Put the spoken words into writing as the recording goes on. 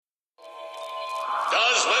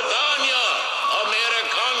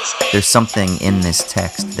There's something in this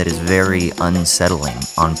text that is very unsettling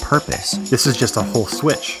on purpose. This is just a whole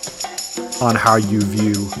switch on how you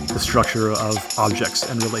view the structure of objects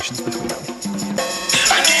and relations between them.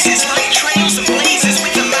 I guess it's like trails and blazes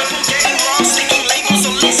with the map getting lost, sticking labels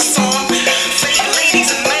or lists on. Fake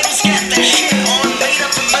ladies and males get their shit on, made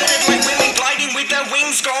up and murdered like women gliding with their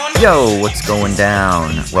wings gone. Yo, what's going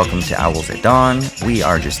down? Welcome to Owls at Dawn. We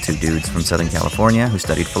are just two dudes from Southern California who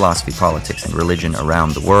studied philosophy, politics, and religion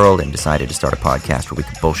around the world and decided to start a podcast where we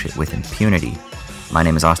could bullshit with impunity. My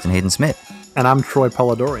name is Austin Hayden Smith. And I'm Troy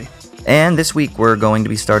Polidori. And this week we're going to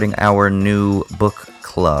be starting our new book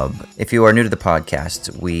club. If you are new to the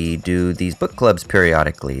podcast, we do these book clubs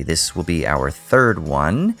periodically. This will be our third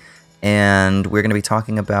one, and we're going to be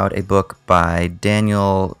talking about a book by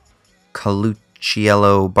Daniel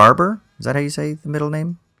Colucciello Barber. Is that how you say the middle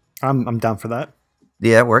name? I'm down for that.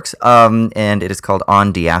 Yeah, it works. And it is called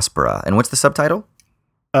On Diaspora. And what's the subtitle?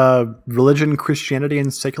 Religion, Christianity,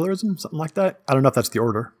 and Secularism? Something like that? I don't know if that's the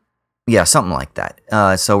order. Yeah, something like that.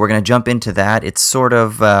 So we're going to jump into that. It's sort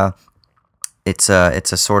of, it's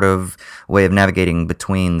a sort of way of navigating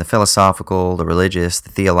between the philosophical, the religious, the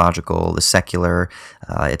theological, the secular.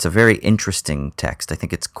 It's a very interesting text. I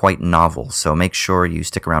think it's quite novel. So make sure you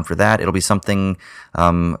stick around for that. It'll be something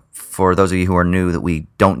for those of you who are new that we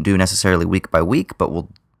don't do necessarily week by week, but we'll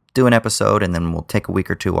do an episode and then we'll take a week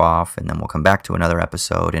or two off and then we'll come back to another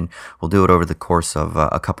episode and we'll do it over the course of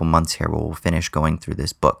a couple months here where we'll finish going through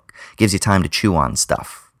this book. Gives you time to chew on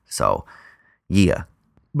stuff. So, yeah.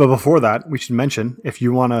 But before that, we should mention, if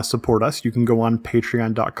you want to support us, you can go on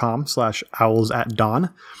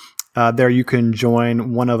patreon.com/owlsatdawn. There you can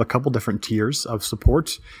join one of a couple different tiers of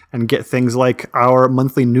support and get things like our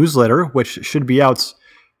monthly newsletter, which should be out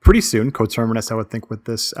pretty soon, coterminous, I would think, with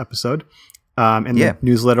this episode. In the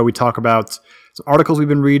newsletter, we talk about some articles we've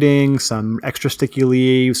been reading, some extra sticky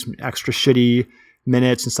leaves, some extra shitty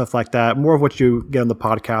minutes and stuff like that. More of what you get on the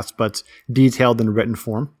podcast, but detailed in written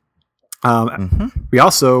form. We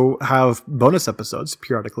also have bonus episodes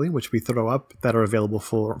periodically, which we throw up that are available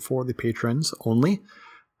for the patrons only,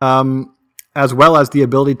 as well as the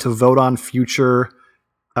ability to vote on future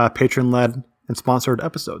patron-led and sponsored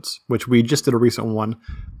episodes, which we just did a recent one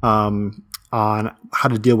on how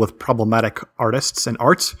to deal with problematic artists and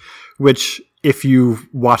art, which if you've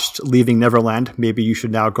watched Leaving Neverland, maybe you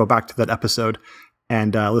should now go back to that episode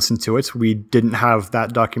and listen to it. We didn't have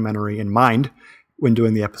that documentary in mind when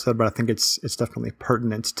doing the episode, but I think it's definitely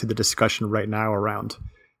pertinent to the discussion right now around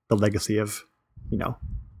the legacy of,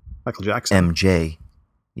 Michael Jackson. MJ.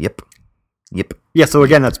 Yep. Yeah, so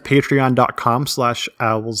again, that's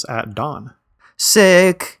patreon.com/owlsatdawn.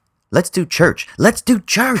 Sick. Let's do church. Let's do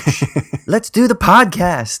the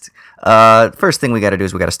podcast. First thing we got to do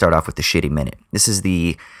is we got to start off with the shitty minute. This is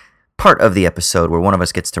the part of the episode where one of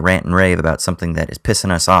us gets to rant and rave about something that is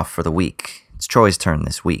pissing us off for the week. It's Troy's turn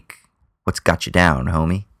this week. What's got you down,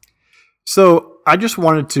 homie? So I just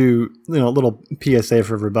wanted to, a little PSA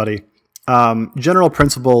for everybody. General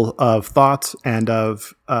principle of thought and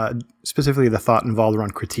of specifically the thought involved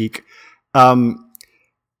around critique. The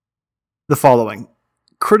following.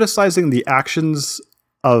 Criticizing the actions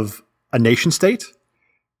of a nation state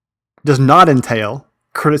does not entail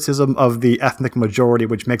criticism of the ethnic majority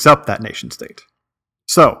which makes up that nation state.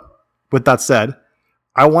 So, with that said,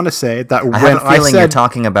 I want to say that I have a feeling you're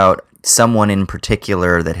talking about someone in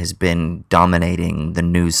particular that has been dominating the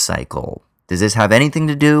news cycle. Does this have anything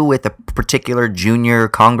to do with a particular junior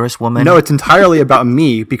congresswoman? No, it's entirely about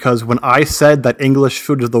me, because when I said that English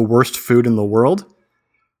food is the worst food in the world,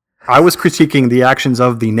 I was critiquing the actions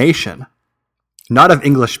of the nation, not of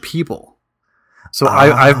English people. So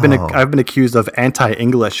I've been accused of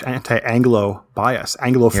anti-English, anti-Anglo bias,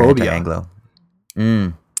 Anglophobia. You're anti-Anglo.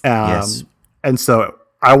 Yes. And so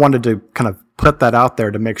I wanted to kind of put that out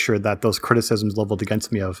there to make sure that those criticisms leveled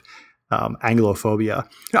against me of Anglophobia.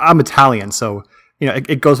 I'm Italian, so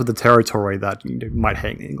it goes with the territory that might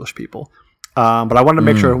hang English people. But I wanted to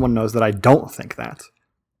make sure everyone knows that I don't think that.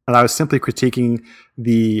 And I was simply critiquing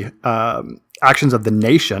the actions of the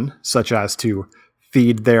nation, such as to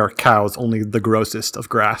feed their cows only the grossest of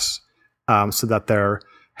grass, so that their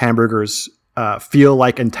hamburgers feel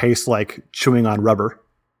like and taste like chewing on rubber.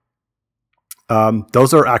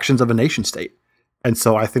 Those are actions of a nation state. And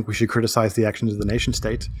so I think we should criticize the actions of the nation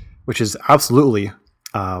state, which is absolutely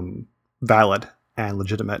valid and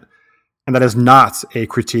legitimate. And that is not a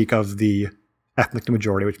critique of the ethnic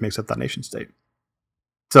majority which makes up that nation state.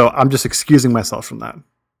 So I'm just excusing myself from that.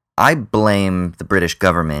 I blame the British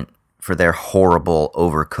government for their horrible,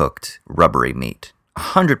 overcooked, rubbery meat.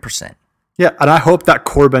 100%. Yeah, and I hope that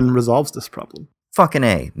Corbyn resolves this problem. Fucking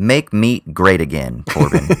A. Make meat great again,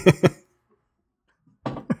 Corbin.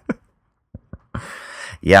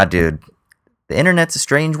 Yeah, dude. The internet's a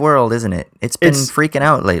strange world, isn't it? It's been freaking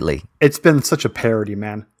out lately. It's been such a parody,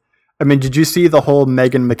 man. I mean, did you see the whole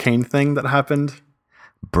Meghan McCain thing that happened?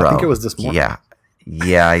 Bro. I think it was this morning.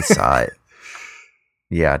 Yeah, I saw it.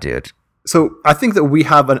 Yeah, dude. So I think that we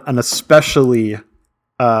have an especially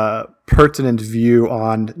pertinent view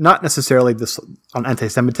on not necessarily this on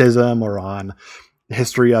anti-Semitism or on the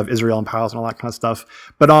history of Israel and Palestine and all that kind of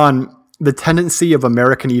stuff, but on the tendency of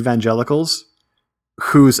American evangelicals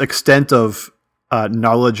whose extent of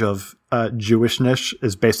knowledge of Jewishness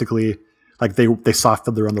is basically like they saw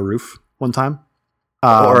Fiddler on the Roof one time.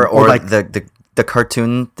 Or like the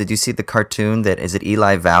cartoon. Did you see the cartoon that is it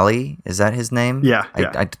Eli Valley? Is that his name? Yeah.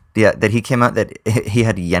 That he came out that he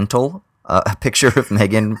had Yentl, a picture of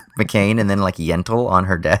Meghan McCain, and then like Yentl on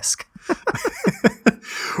her desk.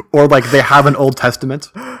 Or like they have an Old Testament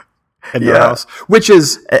in their house, which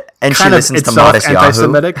is and kind she listens of to itself Modest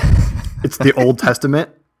anti-Semitic. It's the Old Testament.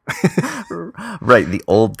 Right, the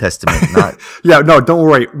Old Testament, not Yeah, no, don't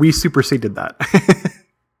worry. We superseded that.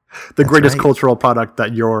 The greatest right. cultural product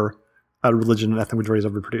that your religion and ethnic majorities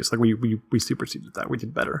ever produced. Like we superseded that. We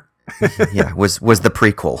did better. yeah, was the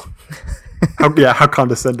prequel. How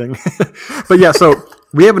condescending. But yeah, so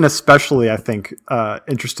we have an especially, I think,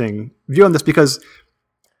 interesting view on this because,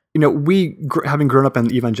 having grown up in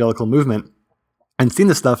the evangelical movement and seen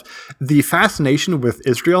this stuff, the fascination with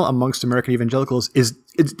Israel amongst American evangelicals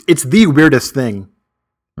it's the weirdest thing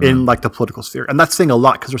in like the political sphere. And that's saying a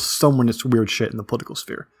lot because there's so much weird shit in the political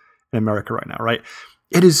sphere in America right now, right?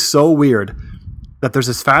 It is so weird that there's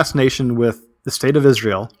this fascination with the state of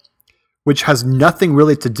Israel, which has nothing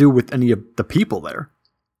really to do with any of the people there,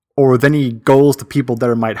 or with any goals the people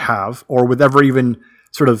there might have, or with ever even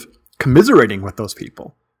sort of commiserating with those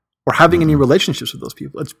people, or having any relationships with those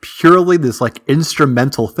people. It's purely this like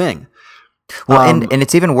instrumental thing. Well, and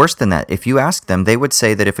it's even worse than that. If you ask them, they would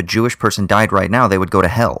say that if a Jewish person died right now, they would go to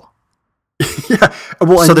hell. Yeah.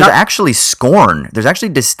 Well, so there's actually scorn. There's actually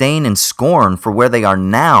disdain and scorn for where they are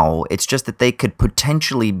now. It's just that they could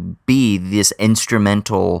potentially be this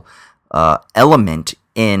instrumental element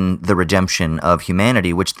in the redemption of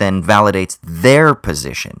humanity, which then validates their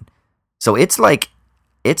position. So it's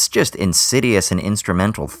just insidious and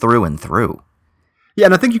instrumental through and through. Yeah,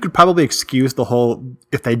 and I think you could probably excuse the whole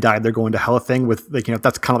if they died they're going to hell thing with like,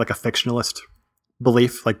 that's kind of like a fictionalist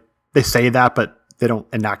belief. Like they say that, but they don't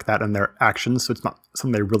enact that in their actions, so it's not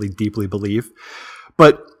something they really deeply believe.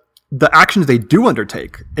 But the actions they do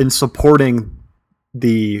undertake in supporting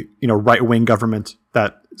the right-wing government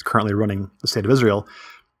that is currently running the state of Israel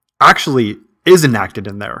actually is enacted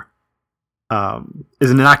in there,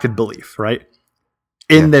 is an enacted belief, right?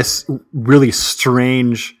 In this really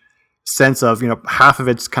strange sense of, half of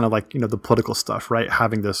it's kind of like, the political stuff, right?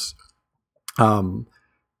 Having this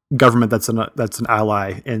government that's an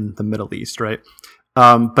ally in the Middle East, right?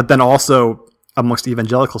 But then also amongst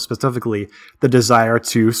evangelicals specifically, the desire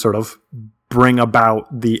to sort of bring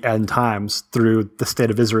about the end times through the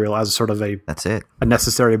state of Israel as sort of a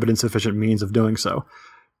necessary but insufficient means of doing so.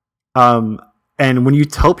 And when you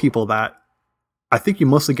tell people that, I think you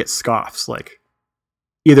mostly get scoffs, like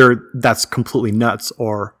either that's completely nuts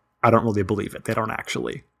or I don't really believe it. They don't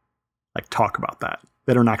actually like talk about that.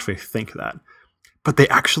 They don't actually think that, but they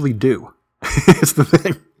actually do. It's the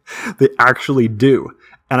thing. They actually do.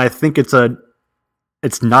 And I think it's not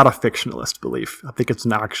a fictionalist belief. I think it's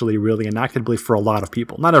an actually really enacted belief for a lot of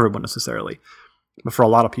people. Not everyone necessarily, but for a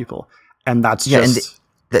lot of people. And that's just...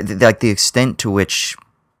 And the extent to which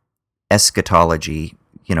eschatology,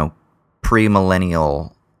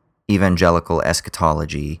 premillennial evangelical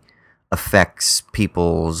eschatology affects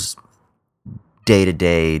people's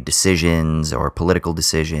day-to-day decisions or political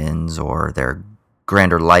decisions or their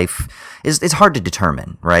grander life it's hard to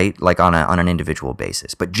determine, right? Like on an individual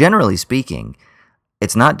basis. But generally speaking,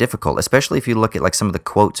 it's not difficult, especially if you look at like some of the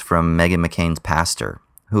quotes from Meghan McCain's pastor,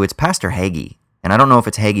 who it's Pastor Hagee. And I don't know if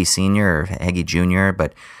it's Hagee Sr. or Hagee Jr.,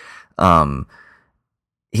 but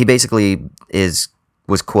he basically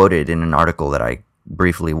was quoted in an article that I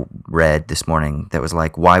briefly read this morning that was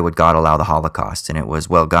like, why would God allow the Holocaust? And it was,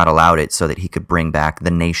 well, God allowed it so that he could bring back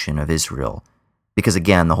the nation of Israel. Because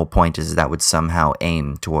again, the whole point is that would somehow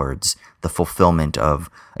aim towards the fulfillment of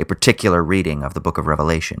a particular reading of the book of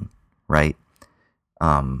Revelation, right?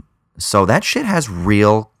 So that shit has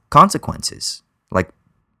real consequences, like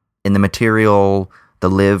in the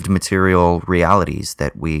lived material realities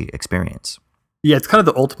that we experience. Yeah, it's kind of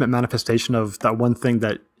the ultimate manifestation of that one thing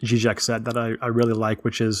that Zizek said that I really like,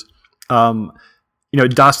 which is,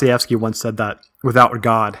 Dostoevsky once said that without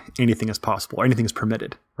God, anything is possible, or anything is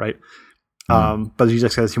permitted, right? But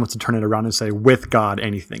Jesus says he wants to turn it around and say, with God,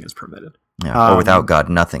 anything is permitted. Yeah. Or without God,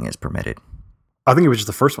 nothing is permitted. I think it was just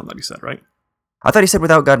the first one that he said, right? I thought he said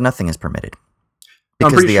without God, nothing is permitted.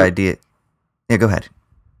 Because the idea... Yeah, go ahead.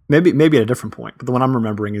 Maybe at a different point, but the one I'm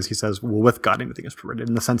remembering is he says, well, with God, anything is permitted,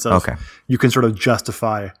 in the sense of you can sort of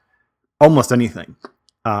justify almost anything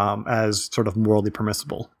as sort of morally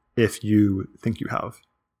permissible if you think you have,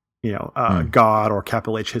 God or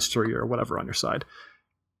capital H history or whatever on your side.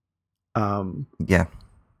 Yeah.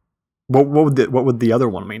 What would the other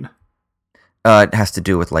one mean? It has to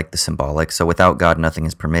do with like the symbolic. So without God, nothing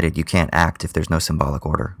is permitted. You can't act if there's no symbolic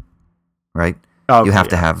order, right? You have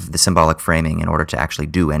to have the symbolic framing in order to actually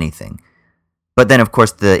do anything. But then, of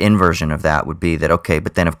course, the inversion of that would be that, okay,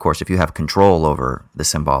 but then, of course, if you have control over the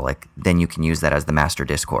symbolic, then you can use that as the master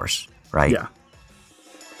discourse, right? Yeah.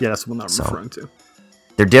 Yeah, that's the one that I'm referring to.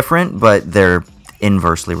 They're different, but they're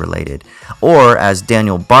inversely related. Or, as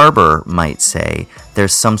Daniel Barber might say,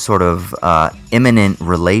 there's some sort of immanent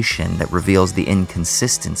relation that reveals the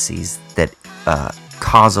inconsistencies that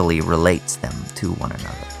causally relates them to one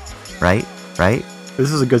another. Right? Right?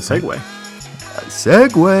 This is a good segue.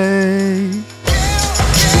 Segue!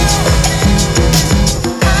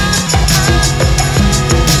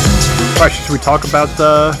 All right, should we talk about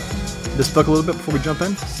this book a little bit before we jump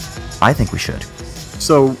in? I think we should.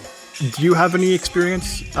 So, do you have any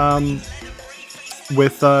experience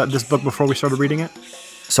with this book before we started reading it?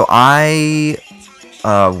 So I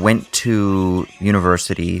went to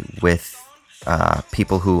university with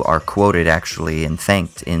people who are quoted actually and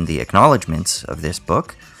thanked in the acknowledgments of this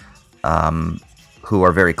book, who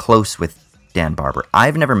are very close with Dan Barber.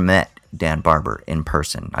 I've never met Dan Barber in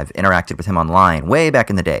person. I've interacted with him online way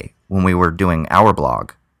back in the day when we were doing our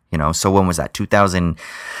blog. So when was that?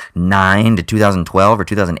 2009 to 2012 or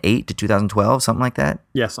 2008 to 2012, something like that?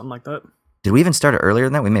 Yeah, something like that. Did we even start it earlier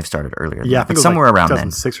than that? We may have started earlier. Yeah, I think it was somewhere like around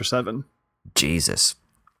 2006 or 7. Jesus.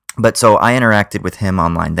 But so I interacted with him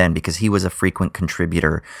online then because he was a frequent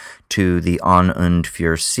contributor to the On und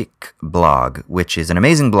für sich blog, which is an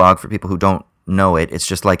amazing blog for people who don't know it. It's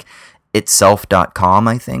just like itself.com,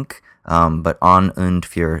 I think. But On und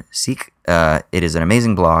für sich, it is an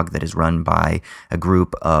amazing blog that is run by a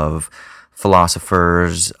group of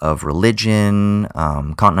philosophers of religion,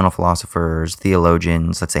 continental philosophers,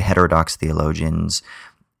 theologians, let's say heterodox theologians.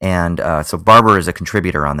 And so Barber is a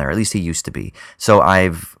contributor on there, at least he used to be. So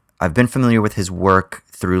I've been familiar with his work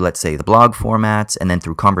through, let's say, the blog formats and then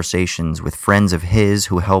through conversations with friends of his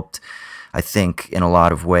who helped, I think, in a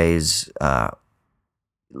lot of ways,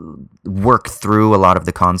 work through a lot of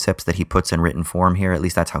the concepts that he puts in written form here. At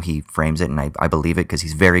least that's how he frames it, and I believe it because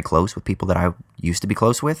he's very close with people that I used to be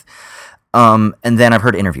close with. And then I've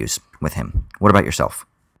heard interviews with him. What about yourself?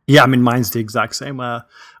 Yeah, I mean, mine's the exact same. I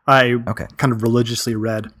kind of religiously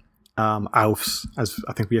read Aufs, as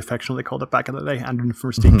I think we affectionately called it back in the day, and in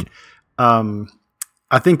Versteek.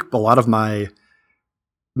 I think a lot of my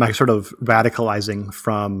sort of radicalizing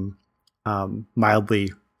from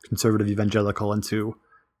mildly conservative evangelical into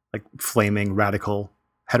like flaming radical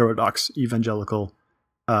heterodox evangelical,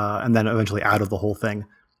 and then eventually out of the whole thing,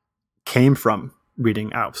 came from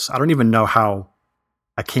reading Aufs. I don't even know how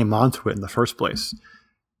I came onto it in the first place.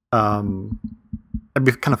 It'd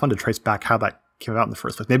be kind of fun to trace back how that came about in the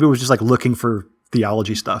first place. Maybe it was just like looking for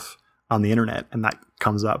theology stuff on the internet, and that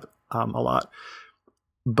comes up a lot.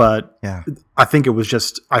 But yeah, I think it was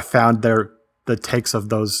just I found the takes of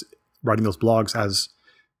those writing those blogs as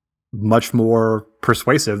much more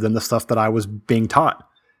persuasive than the stuff that I was being taught.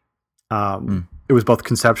 It was both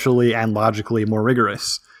conceptually and logically more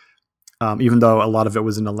rigorous, even though a lot of it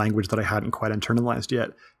was in a language that I hadn't quite internalized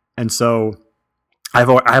yet. And so I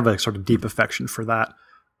have a sort of deep affection for that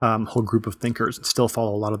whole group of thinkers, and still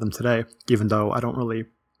follow a lot of them today, even though I don't really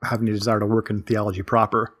have any desire to work in theology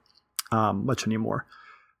proper much anymore.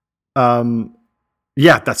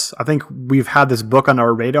 Yeah, I think we've had this book on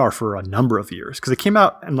our radar for a number of years because it came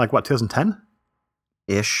out in 2010?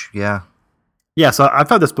 Ish, yeah. Yeah, so I've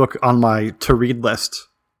had this book on my to-read list,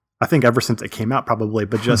 I think ever since it came out probably,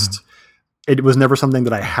 but just it was never something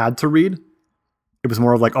that I had to read. It was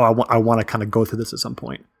more of like, oh, I want to kind of go through this at some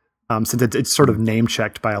point. Since it's sort of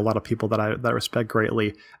name-checked by a lot of people that I respect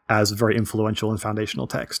greatly as very influential and foundational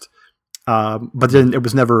text. But then it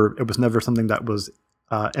was never something that was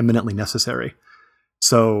eminently necessary.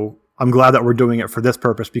 So I'm glad that we're doing it for this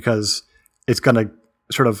purpose because it's going to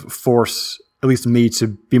sort of force at least me to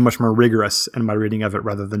be much more rigorous in my reading of it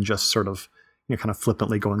rather than just sort of kind of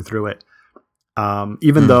flippantly going through it.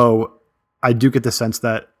 Even though I do get the sense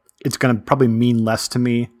that it's going to probably mean less to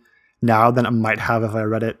me now than it might have if I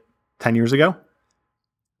read it 10 years ago.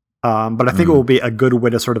 But I think it will be a good way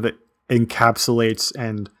to sort of encapsulate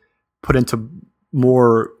and put into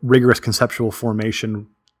more rigorous conceptual formation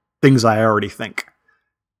things I already think.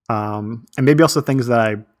 And maybe also things that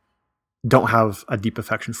I don't have a deep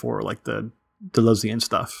affection for, like the Deleuzean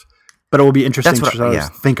stuff. But it will be interesting to sort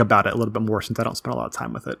of think about it a little bit more since I don't spend a lot of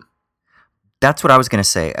time with it. That's what I was going to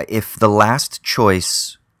say. If the last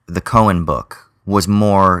choice, the Cohen book, was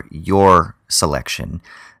more your selection,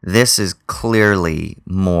 this is clearly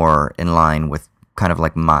more in line with kind of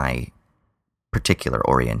like my particular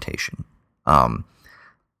orientation.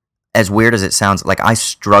 As weird as it sounds, like I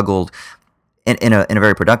struggled, in a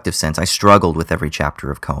very productive sense, I struggled with every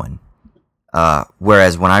chapter of Cohen.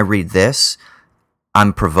 Whereas when I read this,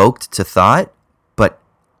 I'm provoked to thought, but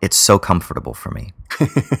it's so comfortable for me.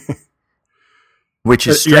 Which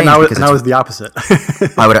is strange. Yeah, now it's the opposite.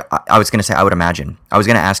 I was going to say, I would imagine. I was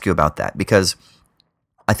going to ask you about that because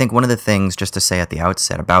I think one of the things, just to say at the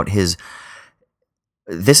outset, about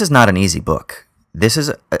this is not an easy book. This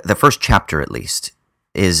is, the first chapter at least,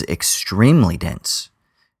 is extremely dense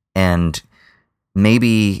and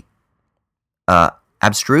maybe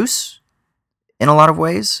abstruse in a lot of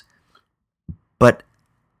ways, but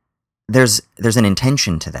there's an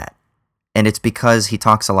intention to that. And it's because he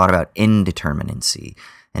talks a lot about indeterminacy,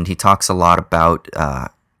 and he talks a lot about,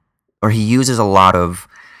 or he uses a lot of,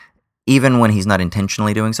 even when he's not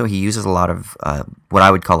intentionally doing so, he uses a lot of what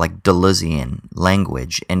I would call like Deleuzean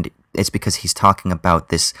language. And it's because he's talking about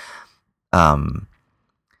this,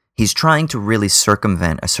 he's trying to really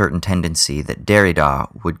circumvent a certain tendency that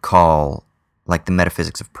Derrida would call like the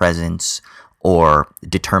metaphysics of presence or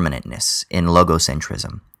determinateness in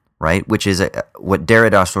logocentrism. Right, which is what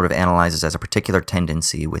Derrida sort of analyzes as a particular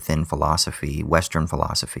tendency within philosophy, Western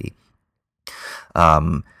philosophy,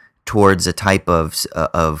 towards a type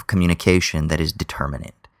of communication that is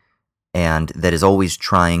determinate and that is always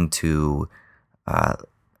trying to,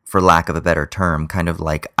 for lack of a better term, kind of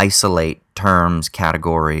like isolate terms,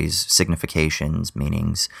 categories, significations,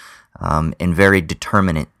 meanings, in very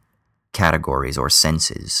determinate categories or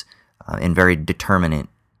senses, in very determinate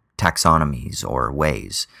taxonomies or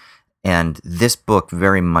ways. And this book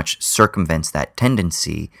very much circumvents that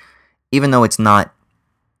tendency, even though it's not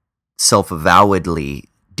self-avowedly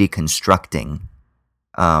deconstructing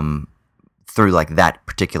through like that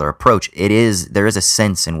particular approach. There is a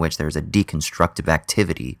sense in which there's a deconstructive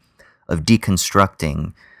activity of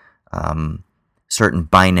deconstructing certain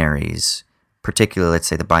binaries, particularly, let's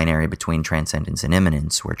say, the binary between transcendence and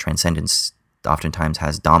immanence, where transcendence oftentimes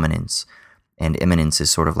has dominance, and immanence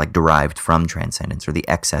is sort of like derived from transcendence, or the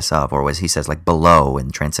excess of, or as he says, like below,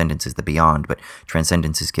 and transcendence is the beyond, but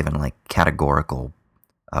transcendence is given like categorical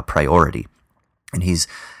priority. And he's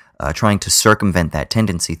trying to circumvent that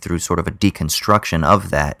tendency through sort of a deconstruction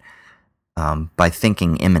of that by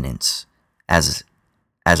thinking immanence as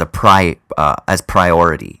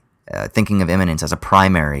priority, thinking of immanence as a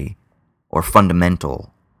primary or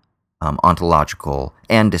fundamental ontological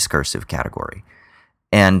and discursive category.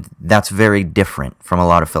 And that's very different from a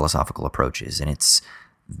lot of philosophical approaches, and it's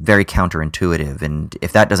very counterintuitive. And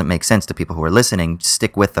if that doesn't make sense to people who are listening,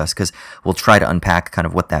 stick with us, because we'll try to unpack kind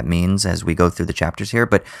of what that means as we go through the chapters here.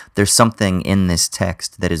 But there's something in this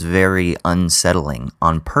text that is very unsettling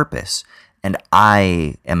on purpose, and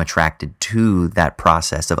I am attracted to that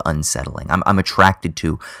process of unsettling. I'm attracted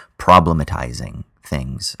to problematizing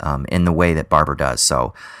things in the way that Barber does.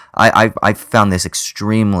 So I found this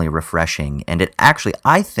extremely refreshing, and it actually,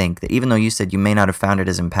 I think that even though you said you may not have found it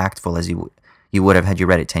as impactful as you would have had you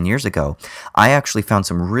read it 10 years ago, I actually found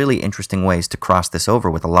some really interesting ways to cross this over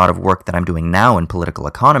with a lot of work that I'm doing now in political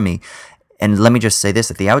economy. And let me just say this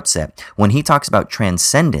at the outset. When he talks about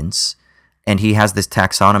transcendence, and he has this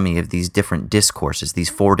taxonomy of these different discourses, these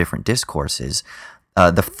 4 different discourses,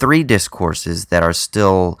 the 3 discourses that are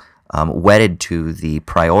still wedded to the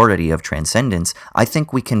priority of transcendence, I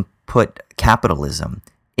think we can put capitalism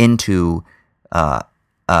into the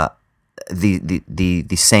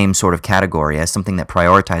same sort of category as something that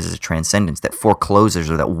prioritizes a transcendence, that forecloses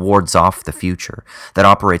or that wards off the future, that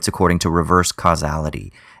operates according to reverse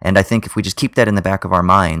causality. And I think if we just keep that in the back of our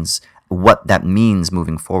minds, what that means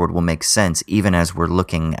moving forward will make sense, even as we're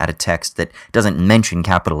looking at a text that doesn't mention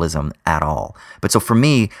capitalism at all. But so for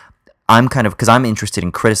me, I'm kind of, because I'm interested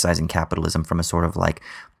in criticizing capitalism from a sort of like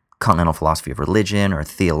continental philosophy of religion, or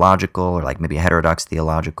theological, or like maybe a heterodox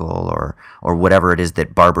theological, or whatever it is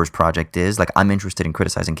that Barber's project is. Like, I'm interested in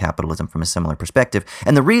criticizing capitalism from a similar perspective.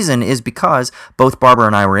 And the reason is because both Barber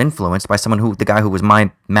and I were influenced by the guy who was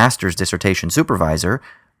my master's dissertation supervisor,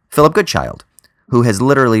 Philip Goodchild, who has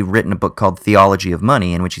literally written a book called Theology of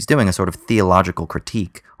Money, in which he's doing a sort of theological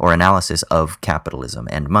critique or analysis of capitalism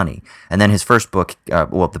and money. And then his first book,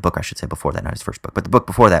 the book I should say before that, not his first book, but the book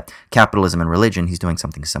before that, Capitalism and Religion, he's doing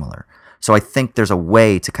something similar. So I think there's a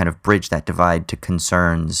way to kind of bridge that divide to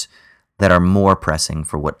concerns that are more pressing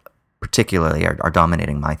for what particularly are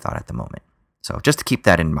dominating my thought at the moment. So just to keep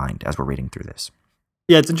that in mind as we're reading through this.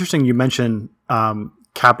 Yeah, it's interesting you mentioned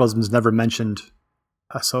capitalism is never mentioned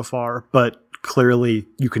so far, but clearly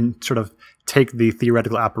you can sort of take the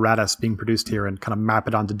theoretical apparatus being produced here and kind of map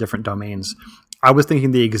it onto different domains. I was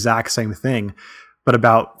thinking the exact same thing, but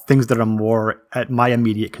about things that are more at my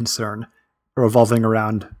immediate concern, revolving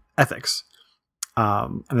around ethics,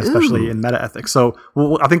 and especially in meta-ethics. So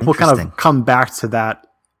I think we'll kind of come back to that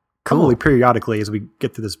probably periodically as we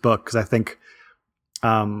get through this book, because I think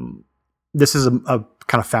this is a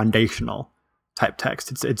kind of foundational type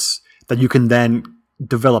text. It's that you can then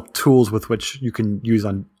develop tools with which you can use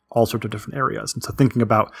on all sorts of different areas. And so thinking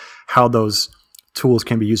about how those tools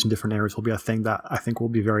can be used in different areas will be a thing that I think will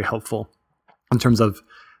be very helpful in terms of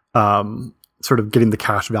sort of getting the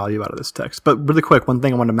cash value out of this text. But really quick, one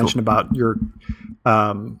thing I want to mention about your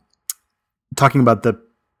talking about the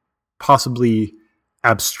possibly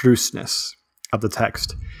abstruseness of the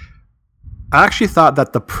text. I actually thought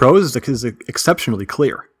that the prose is exceptionally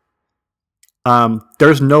clear.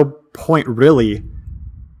 There's no point really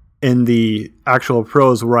in the actual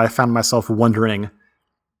prose where I found myself wondering,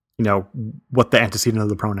 what the antecedent of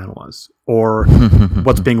the pronoun was, or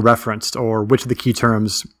what's being referenced, or which of the key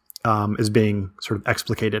terms is being sort of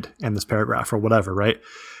explicated in this paragraph, or whatever, right?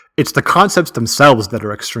 It's the concepts themselves that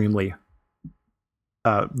are extremely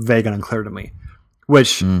vague and unclear to me,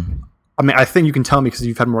 which, I think you can tell me because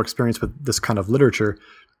you've had more experience with this kind of literature,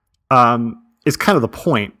 is kind of the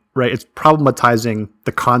point, right? It's problematizing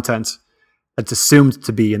the content that's assumed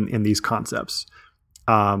to be in these concepts,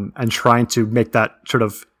 and trying to make that sort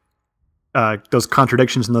of those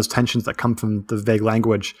contradictions and those tensions that come from the vague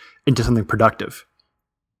language into something productive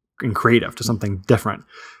and creative, to something different.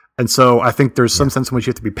 And so I think there's some sense in which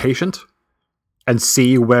you have to be patient and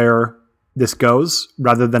see where this goes,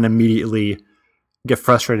 rather than immediately get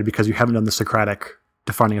frustrated because you haven't done the Socratic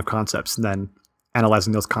defining of concepts and then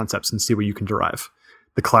analyzing those concepts and see what you can derive.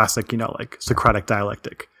 The classic, like Socratic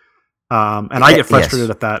dialectic. And I get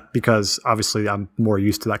frustrated at that because obviously I'm more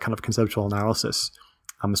used to that kind of conceptual analysis,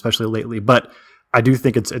 especially lately. But I do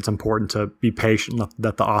think it's important to be patient,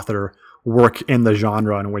 let the author work in the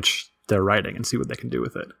genre in which they're writing and see what they can do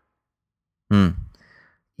with it.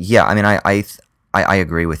 Yeah, I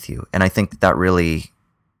agree with you. And I think that really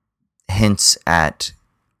hints at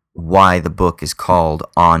why the book is called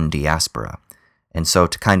On Diaspora. And so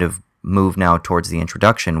to kind of move now towards the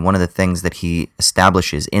introduction, one of the things that he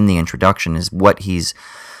establishes in the introduction is what he's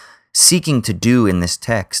seeking to do in this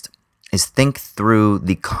text is think through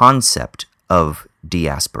the concept of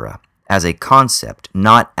diaspora as a concept,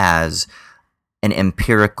 not as an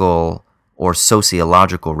empirical or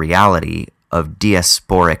sociological reality of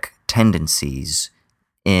diasporic tendencies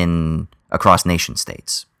across nation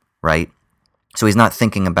states, right? So he's not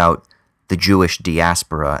thinking about the Jewish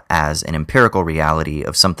diaspora as an empirical reality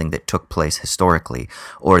of something that took place historically,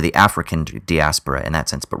 or the African diaspora in that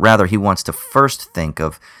sense, but rather he wants to first think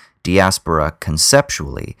of diaspora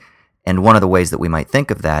conceptually. And one of the ways that we might think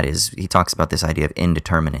of that is he talks about this idea of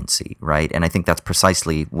indeterminacy, right? And I think that's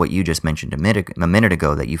precisely what you just mentioned a minute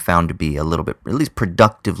ago that you found to be a little bit, at least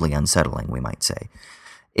productively unsettling, we might say,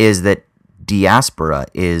 is that diaspora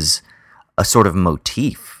is a sort of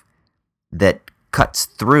motif that cuts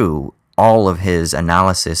through all of his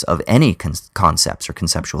analysis of any concepts or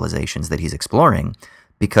conceptualizations that he's exploring,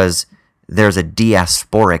 because there's a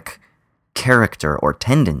diasporic character or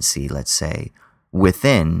tendency, let's say,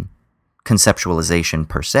 within conceptualization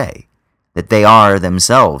per se, that they are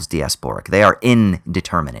themselves diasporic. They are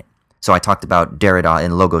indeterminate. So I talked about Derrida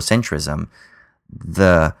in logocentrism.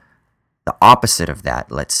 The opposite of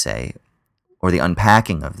that, let's say, or the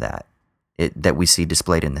unpacking of that, that we see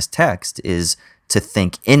displayed in this text is to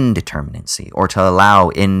think indeterminacy, or to allow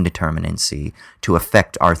indeterminacy to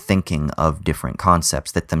affect our thinking of different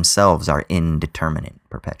concepts that themselves are indeterminate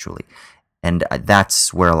perpetually. And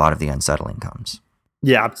that's where a lot of the unsettling comes.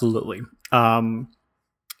 Yeah, absolutely. And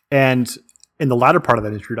in the latter part of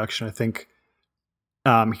that introduction, I think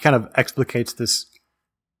he kind of explicates this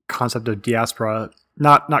concept of diaspora,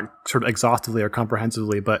 not sort of exhaustively or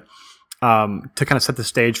comprehensively, but to kind of set the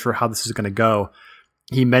stage for how this is going to go.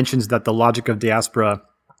 He mentions that the logic of diaspora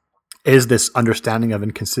is this understanding of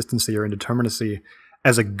inconsistency or indeterminacy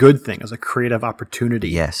as a good thing, as a creative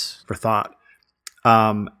opportunity for thought.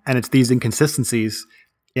 And it's these inconsistencies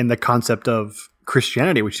in the concept of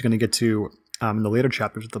Christianity, which he's going to get to in the later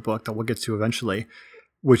chapters of the book that we'll get to eventually,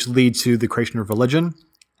 which lead to the creation of religion,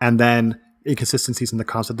 and then inconsistencies in the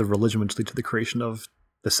concept of religion, which lead to the creation of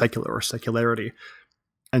the secular or secularity.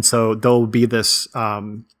 And so there'll be this.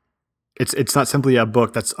 It's not simply a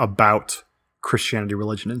book that's about Christianity,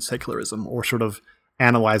 religion, and secularism, or sort of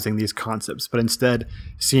analyzing these concepts, but instead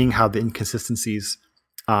seeing how the inconsistencies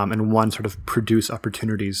in one sort of produce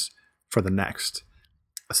opportunities for the next.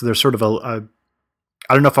 So there's sort of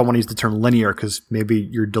I don't know if I want to use the term linear, because maybe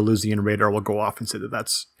your Deleuzian radar will go off and say that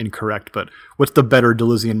that's incorrect, but what's the better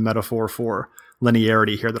Deleuzian metaphor for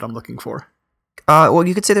linearity here that I'm looking for? Well,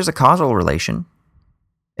 you could say there's a causal relation,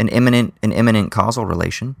 an imminent causal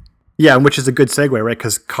relation. Yeah, which is a good segue, right?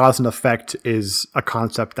 Because cause and effect is a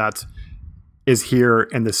concept that is here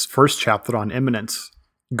in this first chapter on immanence,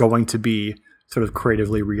 going to be sort of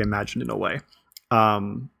creatively reimagined in a way.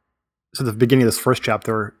 So the beginning of this first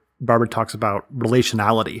chapter, Barbara talks about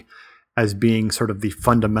relationality as being sort of the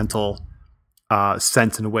fundamental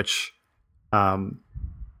sense in which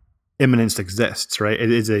immanence exists, right?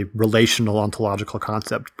 It is a relational ontological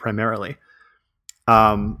concept primarily.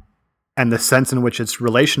 And the sense in which it's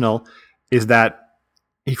relational is that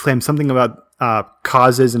he claims something about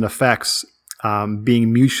causes and effects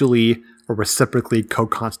being mutually or reciprocally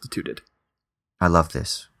co-constituted. I love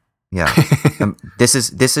this. Yeah, this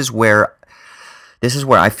is where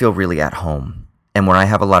I feel really at home, and where I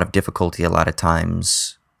have a lot of difficulty a lot of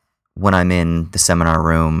times when I'm in the seminar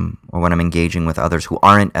room or when I'm engaging with others who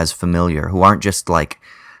aren't as familiar, who aren't just like,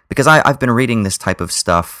 because I've been reading this type of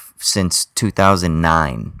stuff since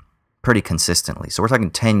 2009 pretty consistently. So we're talking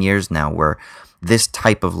 10 years now where this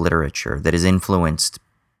type of literature that has influenced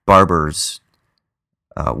Barber's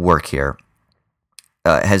work here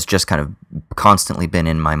has just kind of constantly been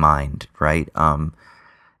in my mind, right?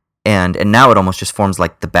 And now it almost just forms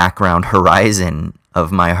like the background horizon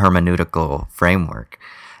of my hermeneutical framework.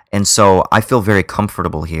 And so I feel very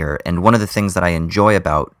comfortable here. And one of the things that I enjoyed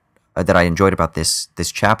about this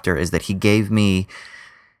chapter is that he gave me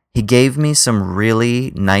some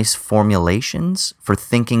really nice formulations for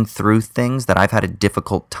thinking through things that I've had a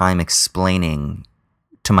difficult time explaining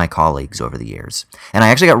to my colleagues over the years. And I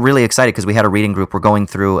actually got really excited because we had a reading group. We're going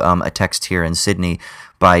through a text here in Sydney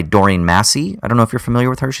by Doreen Massey. I don't know if you're familiar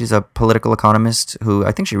with her. She's a political economist who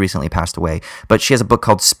I think she recently passed away. But she has a book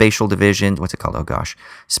called Spatial Division. What's it called? Oh, gosh.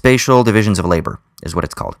 Spatial Divisions of Labor is what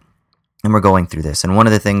it's called. And we're going through this. And one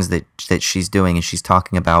of the things that she's doing is she's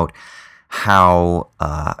talking about how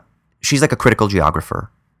she's like a critical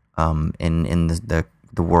geographer in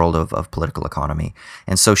the world of political economy.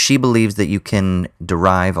 And so she believes that you can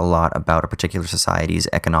derive a lot about a particular society's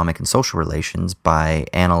economic and social relations by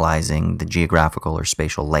analyzing the geographical or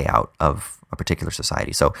spatial layout of a particular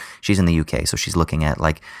society. So she's in the UK, so she's looking at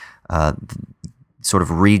like sort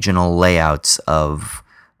of regional layouts of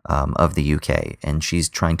the UK, and she's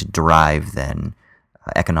trying to derive then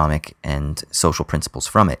economic and social principles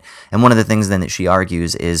from it. And one of the things then that she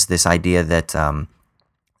argues is this idea that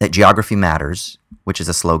that geography matters, which is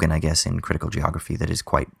a slogan, I guess, in critical geography that is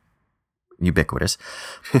quite ubiquitous.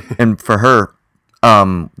 And for her,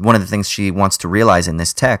 one of the things she wants to realize in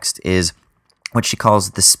this text is what she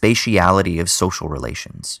calls the spatiality of social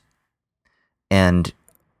relations. And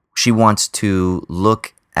she wants to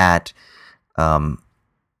look at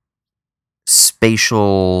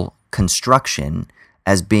spatial construction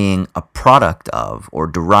as being a product of or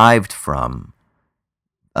derived from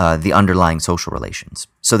the underlying social relations.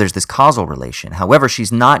 So there's this causal relation. However,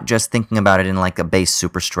 she's not just thinking about it in like a base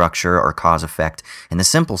superstructure or cause effect in the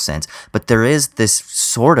simple sense, but there is this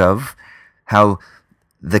sort of how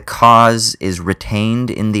the cause is retained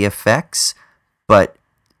in the effects, but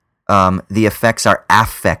the effects are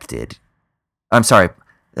affected. I'm sorry,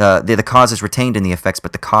 the cause is retained in the effects,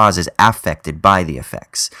 but the cause is affected by the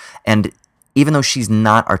effects. And even though she's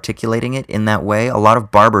not articulating it in that way, a lot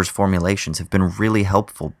of Barber's formulations have been really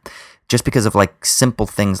helpful just because of like simple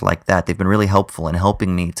things like that. They've been really helpful in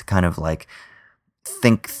helping me to kind of like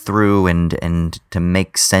think through and to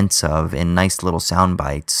make sense of in nice little sound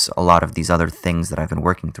bites a lot of these other things that I've been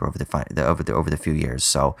working through over the few years.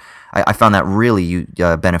 So I found that really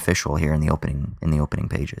beneficial here in the opening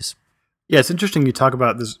pages. Yeah, it's interesting you talk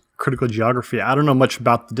about this critical geography. I don't know much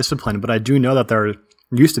about the discipline, but I do know that there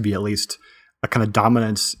used to be at least a kind of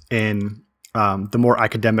dominance in the more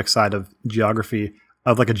academic side of geography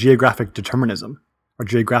of like a geographic determinism or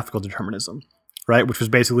geographical determinism, right? Which was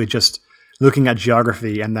basically just looking at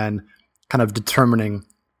geography and then kind of determining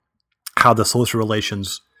how the social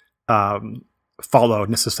relations follow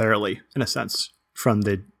necessarily, in a sense, from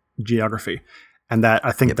the geography. And that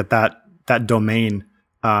I think that domain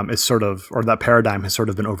is sort of, or that paradigm has sort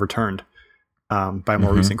of been overturned by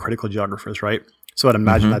more recent critical geographers, right? So I'd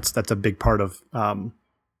imagine that's a big part of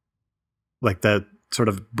like the sort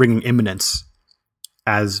of bringing immanence,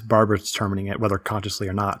 as Barbara's determining it, whether consciously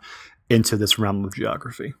or not, into this realm of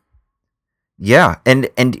geography. Yeah, and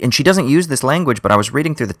she doesn't use this language, but I was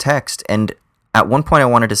reading through the text, and at one point I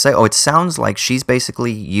wanted to say, it sounds like she's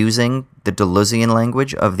basically using the Deleuzian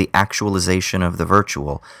language of the actualization of the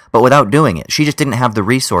virtual, but without doing it. She just didn't have the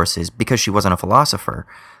resources because she wasn't a philosopher,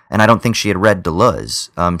 and I don't think she had read Deleuze.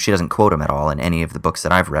 She doesn't quote him at all in any of the books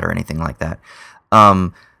that I've read or anything like that.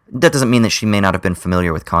 That doesn't mean that she may not have been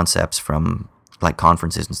familiar with concepts from like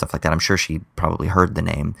conferences and stuff like that. I'm sure she probably heard the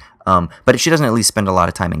name, but she doesn't at least spend a lot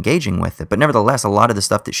of time engaging with it. But nevertheless, a lot of the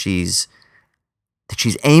stuff that she's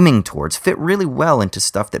aiming towards fit really well into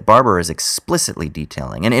stuff that Barbara is explicitly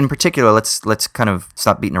detailing. And in particular, let's kind of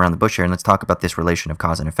stop beating around the bush here and let's talk about this relation of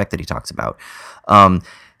cause and effect that he talks about.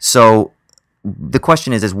 So the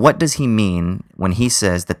question is what does he mean when he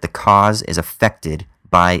says that the cause is affected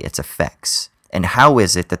by its effects? And how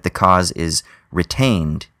is it that the cause is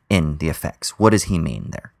retained in the effects? What does he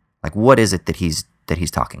mean there? Like, what is it that he's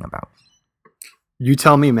talking about? You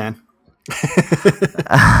tell me, man.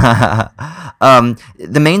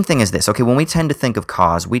 The main thing is this. Okay, when we tend to think of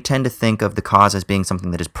cause, we tend to think of the cause as being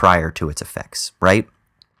something that is prior to its effects, right?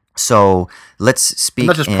 So let's speak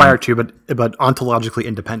not just prior to, but ontologically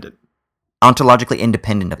independent. Ontologically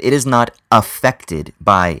independent of. It is not affected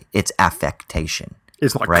by its affectation.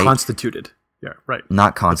 It's not right? Constituted. Yeah, right.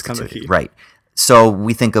 Not constituted, right. So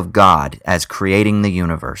we think of God as creating the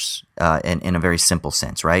universe in a very simple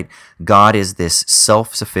sense, right? God is this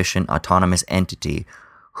self-sufficient, autonomous entity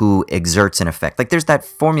who exerts an effect. Like there's that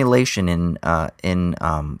formulation in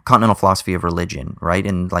continental philosophy of religion, right?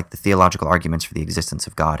 In like the theological arguments for the existence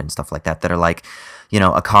of God and stuff like that are like,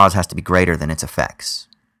 a cause has to be greater than its effects.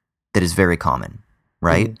 That is very common,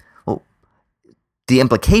 right? Mm-hmm. Well, the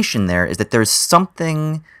implication there is that there's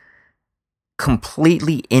something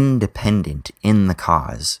completely independent in the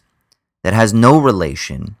cause that has no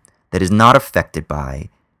relation, that is not affected by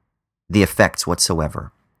the effects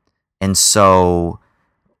whatsoever. And so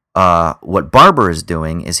what Barber is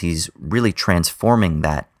doing is he's really transforming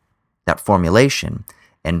that formulation.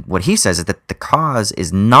 And what he says is that the cause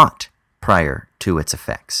is not prior to its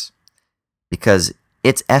effects, because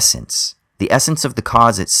its essence, the essence of the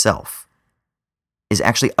cause itself, is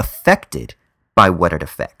actually affected by what it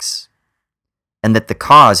affects. And that the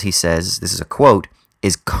cause, he says, this is a quote,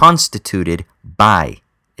 is constituted by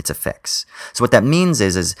its effects. So what that means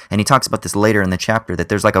is, and he talks about this later in the chapter, that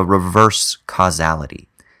there's like a reverse causality.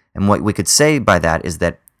 And what we could say by that is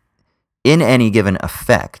that in any given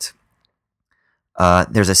effect,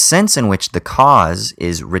 there's a sense in which the cause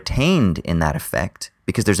is retained in that effect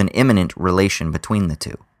because there's an immanent relation between the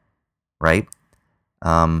two, right?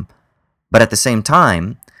 But at the same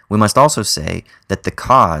time, we must also say that the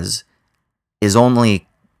cause is only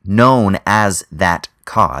known as that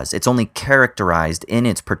cause. It's only characterized in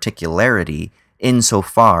its particularity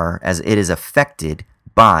insofar as it is affected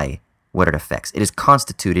by what it affects. It is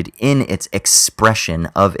constituted in its expression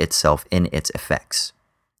of itself in its effects.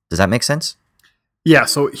 Does that make sense? Yeah,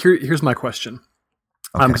 so here's my question.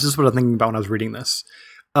 Okay. Because this is what I was thinking about when I was reading this.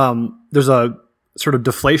 There's a sort of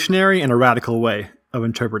deflationary and a radical way of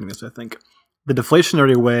interpreting this, I think. The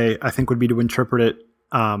deflationary way, I think, would be to interpret it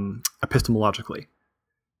epistemologically,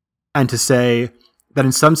 and to say that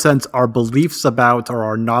in some sense our beliefs about or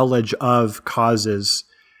our knowledge of causes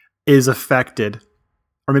is affected,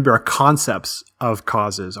 or maybe our concepts of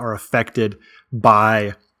causes are affected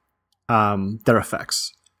by their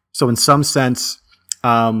effects. So in some sense,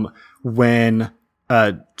 when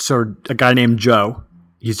a guy named Joe,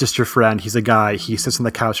 he's just your friend, he's a guy, he sits on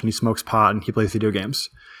the couch and he smokes pot and he plays video games.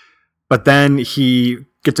 But then he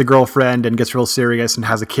gets a girlfriend and gets real serious and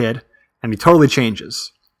has a kid, and he totally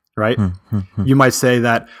changes, right? You might say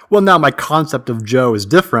that, well, now my concept of Joe is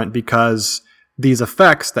different because these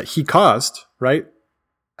effects that he caused, right,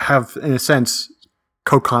 have, in a sense,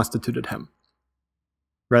 co-constituted him.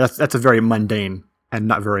 Right? That's a very mundane and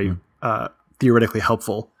not very theoretically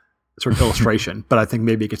helpful sort of illustration, but I think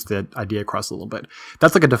maybe it gets the idea across a little bit.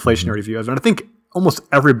 That's like a deflationary view of it. And I think almost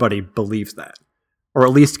everybody believes that, or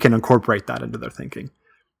at least can incorporate that into their thinking.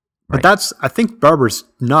 But Right. I think Barber's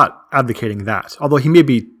not advocating that, although he may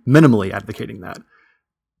be minimally advocating that.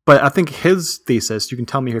 But I think his thesis, you can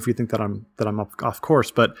tell me if you think that I'm off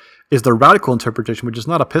course, but is the radical interpretation, which is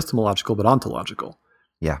not epistemological but ontological.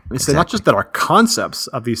 Yeah. It's not just that our concepts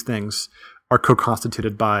of these things are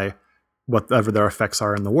co-constituted by whatever their effects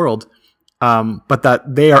are in the world, but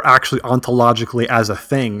that they are actually ontologically as a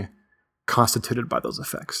thing constituted by those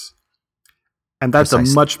effects. And that's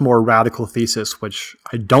Precisely. a much more radical thesis, which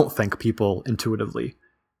I don't think people intuitively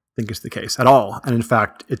think is the case at all. And in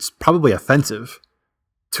fact, it's probably offensive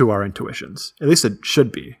to our intuitions. At least it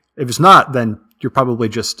should be. If it's not, then you're probably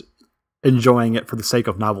just enjoying it for the sake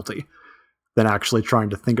of novelty than actually trying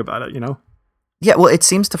to think about it, you know? Yeah, well, it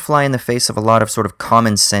seems to fly in the face of a lot of sort of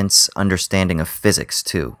common sense understanding of physics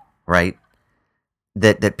too, right?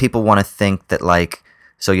 That people want to think that, like,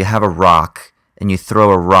 so you have a rock and you throw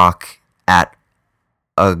a rock at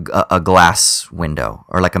a glass window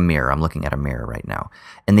or like a mirror. I'm looking at a mirror right now.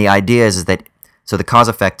 And the idea is that, so the cause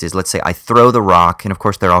effect is, let's say I throw the rock, and of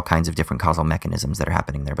course there are all kinds of different causal mechanisms that are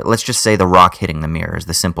happening there, but let's just say the rock hitting the mirror is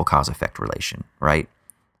the simple cause effect relation, right?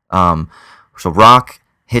 So rock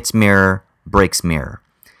hits mirror, breaks mirror.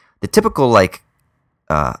 The typical, like,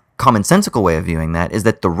 commonsensical way of viewing that is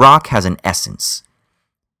that the rock has an essence,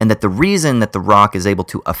 and that the reason that the rock is able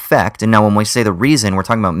to affect, and now when we say the reason, we're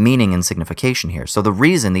talking about meaning and signification here. So the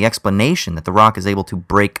reason, the explanation that the rock is able to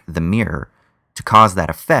break the mirror to cause that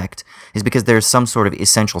effect is because there's some sort of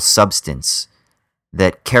essential substance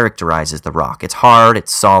that characterizes the rock. It's hard,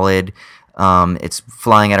 it's solid, it's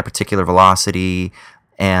flying at a particular velocity,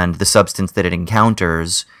 and the substance that it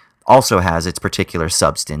encounters also has its particular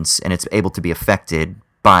substance, and it's able to be affected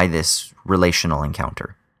by this relational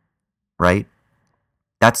encounter, right?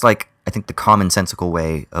 That's, like, I think, the commonsensical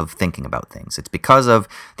way of thinking about things. It's because of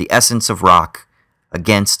the essence of rock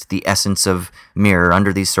against the essence of mirror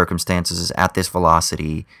under these circumstances, at this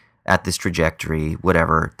velocity, at this trajectory,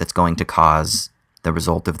 whatever, that's going to cause the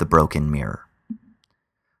result of the broken mirror.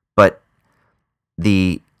 But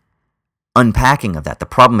the unpacking of that, the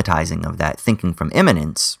problematizing of that, thinking from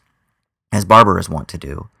immanence, as Barber wont to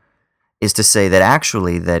do, is to say that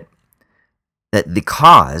actually that the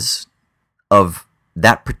cause of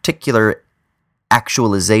that particular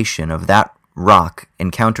actualization of that rock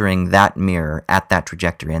encountering that mirror at that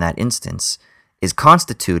trajectory in that instance is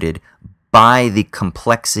constituted by the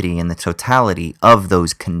complexity and the totality of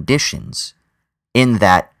those conditions in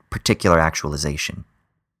that particular actualization.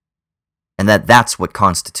 And that's what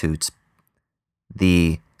constitutes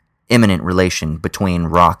the immanent relation between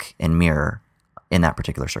rock and mirror in that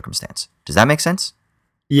particular circumstance. Does that make sense?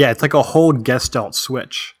 Yeah, it's like a whole Gestalt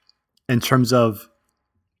switch in terms of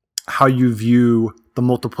how you view the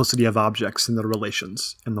multiplicity of objects and their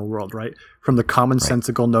relations in the world, right? From the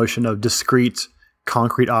commonsensical notion of discrete,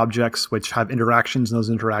 concrete objects which have interactions, and those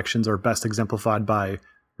interactions are best exemplified by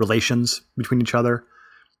relations between each other,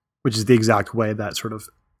 which is the exact way that sort of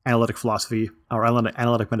analytic philosophy or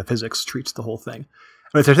analytic metaphysics treats the whole thing.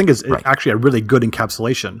 Which I think is actually a really good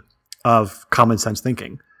encapsulation of common sense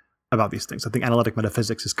thinking about these things. I think analytic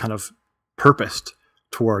metaphysics is kind of purposed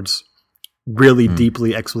towards really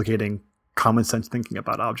deeply explicating common sense thinking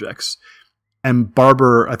about objects. And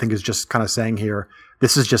Barber, I think, is just kind of saying here,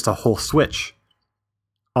 this is just a whole switch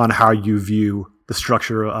on how you view the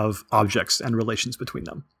structure of objects and relations between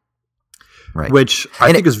them. Right. Which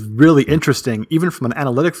I think is really interesting, even from an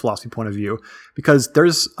analytic philosophy point of view, because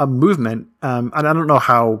there's a movement, and I don't know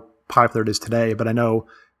how popular it is today, but I know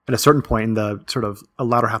at a certain point in the sort of a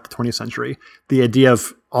latter half of the 20th century, the idea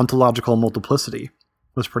of ontological multiplicity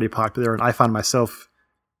was pretty popular, and I found myself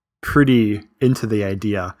pretty into the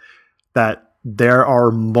idea that there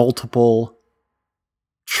are multiple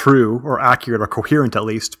true or accurate or coherent, at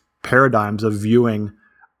least, paradigms of viewing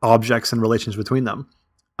objects and relations between them.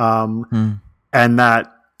 And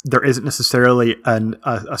that there isn't necessarily a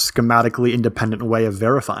schematically independent way of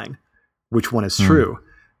verifying which one is true.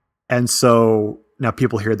 And so now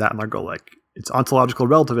people hear that and they go like, it's ontological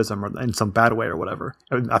relativism or in some bad way or whatever.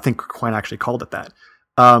 I think Quine actually called it that.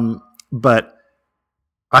 But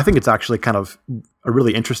I think it's actually kind of a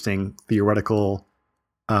really interesting theoretical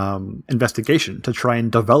investigation to try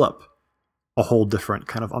and develop a whole different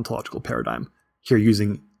kind of ontological paradigm here,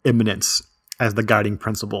 using immanence as the guiding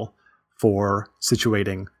principle for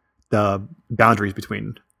situating the boundaries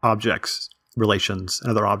between objects, relations,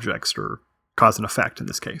 and other objects, or cause and effect in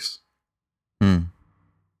this case.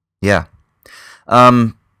 Yeah.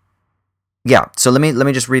 Yeah. So let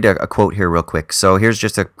me just read a quote here real quick. So here's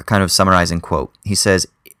just a kind of summarizing quote. He says,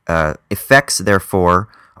 effects, therefore,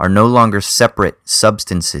 are no longer separate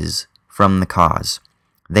substances from the cause.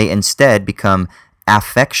 They instead become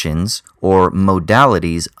affections or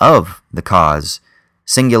modalities of the cause,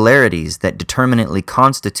 singularities that determinately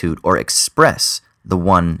constitute or express the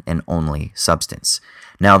one and only substance.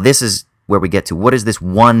 Now, this is where we get to, what is this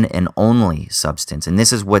one and only substance? And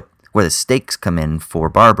this is where the stakes come in for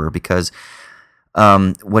Barber, because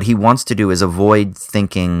what he wants to do is avoid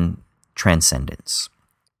thinking transcendence.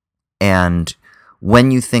 And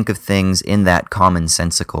when you think of things in that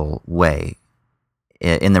commonsensical way,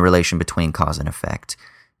 in the relation between cause and effect,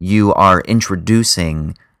 you are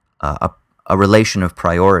introducing a relation of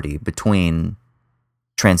priority between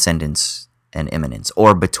transcendence and immanence,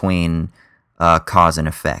 or between cause and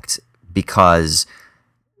effect, because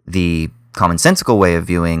the commonsensical way of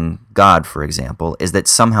viewing God, for example, is that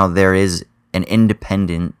somehow there is an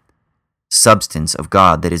independent substance of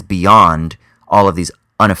God that is beyond all of these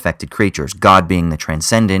unaffected creatures, God being the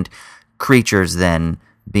transcendent, creatures then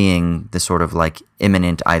being the sort of like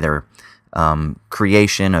immanent either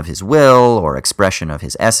creation of his will or expression of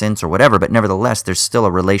his essence or whatever, but nevertheless there's still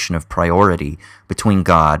a relation of priority between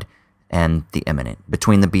God and the immanent,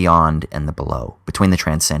 between the beyond and the below, between the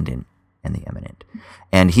transcendent and the immanent.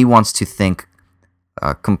 And he wants to think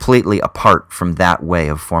completely apart from that way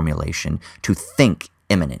of formulation, to think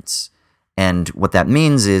immanence. And what that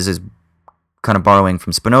means is kind of borrowing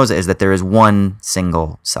from Spinoza, is that there is one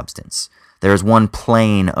single substance. There is one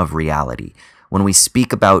plane of reality. When we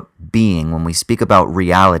speak about being, when we speak about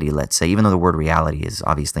reality, let's say, even though the word reality is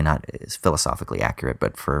obviously not is philosophically accurate,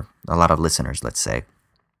 but for a lot of listeners, let's say,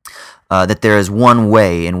 that there is one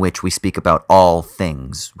way in which we speak about all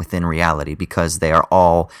things within reality, because they are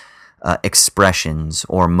all expressions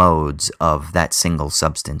or modes of that single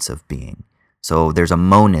substance of being. So there's a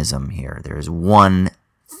monism here. There's one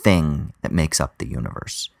thing that makes up the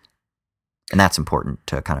universe. And that's important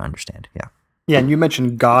to kind of understand. Yeah. Yeah, and you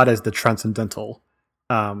mentioned God as the transcendental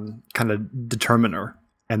kind of determiner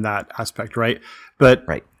in that aspect, right? But,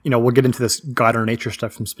 right. We'll get into this God or nature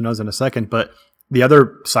stuff from Spinoza in a second, but the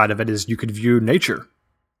other side of it is you could view nature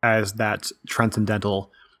as that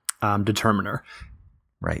transcendental determiner.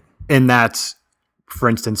 Right. In that, for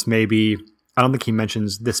instance, maybe, I don't think he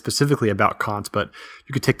mentions this specifically about Kant, but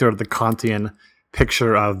you could take the Kantian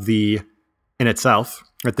picture of the in itself,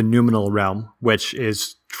 at the noumenal realm, which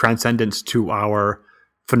is transcendent to our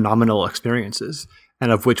phenomenal experiences,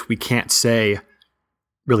 and of which we can't say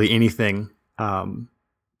really anything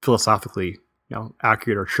philosophically,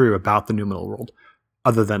 accurate or true about the noumenal world,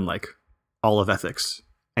 other than like all of ethics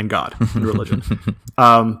and God and religion.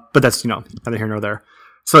 But that's neither here nor there.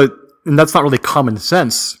 So, and that's not really common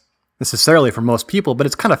sense necessarily for most people, but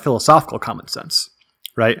it's kind of philosophical common sense,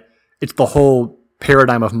 right? It's the whole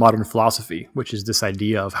paradigm of modern philosophy, which is this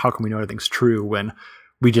idea of how can we know anything's true when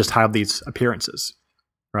we just have these appearances,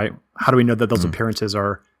 right? How do we know that those appearances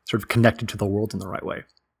are sort of connected to the world in the right way?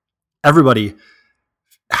 Everybody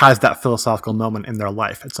has that philosophical moment in their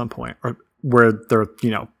life at some point, or where they're,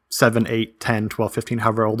 7, 8, 10, 12, 15,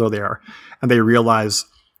 however older they are, and they realize,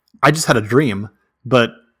 I just had a dream,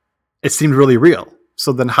 but it seemed really real.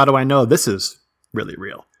 So then how do I know this is really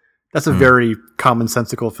real? That's a very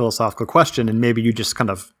commonsensical philosophical question, and maybe you just kind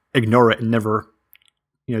of ignore it and never,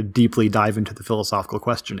 deeply dive into the philosophical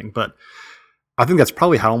questioning. But I think that's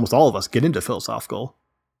probably how almost all of us get into philosophical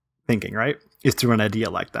thinking, right? Is through an idea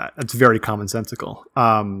like that. It's very commonsensical,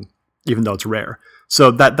 even though it's rare.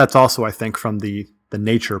 So that's also, I think, from the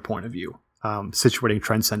nature point of view, situating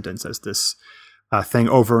transcendence as this thing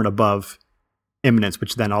over and above immanence,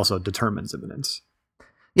 which then also determines immanence.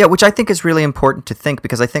 Yeah, which I think is really important to think,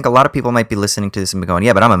 because I think a lot of people might be listening to this and be going,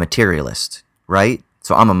 yeah, but I'm a materialist, right?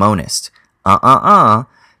 So I'm a monist.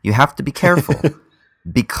 You have to be careful.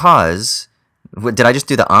 Because, did I just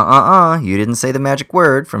do the You didn't say the magic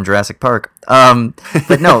word from Jurassic Park.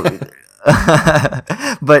 But no.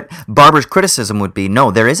 But Barber's criticism would be,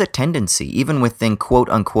 no, there is a tendency, even within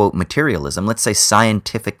quote-unquote materialism, let's say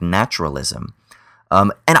scientific naturalism,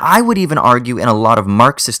 and I would even argue in a lot of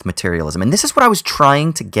Marxist materialism. And this is what I was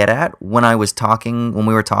trying to get at when we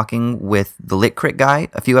were talking with the Lit Crit guy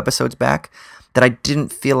a few episodes back, that I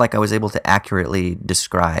didn't feel like I was able to accurately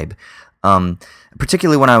describe.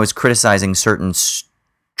 Particularly when I was criticizing certain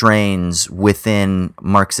strains within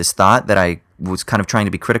Marxist thought that I was kind of trying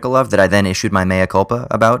to be critical of, that I then issued my mea culpa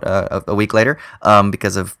about a week later,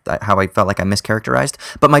 because of how I felt like I mischaracterized.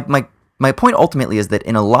 But my point ultimately is that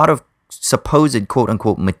in a lot of supposed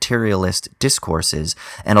quote-unquote materialist discourses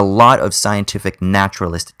and a lot of scientific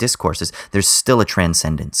naturalist discourses, there's still a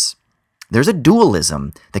transcendence. There's a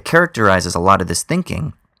dualism that characterizes a lot of this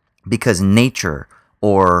thinking, because nature,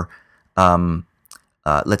 or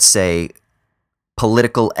let's say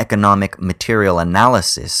political, economic, material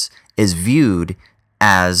analysis, is viewed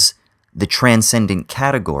as the transcendent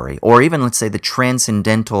category, or even, let's say, the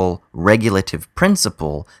transcendental regulative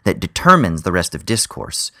principle that determines the rest of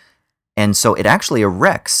discourse. And so it actually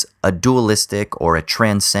erects a dualistic or a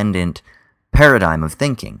transcendent paradigm of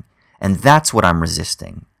thinking. And that's what I'm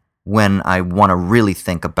resisting when I want to really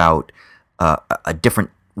think about a different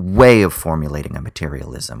way of formulating a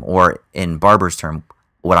materialism. Or in Barber's term,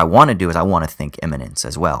 what I want to do is I want to think immanence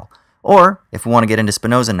as well. Or, if we want to get into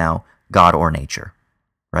Spinoza now, God or nature,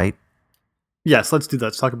 right? Yes, let's do that.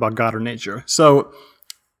 Let's talk about God or nature. So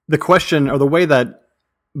the question, or the way that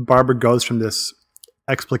Barber goes from this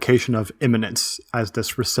explication of immanence as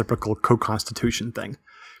this reciprocal co-constitution thing.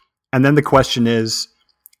 And then the question is,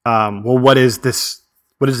 well, what is this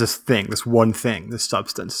thing, this one thing, this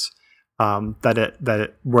substance,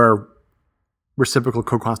 where reciprocal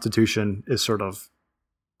co-constitution is sort of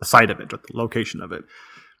the site of it, or the location of it.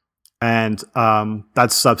 And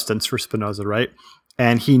that's substance for Spinoza, right?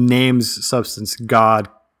 And he names substance God,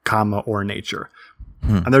 comma, or nature.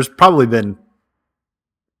 And there's probably been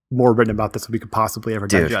more written about this than we could possibly ever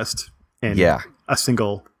digest in a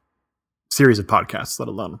single series of podcasts, let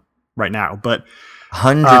alone right now. But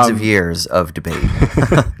hundreds of years of debate,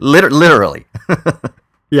 literally.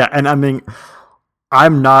 Yeah, and I mean,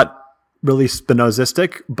 I'm not really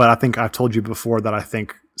Spinozistic, but I think I've told you before that I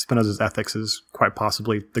think Spinoza's Ethics is quite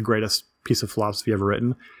possibly the greatest piece of philosophy ever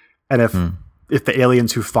written. And if the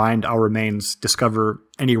aliens who find our remains discover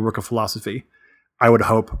any work of philosophy, I would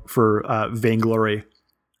hope for vainglory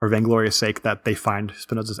or vainglorious sake that they find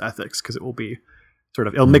Spinoza's Ethics, because it will be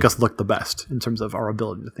it'll make us look the best in terms of our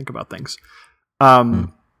ability to think about things.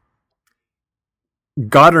 God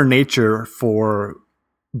or nature for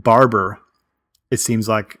Barber, it seems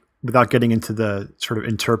like, without getting into the sort of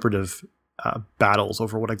interpretive battles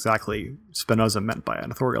over what exactly Spinoza meant by it,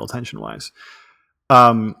 authorial attention-wise,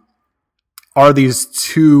 are these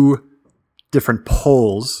two different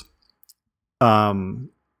poles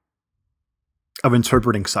of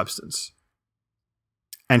interpreting substance.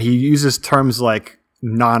 And he uses terms like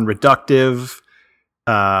non-reductive,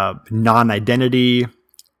 non-identity,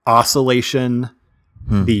 oscillation,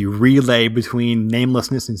 the relay between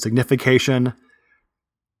namelessness and signification.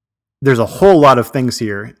 There's a whole lot of things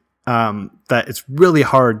here that it's really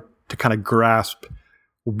hard to kind of grasp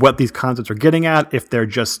what these concepts are getting at, if they're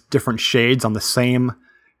just different shades on the same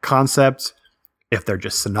concept, if they're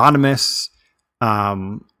just synonymous,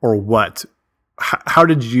 or what. How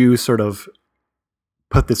did you sort of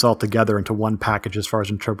put this all together into one package as far as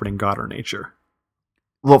interpreting God or nature?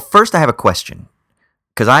 Well, first I have a question,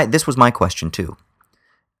 because this was my question too.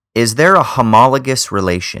 Is there a homologous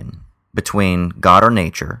relation between God or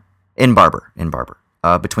nature, in Barber,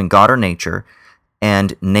 between God or nature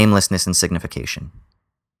and namelessness and signification?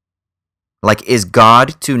 Like, is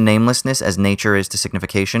God to namelessness as nature is to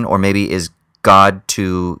signification, or maybe is God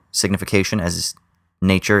to signification as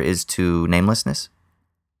nature is to namelessness?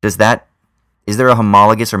 Is there a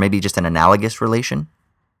homologous or maybe just an analogous relation?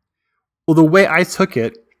 Well, the way I took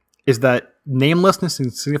it is that namelessness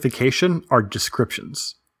and signification are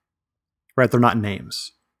descriptions, right? They're not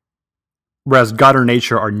names. Whereas God or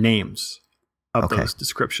nature are names of those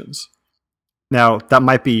descriptions. Now, that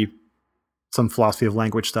might be some philosophy of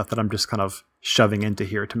language stuff that I'm just kind of shoving into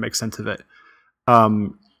here to make sense of it.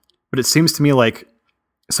 But it seems to me like,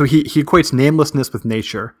 so he equates namelessness with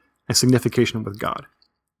nature and signification with God,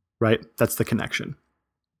 right? That's the connection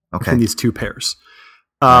between these two pairs.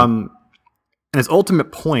 And his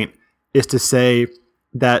ultimate point is to say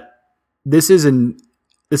that this is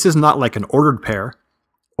not like an ordered pair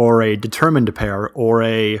or a determined pair or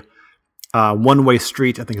a one-way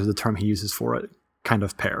street, I think is the term he uses for it, kind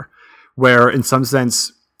of pair, where in some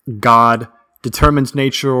sense God determines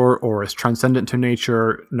nature or is transcendent to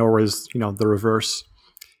nature, nor is the reverse.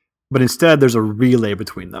 But instead, there's a relay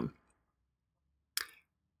between them.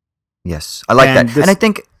 Yes, I like that. And I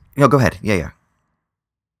think, go ahead. Yeah.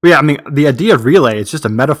 Yeah, I mean, the idea of relay is just a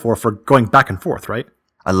metaphor for going back and forth, right?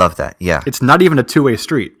 I love that, yeah. It's not even a two-way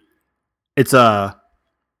street. It's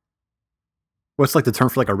what's like the term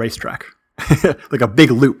for like a racetrack? Like a big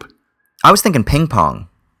loop. I was thinking ping pong.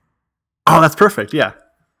 Oh, that's perfect, yeah.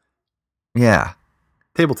 Yeah.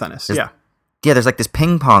 Table tennis, yeah. Yeah, there's like this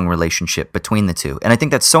ping pong relationship between the two. And I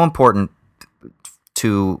think that's so important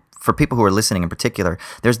for people who are listening in particular.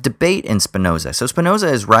 There's debate in Spinoza. So Spinoza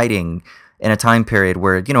is writing in a time period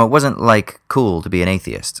where, it wasn't like cool to be an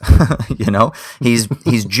atheist.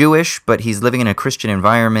 He's Jewish, but he's living in a Christian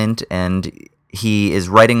environment, and he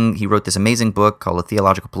wrote this amazing book called A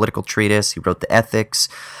Theological Political Treatise. He wrote the Ethics.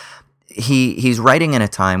 He's writing in a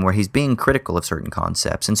time where he's being critical of certain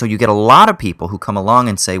concepts. And so you get a lot of people who come along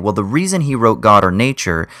and say, well, the reason he wrote God or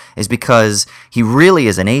nature is because he really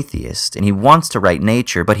is an atheist and he wants to write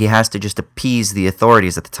nature, but he has to just appease the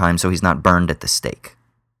authorities at the time so he's not burned at the stake,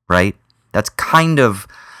 right? That's kind of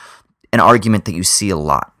an argument that you see a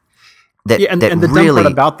lot. And the dumb part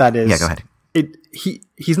about that is, yeah, go ahead.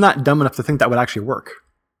 He's not dumb enough to think that would actually work.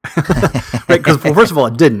 right? Because, well, first of all,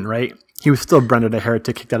 it didn't, right? He was still branded a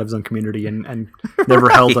heretic, kicked out of his own community, and never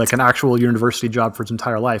held like an actual university job for his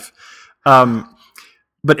entire life.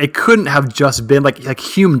 But it couldn't have just been like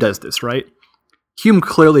Hume does this, right? Hume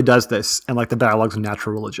clearly does this in like the Dialogues of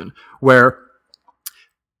Natural Religion, where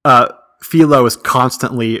Philo is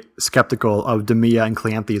constantly skeptical of Demea and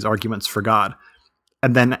Cleanthes' arguments for God,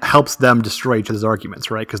 and then helps them destroy each other's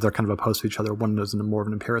arguments, right? Because they're kind of opposed to each other. One is more of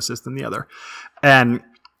an empiricist than the other. And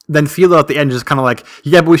then Philo at the end is kind of like,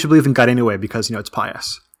 yeah, but we should believe in God anyway because, it's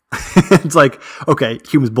pious. It's like, okay,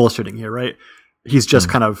 Hume's bullshitting here, right? He's just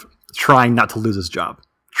kind of trying not to lose his job,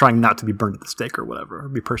 trying not to be burned at the stake or whatever, or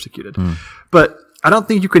be persecuted. But I don't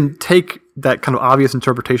think you can take that kind of obvious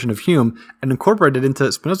interpretation of Hume and incorporate it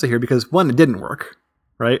into Spinoza here because, one, it didn't work,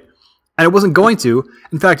 right? And it wasn't going to.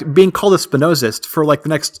 In fact, being called a Spinozist for like the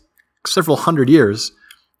next several hundred years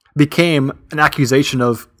became an accusation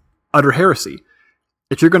of utter heresy.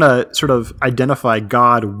 If you're going to sort of identify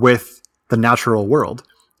God with the natural world,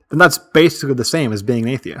 then that's basically the same as being an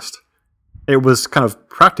atheist. It was kind of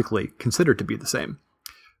practically considered to be the same.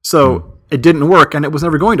 So it didn't work, and it was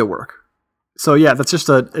never going to work. So yeah, it's just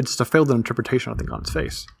a failed interpretation, I think, on its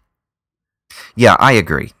face. Yeah, I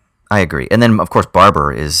agree. And then, of course,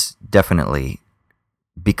 Barber is definitely,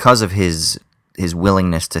 because of his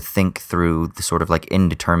willingness to think through the sort of like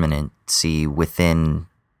indeterminacy within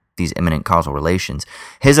these immanent causal relations,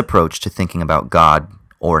 his approach to thinking about God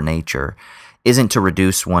or nature isn't to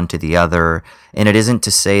reduce one to the other, and it isn't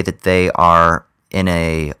to say that they are in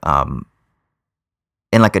a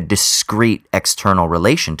in like a discrete external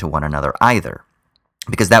relation to one another either,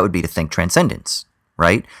 because that would be to think transcendence,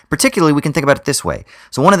 right? Particularly, we can think about it this way.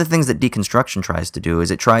 So one of the things that deconstruction tries to do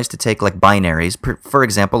is it tries to take like binaries, for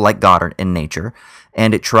example, like God and nature,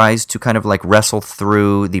 and it tries to kind of like wrestle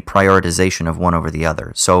through the prioritization of one over the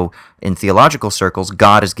other. So in theological circles,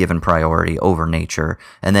 God is given priority over nature,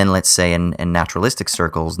 and then let's say in naturalistic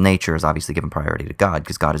circles, nature is obviously given priority to God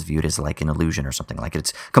because God is viewed as like an illusion or something like it.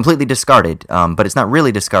 It's completely discarded, but it's not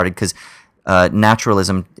really discarded because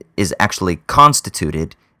naturalism is actually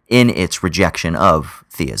constituted in its rejection of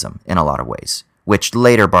theism in a lot of ways, which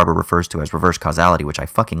later Barber refers to as reverse causality, which I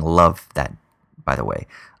fucking love that, by the way.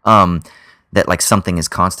 That like something is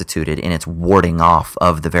constituted in its warding off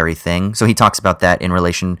of the very thing. So he talks about that in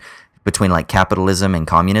relation between like capitalism and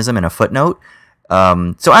communism in a footnote.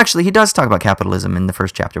 So actually he does talk about capitalism in the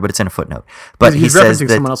first chapter, but it's in a footnote. But he's he says referencing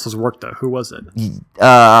that, someone else's work though. Who was it?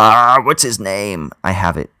 What's his name? I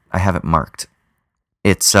have it marked.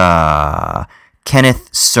 It's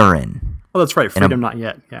Kenneth Surin. Oh, that's right. Freedom Not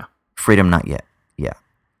Yet. Yeah. Freedom Not Yet. Yeah.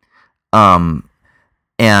 And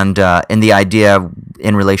the idea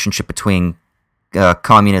in relationship between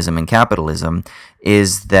communism and capitalism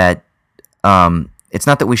is that it's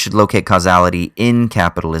not that we should locate causality in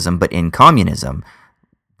capitalism, but in communism,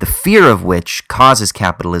 the fear of which causes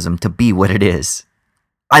capitalism to be what it is.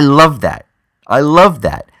 I love that.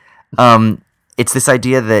 It's this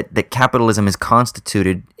idea that capitalism is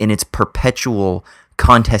constituted in its perpetual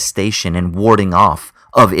contestation and warding off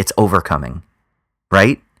of its overcoming,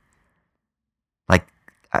 right? Like,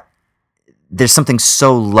 there's something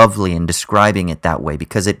so lovely in describing it that way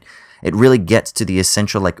because it really gets to the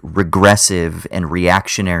essential, like, regressive and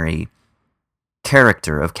reactionary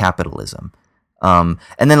character of capitalism. And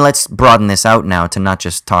then let's broaden this out now to not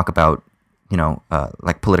just talk about,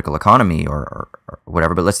 like political economy or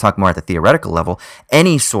whatever, but let's talk more at the theoretical level.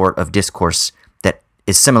 Any sort of discourse that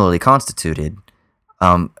is similarly constituted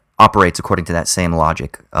operates according to that same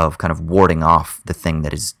logic of kind of warding off the thing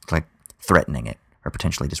that is like threatening it or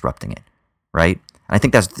potentially disrupting it, right? And I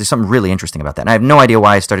think there's something really interesting about that. And I have no idea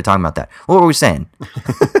why I started talking about that. What were we saying?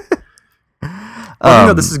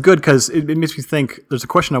 Well, this is good because it makes me think. There's a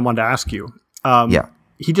question I wanted to ask you. Yeah.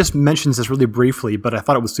 He just mentions this really briefly, but I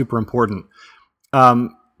thought it was super important.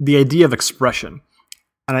 The idea of expression.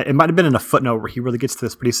 And it might have been in a footnote where he really gets to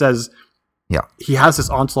this, but he says he has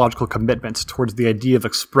this ontological commitment towards the idea of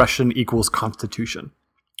expression equals constitution.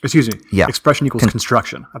 Excuse me. Yeah. Expression equals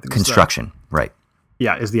construction. I think construction, right.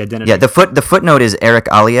 Yeah, is the identity. Yeah, the footnote is Eric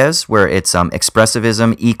Aliez, where it's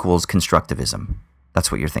expressivism equals constructivism.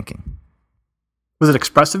 That's what you're thinking. Was it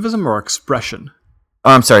expressivism or expression?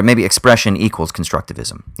 Oh, I'm sorry, maybe expression equals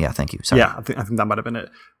constructivism. Yeah, thank you. Sorry. Yeah, I think that might have been it.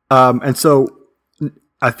 And so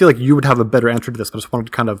I feel like you would have a better answer to this, but I just wanted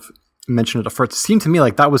to kind of mention it at first. It seemed to me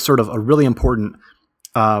like that was sort of a really important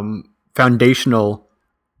foundational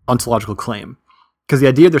ontological claim. Because the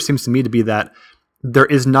idea there seems to me to be that there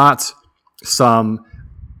is not some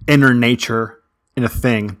inner nature in a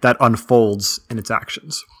thing that unfolds in its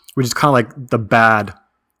actions, which is kind of like the bad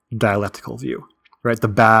dialectical view, right? The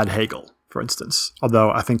bad Hegel for instance.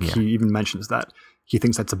 Although I think he even mentions that he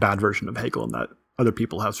thinks that's a bad version of Hegel and that other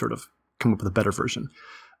people have sort of come up with a better version.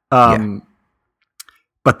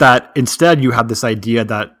 But that instead you have this idea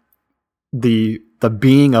that the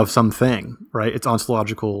being of something, right, its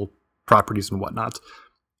ontological properties and whatnot,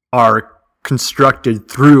 are constructed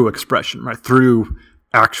through expression, right, through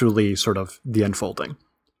actually sort of the unfolding,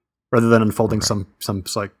 rather than unfolding some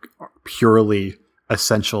like purely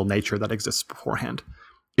essential nature that exists beforehand.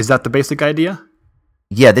 Is that the basic idea?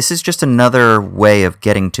 Yeah, this is just another way of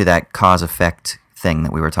getting to that cause-effect thing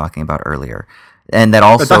that we were talking about earlier. And that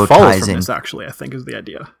also that follows ties from in. this, actually, I think, is the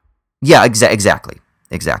idea. Yeah, exactly.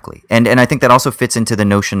 And I think that also fits into the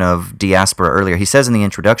notion of diaspora earlier. He says in the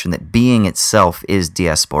introduction that being itself is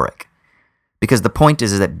diasporic. Because the point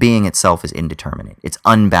is that being itself is indeterminate. It's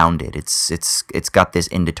unbounded. It's got this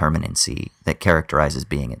indeterminacy that characterizes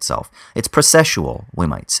being itself. It's processual, we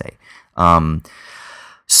might say.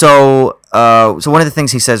 So one of the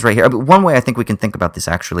things he says right here, one way I think we can think about this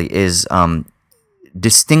actually is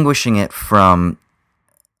distinguishing it from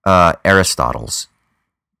Aristotle's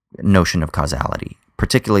notion of causality,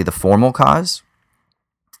 particularly the formal cause.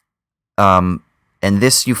 And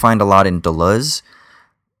this you find a lot in Deleuze,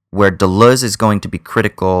 where Deleuze is going to be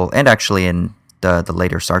critical, and actually in the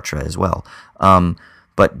later Sartre as well.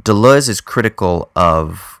 But Deleuze is critical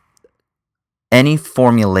of any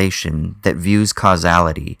formulation that views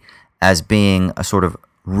causality as being a sort of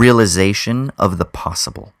realization of the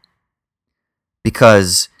possible.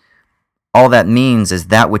 Because all that means is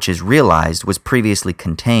that which is realized was previously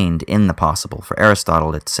contained in the possible. For Aristotle,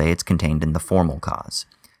 let's say it's contained in the formal cause,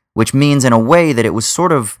 which means in a way that it was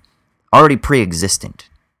sort of already pre-existent.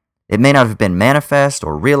 It may not have been manifest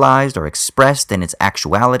or realized or expressed in its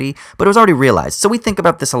actuality, but it was already realized. So we think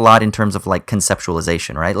about this a lot in terms of like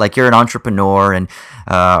conceptualization, right? Like you're an entrepreneur and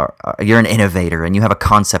you're an innovator and you have a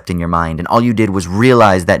concept in your mind and all you did was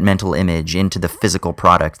realize that mental image into the physical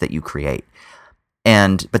product that you create.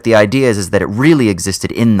 But the idea is that it really existed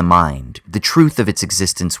in the mind. The truth of its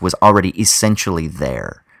existence was already essentially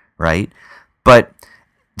there, right? But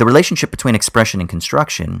the relationship between expression and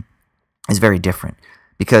construction is very different.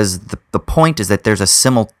 Because the point is that there's a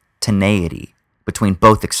simultaneity between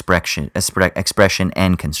both expression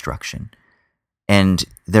and construction. And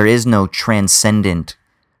there is no transcendent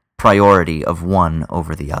priority of one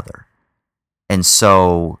over the other. And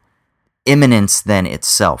so immanence then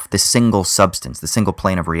itself, the single substance, the single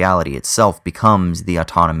plane of reality itself becomes the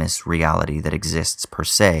autonomous reality that exists per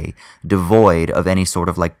se, devoid of any sort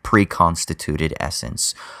of like pre-constituted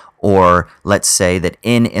essence. Or let's say that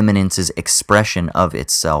in immanence's expression of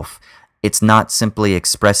itself, it's not simply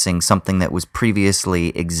expressing something that was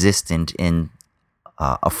previously existent in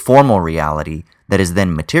a formal reality that is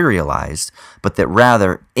then materialized, but that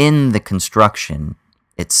rather in the construction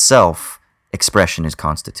itself, expression is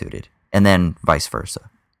constituted, and then vice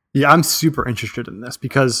versa. Yeah, I'm super interested in this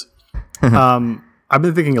because I've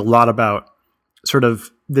been thinking a lot about sort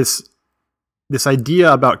of this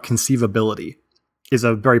idea about conceivability. Is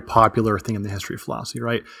a very popular thing in the history of philosophy,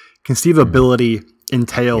 right? Conceivability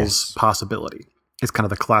entails possibility. It's kind of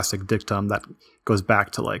the classic dictum that goes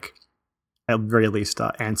back to like, at very least,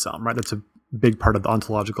 Anselm, right? That's a big part of the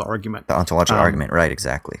ontological argument. The ontological argument, right,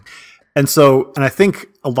 exactly. And I think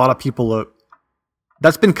a lot of people,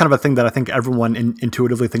 that's been kind of a thing that I think everyone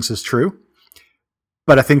intuitively thinks is true.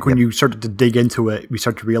 But I think when you start to dig into it, we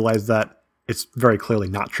start to realize that it's very clearly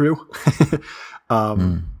not true.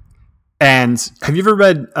 And have you ever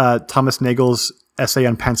read Thomas Nagel's essay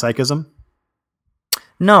on panpsychism?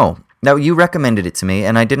 No. You recommended it to me,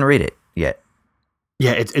 and I didn't read it yet.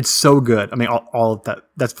 Yeah, it's so good. I mean, all of that.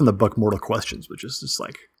 That's from the book Mortal Questions, which is just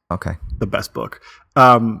like the best book.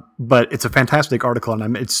 But it's a fantastic article,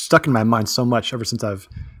 and it's stuck in my mind so much ever since I've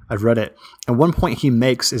read it. And one point he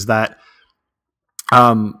makes is that,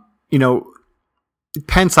 panpsychism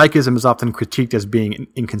is often critiqued as being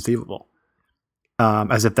inconceivable.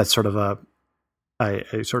 As if that's sort of a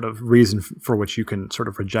sort of reason for which you can sort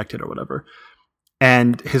of reject it or whatever.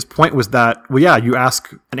 And his point was that, well, yeah, you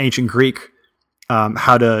ask an ancient Greek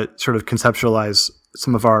how to sort of conceptualize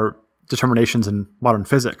some of our determinations in modern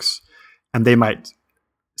physics, and they might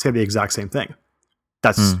say the exact same thing.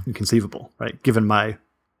 That's inconceivable, right? Given my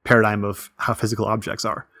paradigm of how physical objects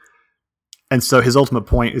are. And so his ultimate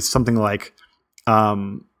point is something like,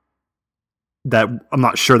 that I'm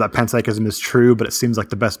not sure that panpsychism is true, but it seems like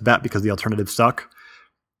the best bet because the alternative suck.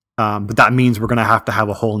 But that means we're going to have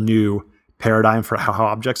a whole new paradigm for how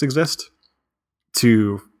objects exist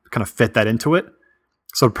to kind of fit that into it.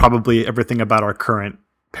 So probably everything about our current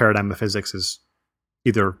paradigm of physics is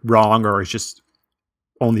either wrong or is just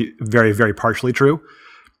only very, very partially true.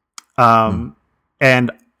 And,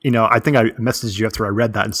 I think I messaged you after I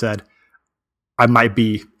read that and said, I might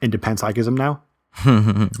be into panpsychism now.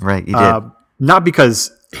 Right, you did. Not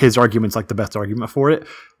because his argument's like the best argument for it,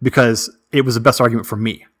 because it was the best argument for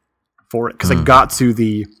me for it. Because it got to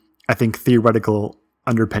the, I think, theoretical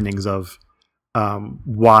underpinnings of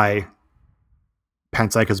why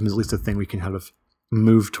panpsychism is at least a thing we can kind of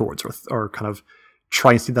move towards, or kind of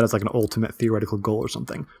try and see that as like an ultimate theoretical goal or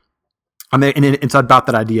something. I mean, and it's about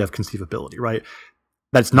that idea of conceivability, right?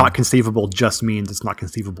 That's not conceivable just means it's not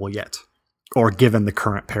conceivable yet, or given the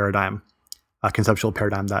current paradigm, conceptual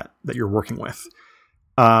paradigm that you're working with.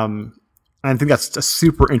 And I think that's a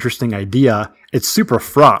super interesting idea. It's super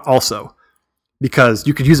fraught also, because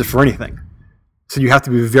you could use it for anything. So you have to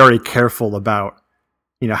be very careful about,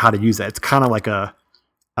 how to use it. It's kind of like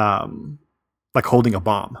like holding a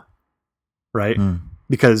bomb, right?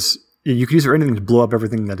 Because you can use it for anything to blow up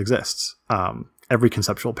everything that exists, every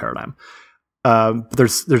conceptual paradigm. But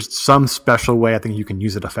there's some special way I think you can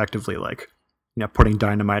use it effectively, like putting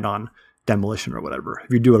dynamite on demolition or whatever.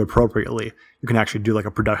 If you do it appropriately, you can actually do like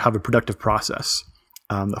have a productive process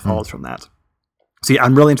that follows from that. See,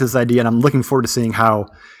 I'm really into this idea, and I'm looking forward to seeing how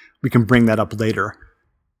we can bring that up later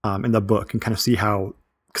in the book, and kind of see how,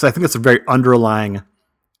 because I think it's a very underlying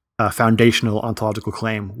foundational ontological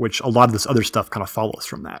claim, which a lot of this other stuff kind of follows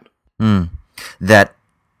from that. That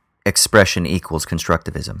expression equals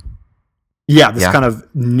constructivism. Yeah, this kind of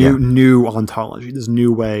new ontology, this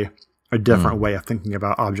new way, a different way of thinking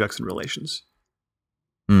about objects and relations.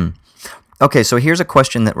 Okay, so here's a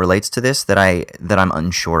question that relates to this that I'm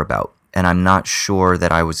unsure about, and I'm not sure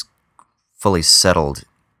that I was fully settled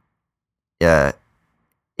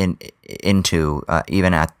into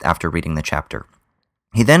even after reading the chapter.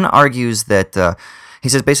 He then argues that he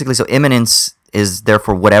says basically, so immanence is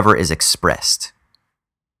therefore whatever is expressed,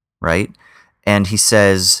 right? And he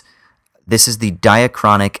says this is the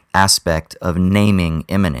diachronic aspect of naming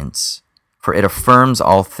immanence, for it affirms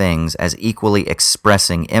all things as equally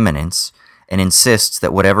expressing immanence, and insists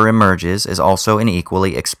that whatever emerges is also an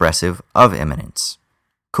equally expressive of immanence.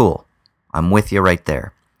 Cool. I'm with you right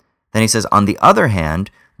there. Then he says, on the other hand,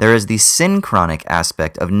 there is the synchronic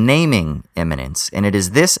aspect of naming immanence, and it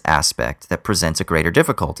is this aspect that presents a greater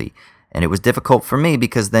difficulty. And it was difficult for me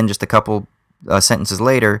because then just a couple sentences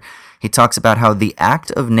later, he talks about how the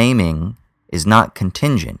act of naming is not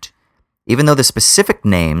contingent, even though the specific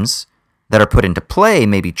names that are put into play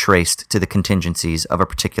may be traced to the contingencies of a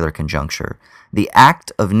particular conjuncture. The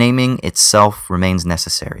act of naming itself remains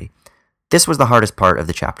necessary. This was the hardest part of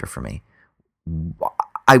the chapter for me.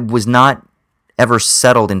 I was not ever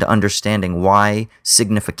settled into understanding why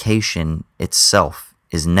signification itself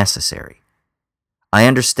is necessary. I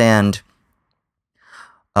understand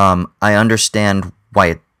why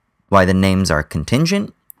the names are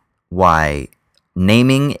contingent, why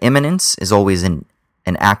naming immanence is always an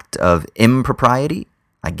act of impropriety.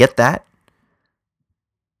 I get that.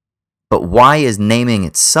 But why is naming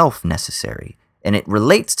itself necessary? And it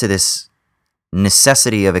relates to this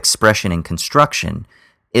necessity of expression and construction.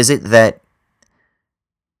 Is it that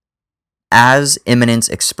as immanence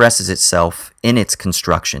expresses itself in its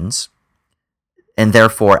constructions, and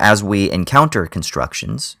therefore as we encounter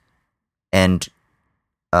constructions, and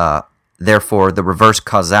therefore the reverse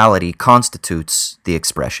causality constitutes the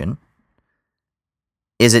expression,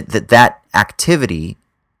 is it that activity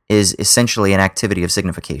is essentially an activity of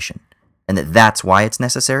signification, and that's why it's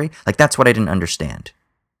necessary? Like, that's what I didn't understand.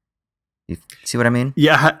 You see what I mean?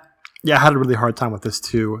 Yeah, I had a really hard time with this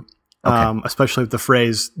too, especially with the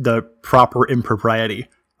phrase, the proper impropriety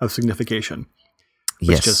of signification.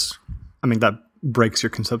 Which just, that breaks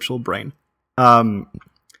your conceptual brain. I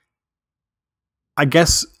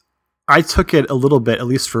guess I took it a little bit, at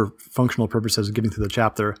least for functional purposes of getting through the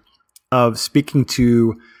chapter, of speaking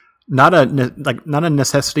to not a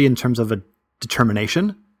necessity in terms of a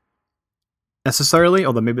determination necessarily,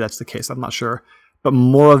 although maybe that's the case, I'm not sure, but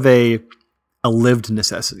more of a lived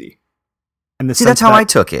necessity. And that's how I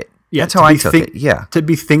took it. Yeah, that's how I took it. Yeah, to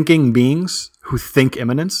be thinking beings who think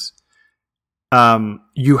immanence,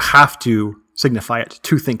 you have to signify it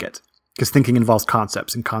to think it, because thinking involves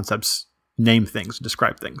concepts, and concepts name things,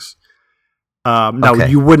 describe things. Now,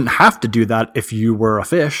 you wouldn't have to do that if you were a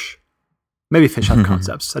fish. Maybe fish have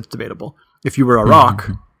concepts. That's debatable. If you were a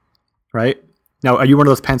rock, right? Now, are you one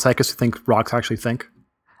of those panpsychists who think rocks actually think?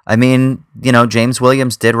 I mean, James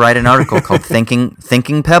Williams did write an article called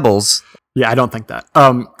Thinking Pebbles. Yeah, I don't think that.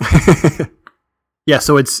 Yeah,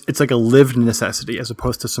 so it's like a lived necessity as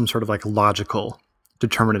opposed to some sort of like logical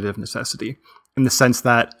determinative necessity, in the sense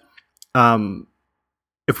that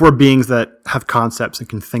if we're beings that have concepts and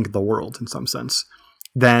can think the world in some sense,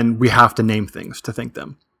 then we have to name things to think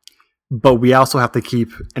them. But we also have to keep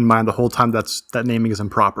in mind the whole time that naming is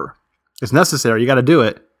improper. It's necessary, you got to do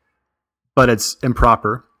it, but it's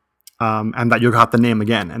improper, and that you'll have to name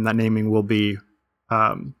again, and that naming will be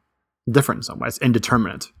different in some way. It's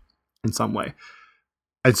indeterminate in some way.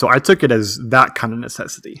 And so I took it as that kind of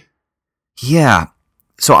necessity. Yeah.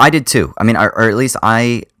 So I did too. I mean, or at least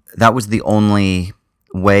that was the only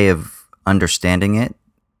way of understanding it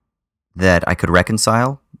that I could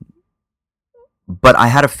reconcile. But I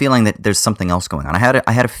had a feeling that there's something else going on. I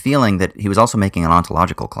had a feeling that he was also making an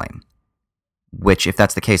ontological claim, which, if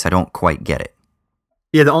that's the case, I don't quite get it.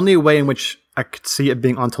 Yeah, the only way in which I could see it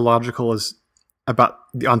being ontological is about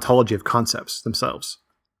the ontology of concepts themselves.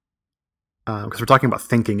 Because we're talking about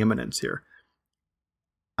thinking immanence here.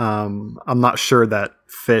 I'm not sure that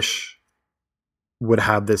fish would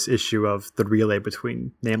have this issue of the relay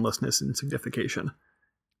between namelessness and signification.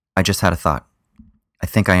 I just had a thought. I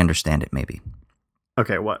think I understand it, maybe.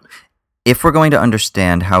 Okay, what? If we're going to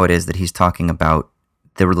understand how it is that he's talking about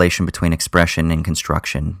the relation between expression and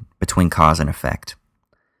construction, between cause and effect,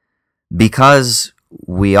 because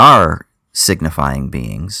we are signifying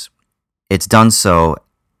beings, it's done so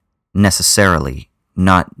necessarily,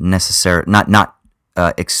 not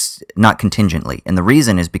contingently. And the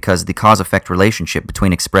reason is because the cause-effect relationship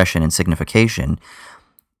between expression and signification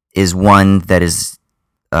is one that is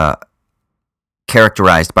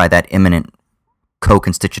characterized by that immanent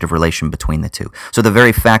co-constitutive relation between the two. So the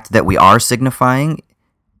very fact that we are signifying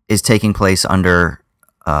is taking place under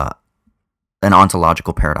an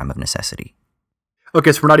ontological paradigm of necessity.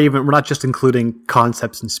 Okay, so we're not just including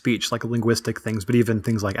concepts in speech, like linguistic things, but even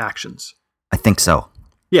things like actions. I think so.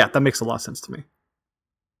 Yeah, that makes a lot of sense to me.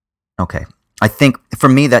 Okay. I think, for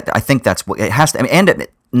me, that's what it has to, I mean, and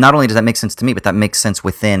not only does that make sense to me, but that makes sense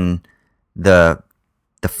within the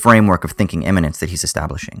framework of thinking immanence that he's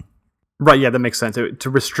establishing. Right, yeah, that makes sense. To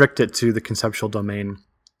restrict it to the conceptual domain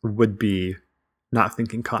would be not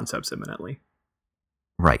thinking concepts immanently.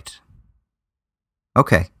 Right.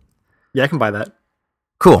 Okay. Yeah, I can buy that.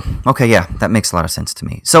 Cool. Okay, yeah, that makes a lot of sense to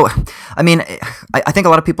me. So, I mean, I think a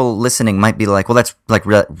lot of people listening might be like, well, that's like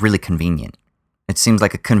really convenient. It seems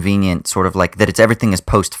like a convenient sort of like that everything is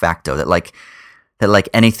post facto, that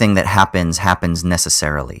anything that happens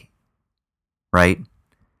necessarily. Right?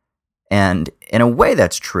 And in a way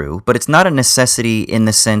that's true, but it's not a necessity in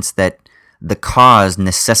the sense that the cause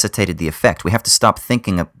necessitated the effect. We have to stop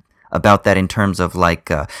thinking about that in terms of like,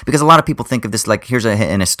 because a lot of people think of this like, here's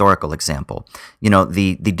an historical example. You know,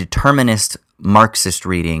 the determinist Marxist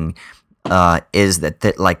reading is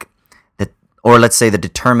that or let's say the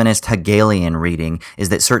determinist Hegelian reading is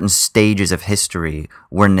that certain stages of history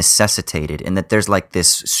were necessitated, and that there's like this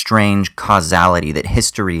strange causality, that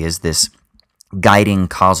history is this guiding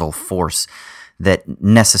causal force that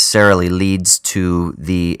necessarily leads to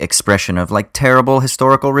the expression of like terrible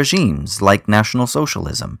historical regimes like National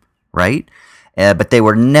Socialism, right? But they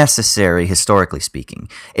were necessary historically speaking.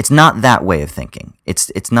 It's not that way of thinking.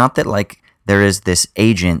 It's not that like there is this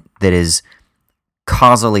agent that is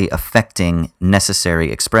causally affecting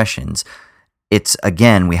necessary expressions. It's,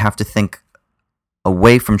 again, we have to think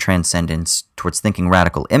away from transcendence towards thinking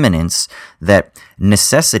radical immanence, that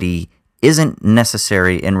necessity isn't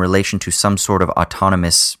necessary in relation to some sort of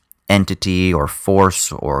autonomous entity or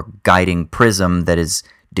force or guiding prism that is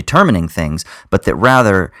determining things, but that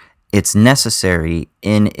rather it's necessary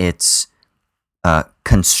in its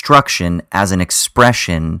construction as an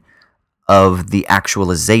expression of the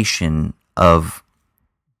actualization of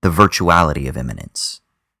the virtuality of immanence,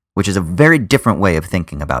 which is a very different way of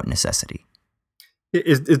thinking about necessity.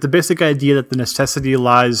 Is the basic idea that the necessity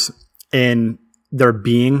lies in there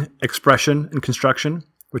being expression and construction,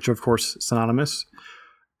 which are of course synonymous,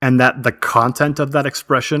 and that the content of that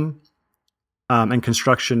expression and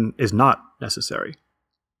construction is not necessary?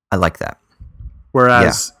 I like that.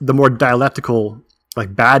 Whereas the more dialectical,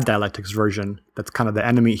 like bad dialectics version, that's kind of the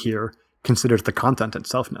enemy here, considers the content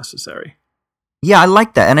itself necessary. Yeah, I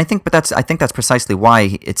like that, and I think that's precisely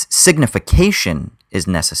why its signification is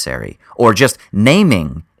necessary, or just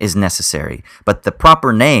naming is necessary. But the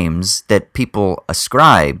proper names that people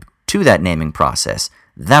ascribe to that naming process,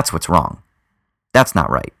 that's what's wrong. That's not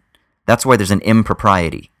right. That's why there's an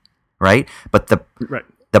impropriety, right? But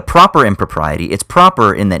the proper impropriety, it's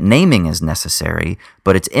proper in that naming is necessary,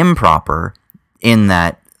 but it's improper in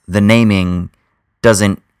that the naming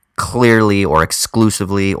doesn't clearly or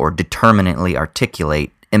exclusively or determinately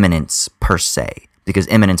articulate immanence per se, because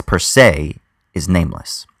immanence per se is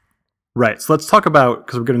nameless. Right. So let's talk about,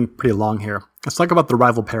 because we're getting pretty long here, let's talk about the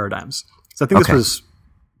rival paradigms. So I think this was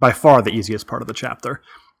by far the easiest part of the chapter.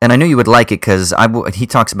 And I knew you would like it because he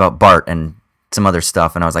talks about Barthes and some other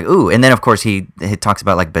stuff, and I was like, ooh. And then, of course, he talks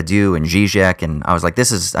about like Badiou and Zizek, and I was like,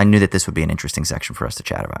 I knew that this would be an interesting section for us to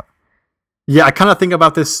chat about. Yeah, I kind of think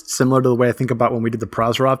about this similar to the way I think about when we did the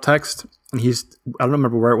Prozorov text. And I don't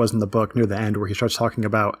remember where it was in the book near the end where he starts talking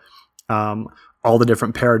about all the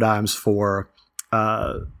different paradigms for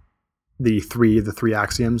the three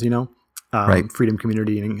axioms, Right. freedom,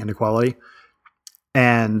 community, and equality,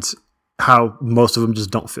 and how most of them just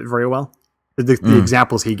don't fit very well. The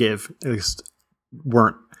examples he gave at least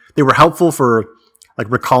they were helpful for like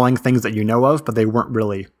recalling things that you know of, but they weren't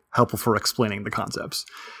really helpful for explaining the concepts.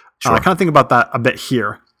 Sure. I kind of think about that a bit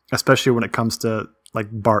here, especially when it comes to like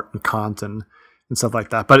Barthes and Kant and stuff like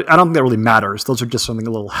that. But I don't think that really matters. Those are just something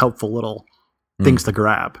a little helpful little things to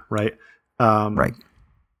grab, right? Right.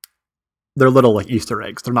 They're little like Easter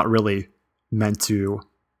eggs. They're not really meant to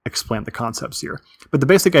explain the concepts here. But the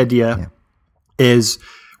basic idea is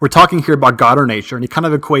we're talking here about God or nature, and he kind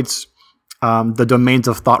of equates the domains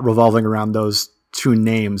of thought revolving around those two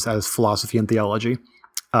names as philosophy and theology,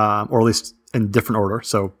 or at least in different order.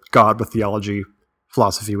 So God with theology,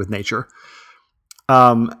 philosophy with nature.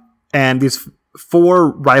 And these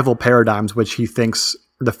four rival paradigms, which he thinks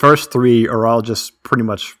the first three are all just pretty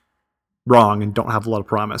much wrong and don't have a lot of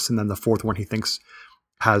promise. And then the fourth one he thinks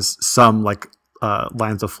has some like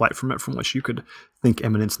lines of flight from it, from which you could think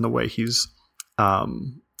immanence in the way he's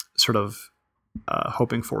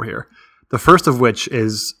hoping for here. The first of which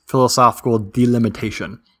is philosophical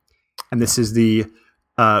delimitation. And this is the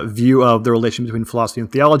view of the relation between philosophy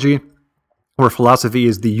and theology, where philosophy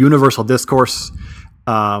is the universal discourse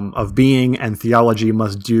of being, and theology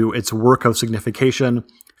must do its work of signification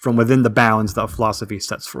from within the bounds that philosophy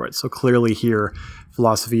sets for it. So clearly here,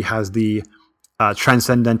 philosophy has the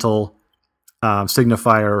transcendental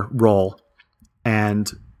signifier role and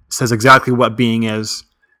says exactly what being is,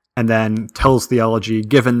 and then tells theology,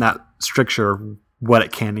 given that stricture, what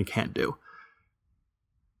it can and can't do.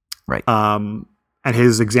 Right. And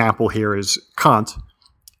his example here is Kant,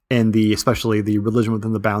 in especially the religion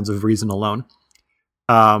within the bounds of reason alone,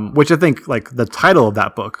 which I think, like, the title of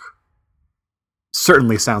that book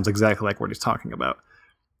certainly sounds exactly like what he's talking about.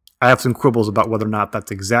 I have some quibbles about whether or not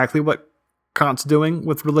that's exactly what Kant's doing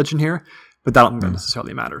with religion here, but I don't think that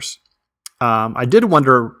necessarily matters. I did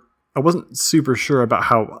wonder, I wasn't super sure about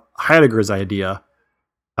how Heidegger's idea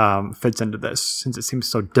fits into this, since it seems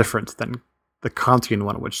so different than the Kantian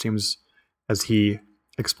one, which seems, as he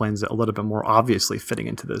explains it, a little bit more obviously fitting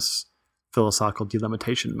into this philosophical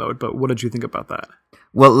delimitation mode. But what did you think about that?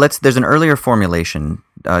 Well, there's an earlier formulation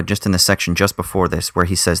just in the section just before this where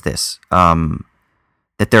he says this,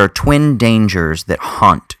 that there are twin dangers that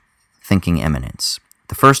haunt thinking immanence.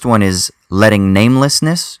 The first one is letting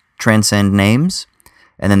namelessness transcend names,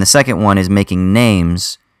 and then the second one is making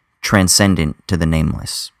names transcendent to the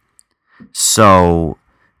nameless. So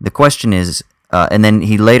the question is, and then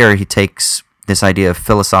he takes this idea of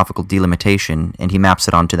philosophical delimitation and he maps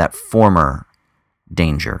it onto that former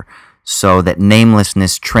danger, so that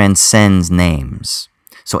namelessness transcends names.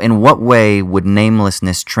 So in what way would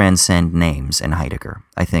namelessness transcend names in Heidegger,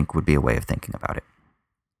 I think, would be a way of thinking about it.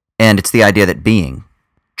 And it's the idea that being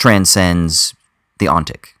transcends the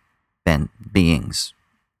ontic, and beings,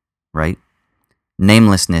 right?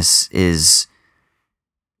 Namelessness is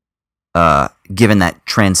given that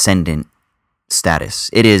transcendent status.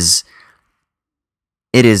 It is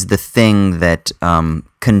the thing that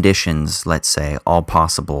conditions, let's say, all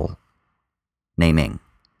possible naming,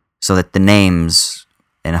 so that the names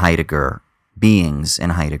in Heidegger, beings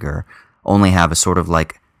in Heidegger, only have a sort of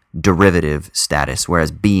like derivative status,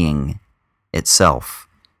 whereas being itself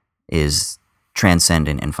is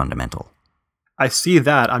transcendent and fundamental. I see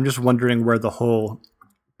that. I'm just wondering where the whole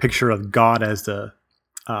picture of God as the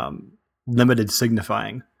limited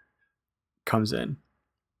signifying comes in.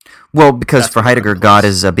 Well, because That's for what Heidegger, that God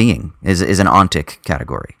is. is a being, is an ontic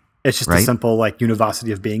category. It's just right? a simple like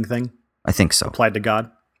univocity of being thing I think so. applied to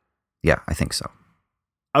God. Yeah, I think so.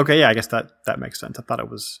 Okay, yeah, I guess that makes sense. I thought it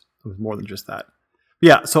was more than just that.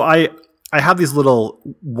 Yeah, so I have these little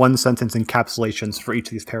one sentence encapsulations for each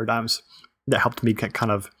of these paradigms that helped me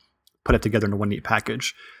kind of put it together in one neat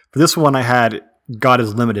package. For this one, I had God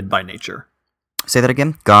is limited by nature. Say that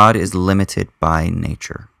again. God is limited by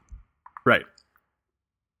nature. Right.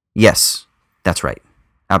 Yes, that's right.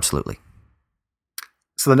 Absolutely.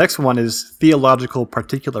 So the next one is theological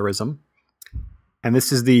particularism. And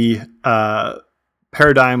this is the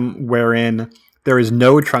paradigm wherein there is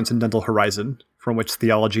no transcendental horizon from which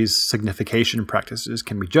theology's signification practices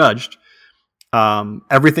can be judged.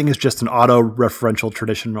 Everything is just an auto-referential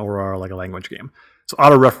tradition or like a language game. So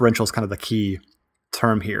auto-referential is kind of the key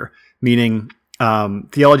term here, meaning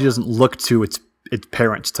theology doesn't look to its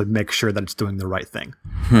parents to make sure that it's doing the right thing,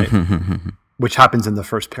 right? Which happens in the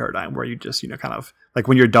first paradigm, where you just kind of like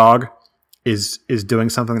when your dog is doing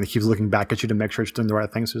something and it keeps looking back at you to make sure it's doing the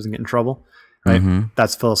right thing so it doesn't get in trouble, right?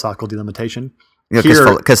 That's philosophical delimitation. Yeah,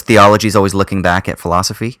 because theology is always looking back at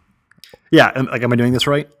philosophy. Yeah, like, am I doing this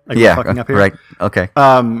right? Like, Yeah, am I fucking up here? right. Okay.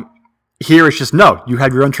 Here it's just no. You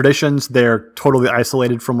have your own traditions. They're totally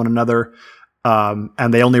isolated from one another,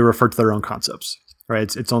 and they only refer to their own concepts.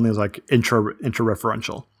 Right? It's only like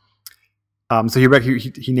intra-referential. So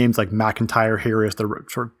he names like MacIntyre here as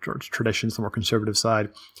the traditions, the more conservative side.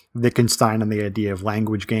 Wittgenstein on the idea of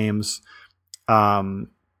language games.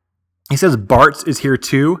 He says Barth is here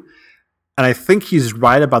too, and I think he's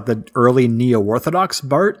right about the early neo-Orthodox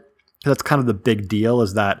Barth. That's kind of the big deal,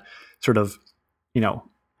 is that sort of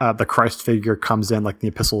the Christ figure comes in like the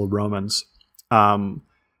Epistle of Romans.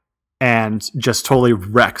 And just totally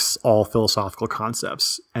wrecks all philosophical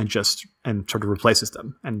concepts and sort of replaces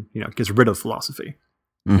them and gets rid of philosophy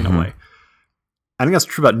in a way. I think that's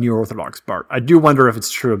true about neo-Orthodox Barth. I do wonder if it's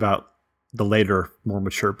true about the later, more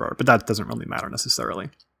mature Barth, but that doesn't really matter necessarily.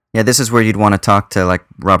 Yeah, this is where you'd want to talk to like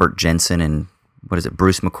Robert Jensen and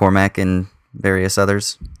Bruce McCormack and various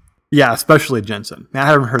others. Yeah, especially Jensen. Man, I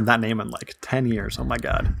haven't heard that name in like 10 years. Oh my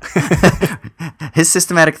God. His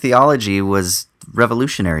systematic theology was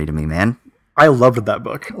revolutionary to me, man. I loved that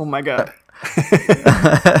book. Oh my God.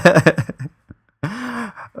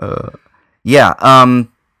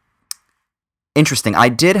 Interesting. I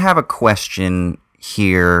did have a question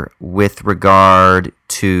here with regard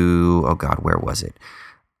to, oh God, where was it?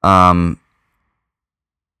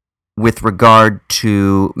 With regard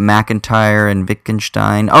to MacIntyre and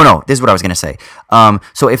Wittgenstein. Oh no, this is what I was going to say.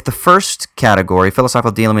 So if the first category,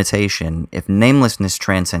 philosophical delimitation, if namelessness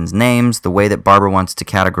transcends names, the way that Barber wants to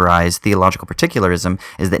categorize theological particularism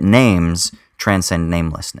is that names transcend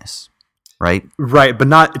namelessness, right? Right, but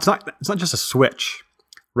it's not just a switch,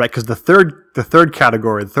 right? Because the third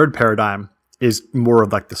category, the third paradigm, is more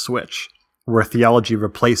of like the switch, where theology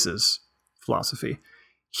replaces philosophy.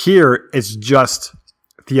 Here, it's just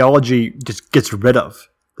theology just gets rid of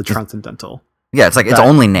the transcendental. Yeah, it's like it's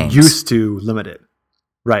only names. Used to limit it.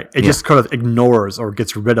 Right. It just kind of ignores or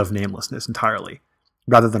gets rid of namelessness entirely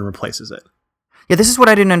rather than replaces it. Yeah, this is what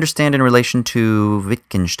I didn't understand in relation to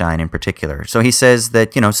Wittgenstein in particular. So he says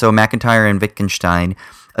that, so MacIntyre and Wittgenstein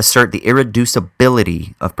assert the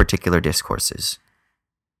irreducibility of particular discourses.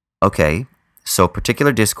 Okay, so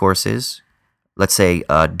particular discourses, let's say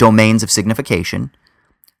domains of signification,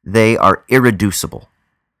 they are irreducible.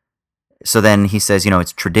 So then he says,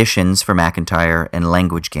 it's traditions for MacIntyre and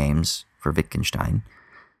language games for Wittgenstein.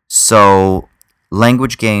 So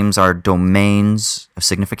language games are domains of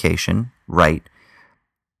signification, right?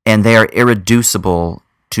 And they are irreducible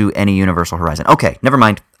to any universal horizon. Okay, never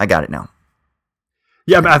mind. I got it now.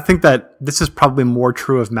 Yeah, but I think that this is probably more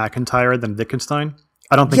true of MacIntyre than Wittgenstein.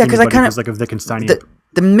 I don't think anybody who's like a Wittgensteinian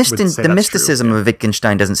the mysticism of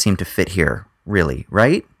Wittgenstein doesn't seem to fit here, really,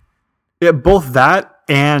 right? Yeah, both that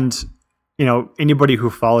and anybody who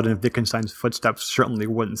followed in Wittgenstein's footsteps certainly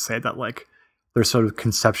wouldn't say that like there's sort of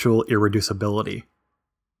conceptual irreducibility.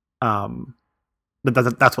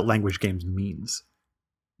 But that's what language games means.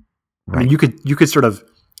 Right. I mean, you could sort of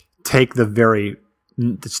take the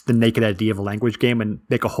naked idea of a language game and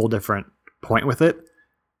make a whole different point with it,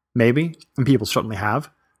 maybe, and people certainly have,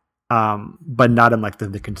 but not in like the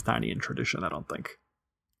Wittgensteinian tradition, I don't think.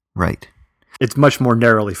 Right. It's much more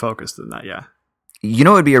narrowly focused than that, yeah. It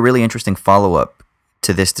would be a really interesting follow-up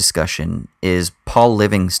to this discussion is Paul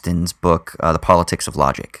Livingston's book, The Politics of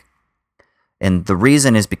Logic. And the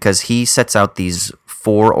reason is because he sets out these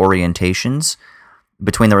 4 orientations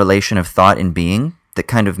between the relation of thought and being that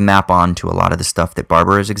kind of map onto a lot of the stuff that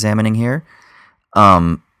Barber is examining here.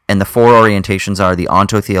 And the 4 orientations are the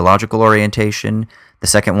ontotheological orientation. The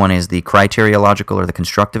second one is the criteriological or the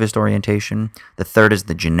constructivist orientation. The third is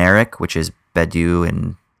the generic, which is Badiou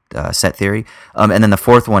and set theory. And then the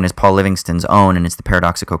fourth one is Paul Livingston's own, and it's the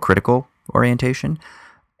paradoxico-critical orientation.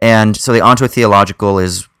 And so the ontotheological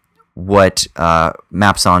is what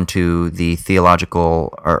maps onto the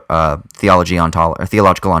theological or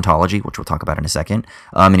theological ontology, which we'll talk about in a second.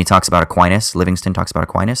 And he talks about Aquinas. Livingston talks about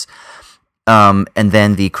Aquinas. And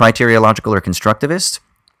then the criteriological or constructivist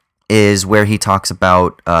is where he talks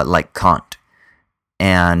about like Kant.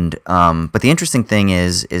 And but the interesting thing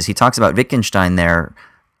is he talks about Wittgenstein there,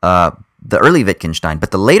 the early Wittgenstein,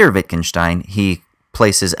 but the later Wittgenstein he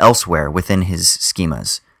places elsewhere within his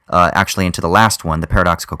schemas. Actually into the last one, the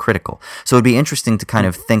paradoxical-critical. So it'd be interesting to kind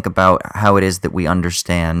of think about how it is that we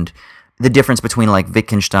understand the difference between like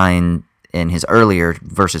Wittgenstein in his earlier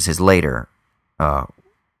versus his later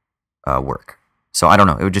work. So I don't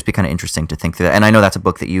know. It would just be kind of interesting to think through that. And I know that's a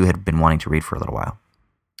book that you had been wanting to read for a little while.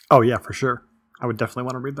 Oh yeah, for sure. I would definitely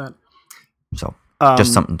want to read that. So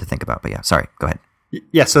just something to think about. But yeah, sorry. Go ahead.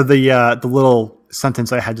 Yeah. So the little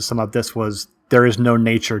sentence I had to sum up this was, "There is no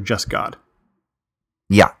nature, just God."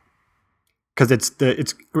 Yeah. Because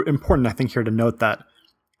it's important, I think, here to note that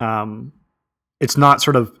it's not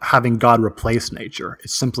sort of having God replace nature.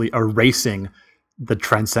 It's simply erasing the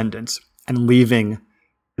transcendence and leaving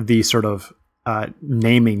the sort of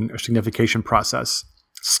naming or signification process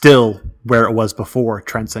still where it was before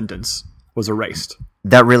transcendence was erased.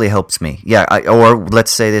 That really helps me. Yeah. Or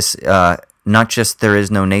let's say this, not just there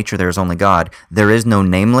is no nature, there is only God. There is no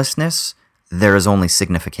namelessness, there is only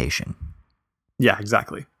signification. Yeah,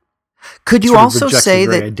 exactly. Could you Sort of also rejects say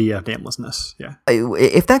the very that idea of namelessness? Yeah.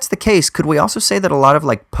 if that's the case, could we also say that a lot of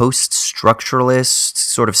like post-structuralist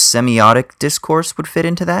sort of semiotic discourse would fit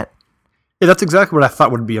into that? Yeah, that's exactly what I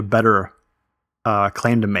thought would be a better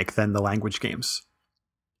claim to make than the language games.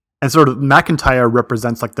 And sort of McIntyre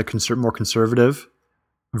represents like the more conservative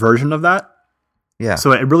version of that. Yeah.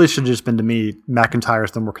 So it really should have just been, to me,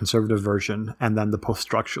 McIntyre's the more conservative version, and then the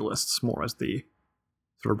post-structuralists more as the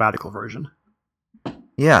sort of radical version.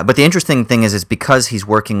 Yeah, but the interesting thing is because he's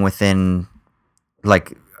working within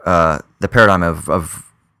like the paradigm of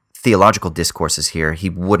theological discourses here, he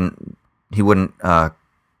wouldn't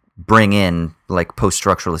bring in like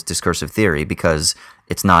post-structuralist discursive theory because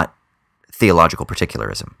it's not theological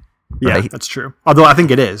particularism. Yeah, Right? that's true. Although I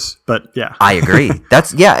think it is, but yeah. I agree.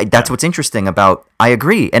 That's what's interesting about. I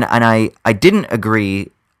agree, and I didn't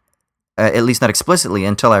agree, at least not explicitly,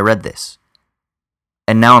 until I read this,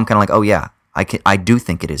 and now I'm kind of like, oh yeah, I do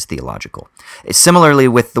think it is theological. Similarly,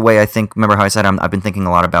 with the way I think. Remember how I said I've been thinking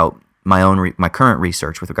a lot about my own my current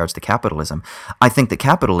research with regards to capitalism. I think that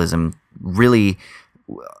capitalism really,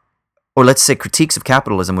 or let's say critiques of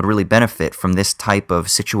capitalism, would really benefit from this type of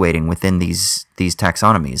situating within these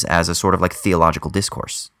taxonomies as a sort of like theological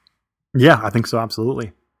discourse. Yeah, I think so,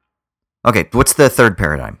 absolutely. Okay, what's the third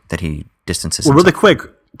paradigm that he distances Well, himself really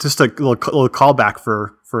quick, just a little callback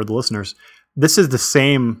for the listeners. This is the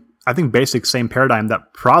same, I think, basic same paradigm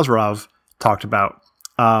that Prozorov talked about.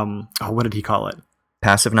 What did he call it?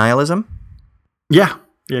 Passive nihilism? Yeah,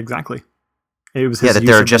 exactly. It was his That use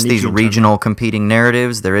there are of the just these Nietzschean term. regional competing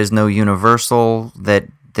narratives. There is no universal that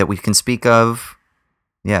we can speak of.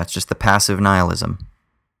 Yeah, it's just the passive nihilism.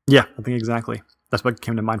 Yeah, I think exactly. That's what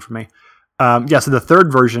came to mind for me. So the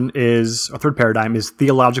third paradigm is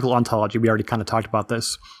theological ontology. We already kind of talked about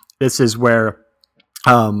this. This is where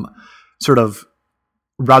sort of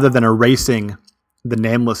rather than erasing the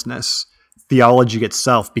namelessness, theology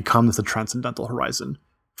itself becomes the transcendental horizon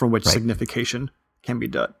from which Right. signification can be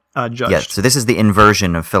judged. Yeah, so this is the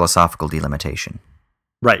inversion of philosophical delimitation.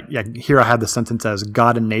 Right. Yeah. Here I have the sentence as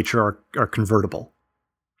God and nature are convertible,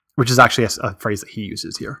 which is actually a phrase that he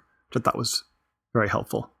uses here, which I thought was very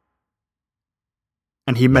helpful.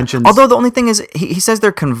 And he mentions... Although the only thing is, he says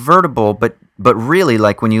they're convertible, but really,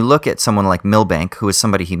 like when you look at someone like Milbank, who is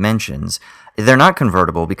somebody he mentions, they're not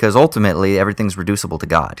convertible because ultimately everything's reducible to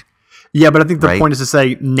God. Yeah, but I think the Right. point is to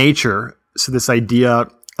say nature. So this idea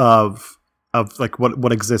of like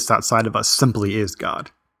what exists outside of us simply is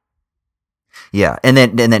God. Yeah, and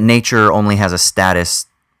that nature only has a status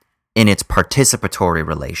in its participatory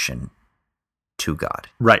relation to God.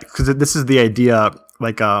 Right. Because this is the idea,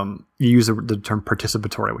 like you use the term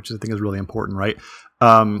participatory, which I think is really important, right?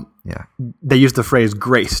 Yeah. They use the phrase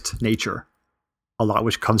graced nature a lot,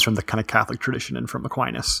 which comes from the kind of Catholic tradition and from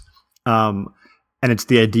Aquinas. And it's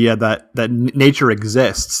the idea that nature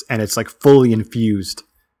exists and it's like fully infused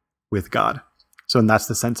with God. So, and that's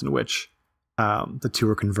the sense in which the two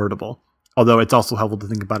are convertible. Although it's also helpful to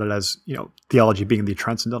think about it as, theology being the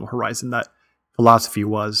transcendental horizon that philosophy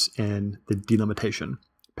was in the delimitation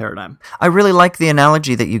paradigm. I really like the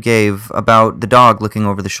analogy that you gave about the dog looking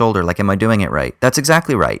over the shoulder, like, am I doing it right? That's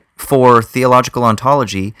exactly right. For theological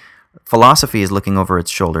ontology, philosophy is looking over its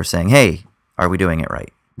shoulder saying, hey, are we doing it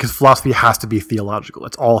right? Because philosophy has to be theological.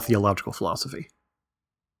 It's all theological philosophy.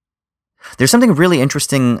 There's something really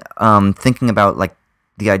interesting thinking about like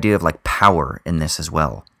the idea of like power in this as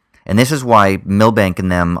well. And this is why Milbank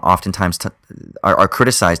and them oftentimes are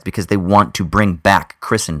criticized because they want to bring back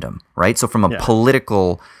Christendom, right? So from a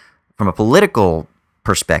political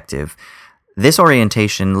perspective, this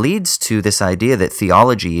orientation leads to this idea that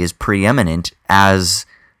theology is preeminent as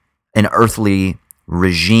an earthly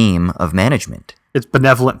regime of management. It's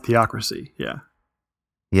benevolent theocracy, yeah.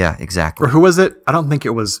 Yeah, exactly. Or who was it? I don't think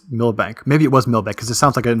it was Milbank. Maybe it was Milbank, because it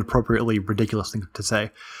sounds like an appropriately ridiculous thing to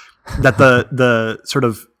say. That the sort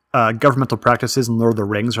of governmental practices in Lord of the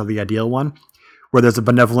Rings are the ideal one, where there's a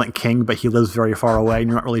benevolent king, but he lives very far away, and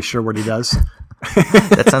you're not really sure what he does.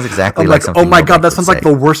 That sounds exactly I'm like like, something. oh my god, Novak that would sounds like say.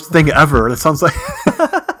 the worst thing ever. That sounds like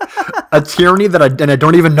a tyranny and I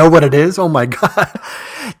don't even know what it is. Oh my god.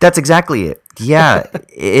 That's exactly it. Yeah,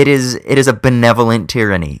 it is. It is a benevolent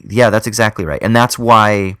tyranny. Yeah, that's exactly right, and that's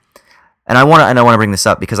why. And I want to bring this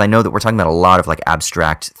up because I know that we're talking about a lot of like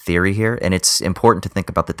abstract theory here, and it's important to think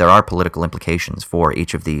about that there are political implications for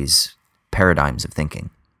each of these paradigms of thinking.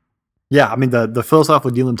 Yeah, I mean the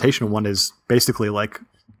philosophical delimitation one is basically like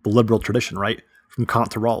the liberal tradition, right? From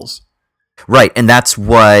Kant to Rawls. Right, and that's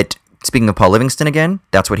what. Speaking of Paul Livingston again,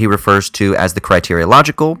 that's what he refers to as the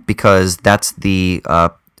criteriological, because that's the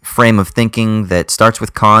frame of thinking that starts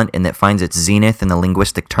with Kant and that finds its zenith in the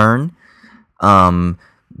linguistic turn,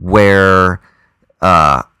 where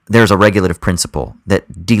there's a regulative principle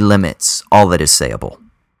that delimits all that is sayable.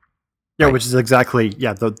 Yeah, Right. which is exactly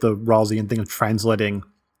the Rawlsian thing of translating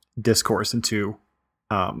discourse into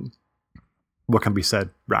what can be said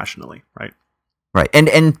rationally, right? Right,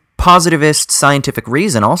 and positivist scientific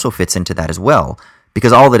reason also fits into that as well,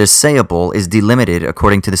 because all that is sayable is delimited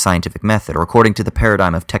according to the scientific method or according to the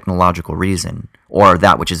paradigm of technological reason, or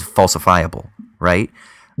that which is falsifiable, right?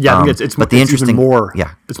 Yeah, I think it's but the it's interesting, even more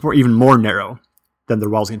yeah, it's even more narrow than the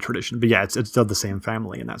Rawlsian tradition. But yeah, it's still the same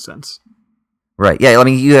family in that sense. right, yeah. I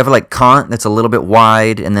mean, you have like Kant that's a little bit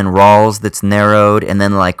wide, and then Rawls that's narrowed, and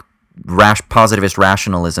then like positivist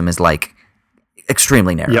rationalism is like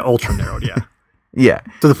extremely narrow. Yeah, ultra narrowed, yeah. Yeah,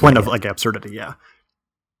 To the point of like absurdity, yeah.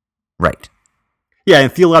 right. Yeah,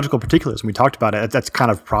 and theological particularism, we talked about it. That's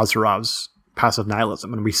kind of Prozorov's passive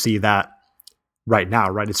nihilism, and we see that right now,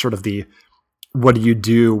 right? It's sort of the what do you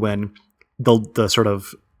do when the sort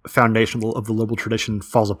of foundation of the liberal tradition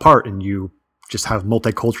falls apart, and you just have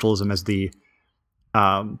multiculturalism as the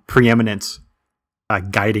preeminent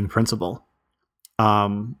guiding principle,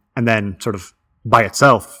 and then sort of by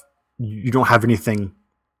itself, you don't have anything.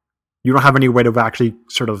 You don't have any way to actually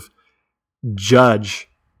sort of judge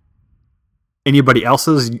anybody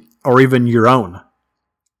else's or even your own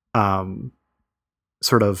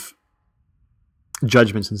sort of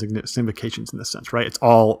judgments and significations in this sense, right? It's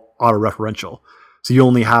all autoreferential. So you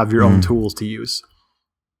only have your own tools to use.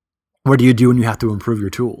 What do you do when you have to improve your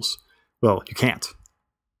tools? Well, you can't,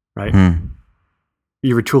 right? If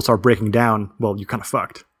your tools start breaking down, well, you're kind of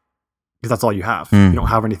fucked because that's all you have. You don't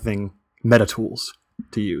have anything meta tools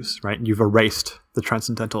to use, right? You've erased the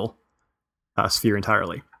transcendental sphere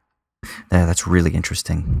entirely. Yeah, that's really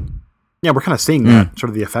interesting. Yeah, we're kind of seeing that, sort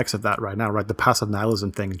of the effects of that right now, right? The passive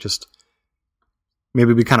nihilism thing, just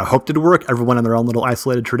maybe we kind of hoped it'd work. Everyone in their own little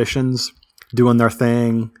isolated traditions, doing their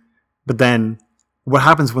thing. But then what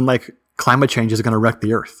happens when like climate change is going to wreck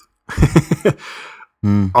the earth?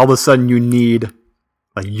 All of a sudden you need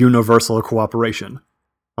like universal cooperation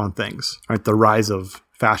on things, right? The rise of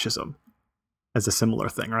fascism as a similar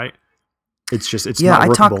thing, right? It's not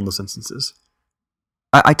workable in those instances.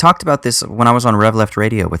 I talked about this when I was on Rev Left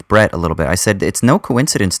Radio with Brett a little bit. I said it's no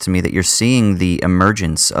coincidence to me that you're seeing the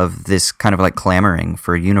emergence of this kind of like clamoring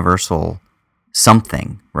for universal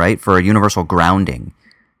something, right? For a universal grounding.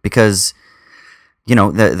 Because, you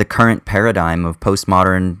know, the current paradigm of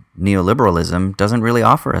postmodern neoliberalism doesn't really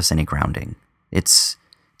offer us any grounding. It's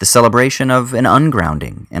the celebration of an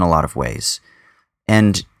ungrounding in a lot of ways.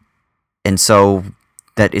 And so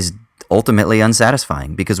that is ultimately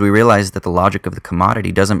unsatisfying because we realize that the logic of the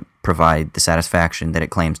commodity doesn't provide the satisfaction that it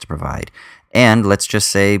claims to provide. And let's just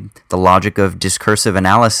say the logic of discursive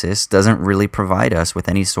analysis doesn't really provide us with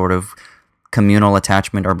any sort of communal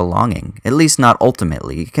attachment or belonging, at least not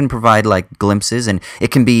ultimately. It can provide like glimpses, and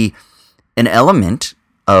it can be an element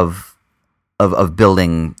of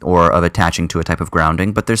building or of attaching to a type of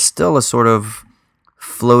grounding, but there's still a sort of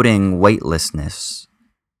floating weightlessness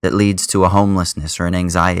that leads to a homelessness or an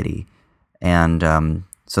anxiety. And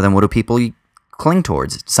so then what do people cling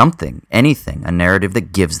towards? Something, anything, a narrative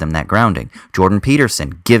that gives them that grounding. Jordan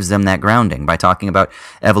Peterson gives them that grounding by talking about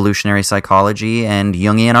evolutionary psychology and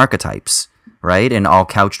Jungian archetypes, right? And all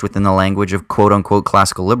couched within the language of quote-unquote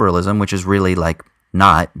classical liberalism, which is really like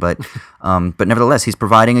not, but nevertheless, he's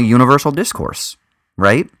providing a universal discourse,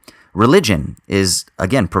 right? Religion is,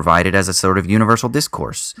 again, provided as a sort of universal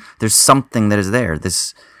discourse. There's something that is there.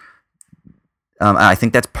 I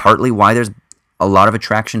think that's partly why there's a lot of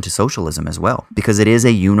attraction to socialism as well, because it is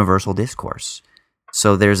a universal discourse.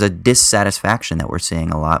 So there's a dissatisfaction that we're seeing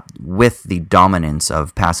a lot with the dominance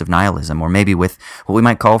of passive nihilism, or maybe with what we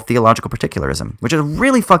might call theological particularism, which is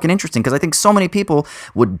really fucking interesting because I think so many people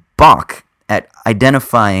would balk at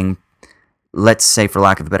identifying, let's say for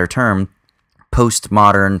lack of a better term,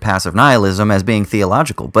 postmodern passive nihilism as being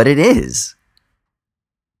theological, but it is.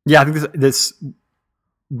 Yeah, I think this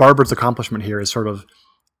Barber's accomplishment here is sort of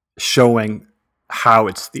showing how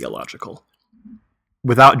it's theological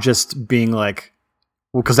without just being like,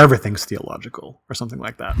 well, because everything's theological or something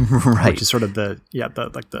like that. Right. Which is sort of the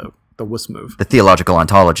wuss move. The theological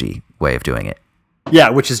ontology way of doing it. Yeah,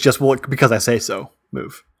 which is just, well, because I say so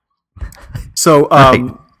move. So, Right.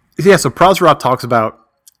 so Prozorov talks about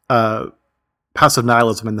passive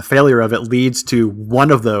nihilism, and the failure of it leads to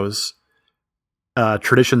one of those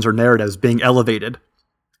traditions or narratives being elevated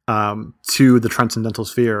to the transcendental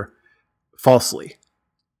sphere falsely.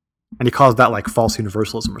 And he calls that like false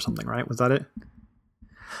universalism or something, right? Was that it?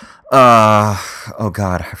 Oh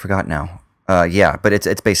God, I forgot now. Yeah, but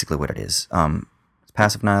it's basically what it is. It's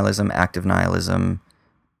passive nihilism, active nihilism,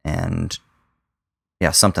 and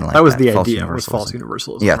yeah, something like that. That was the False idea. Was universalism. false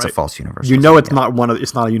universalism. Yeah, it's right? a false universalism. You know, it's yeah. not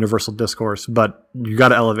it's not a universal discourse, but you got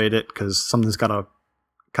to elevate it because something's got to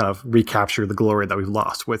kind of recapture the glory that we've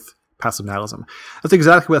lost with passive nihilism. That's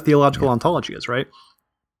exactly what theological ontology is, right?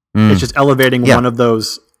 Mm. It's just elevating Yeah. one of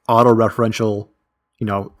those auto-referential,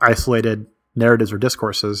 isolated narratives or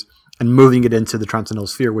discourses and moving it into the transcendental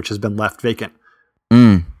sphere, which has been left vacant.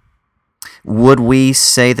 Mm. Would we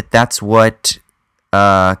say that that's what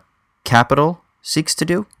capital seeks to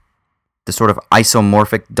do? The sort of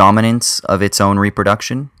isomorphic dominance of its own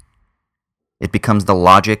reproduction? It becomes the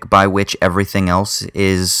logic by which everything else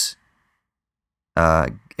is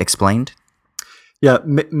explained? Yeah,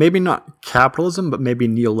 maybe not capitalism, but maybe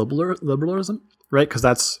neoliberalism, right? Because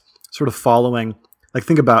that's sort of following, like,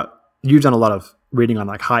 think about, you've done a lot of reading on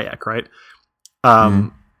like Hayek, right?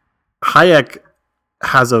 Hayek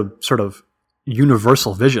has a sort of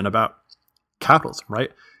universal vision about capitalism,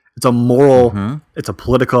 right? It's a moral, it's a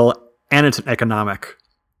political, and it's an economic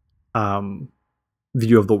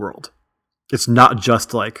view of the world. It's not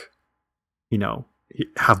just like,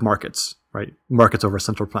 have markets, right? Markets over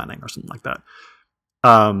central planning or something like that.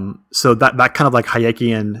 So that kind of like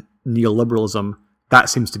Hayekian neoliberalism, that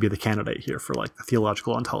seems to be the candidate here for like the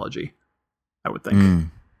theological ontology, I would think.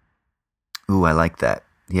 Ooh, I like that.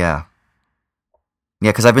 Yeah.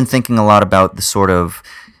 Yeah, because I've been thinking a lot about the sort of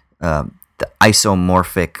the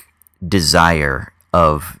isomorphic desire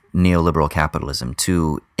of neoliberal capitalism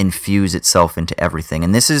to infuse itself into everything.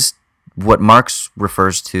 And this is what Marx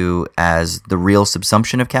refers to as the real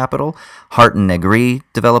subsumption of capital. Hart and Negri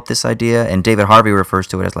developed this idea, and David Harvey refers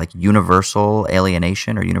to it as like universal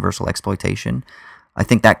alienation or universal exploitation. I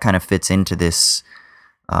think that kind of fits into this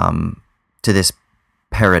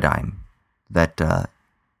paradigm that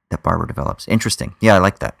Barber develops. Interesting. Yeah, I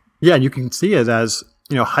like that. Yeah, and you can see it as,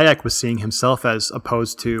 Hayek was seeing himself as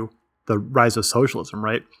opposed to the rise of socialism,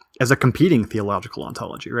 right? As a competing theological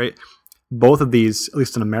ontology, right? Both of these, at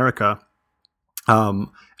least in America, in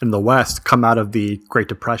the West, come out of the Great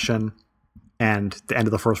Depression and the end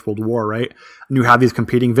of the First World War, right? And you have these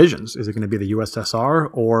competing visions. Is it going to be the USSR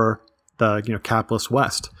or the capitalist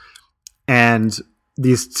West? And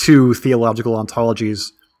these two theological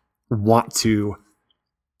ontologies want to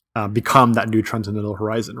become that new transcendental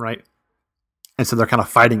horizon, right? And so they're kind of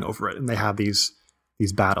fighting over it, and they have these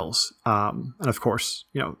battles. And of course,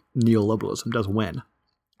 neoliberalism does win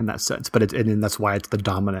in that sense, but and that's why it's the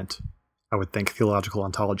dominant, I would think, theological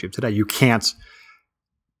ontology of today. You can't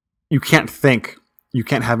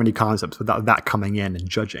have any concepts without that coming in and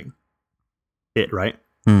judging it, right?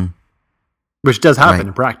 Which does happen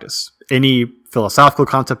in practice. Any philosophical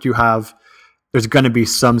concept you have, there's going to be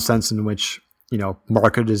some sense in which,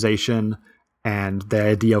 marketization and the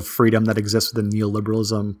idea of freedom that exists within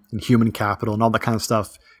neoliberalism and human capital and all that kind of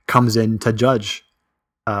stuff comes in to judge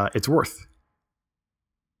its worth.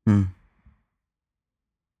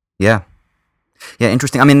 Yeah. Yeah,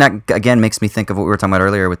 interesting. I mean, that again makes me think of what we were talking about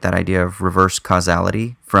earlier with that idea of reverse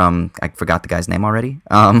causality from, I forgot the guy's name already.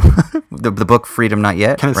 The book Freedom Not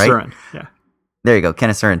Yet, Kenneth right? Surin, yeah. There you go,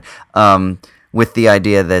 Kenneth Surin. With the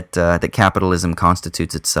idea that that capitalism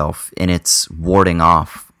constitutes itself in its warding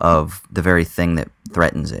off of the very thing that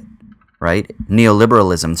threatens it, right?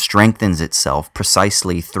 Neoliberalism strengthens itself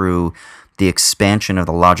precisely through the expansion of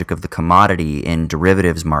the logic of the commodity in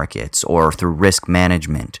derivatives markets or through risk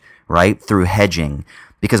management, right? Through hedging.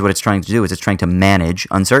 Because what it's trying to do is it's trying to manage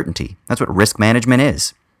uncertainty. That's what risk management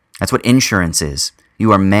is. That's what insurance is.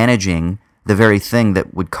 You are managing the very thing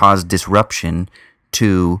that would cause disruption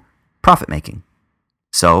to profit making.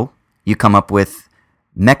 So you come up with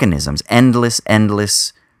mechanisms, endless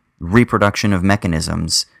reproduction of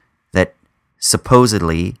mechanisms that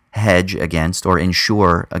supposedly hedge against or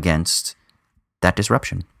insure against that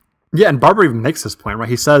disruption. Yeah, and Barber even makes this point, right?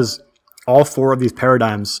 He says all four of these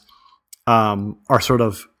paradigms are sort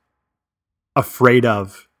of afraid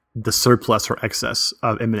of the surplus or excess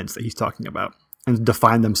of immanence that he's talking about and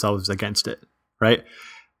define themselves against it, right?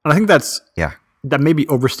 And I think that may be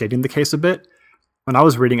overstating the case a bit. When I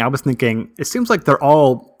was reading, I was thinking, it seems like they're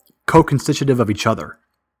all co-constitutive of each other.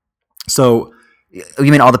 So...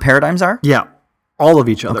 You mean all the paradigms are? Yeah, all of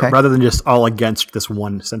each other, Okay. rather than just all against this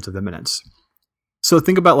one sense of immanence. So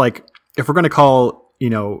think about, like, if we're going to call,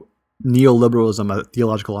 neoliberalism a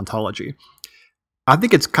theological ontology, I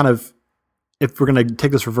think it's kind of, if we're going to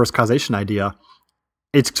take this reverse causation idea,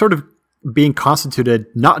 it's sort of being constituted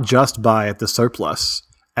not just by the surplus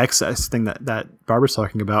excess thing that Barbara's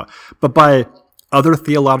talking about, but by other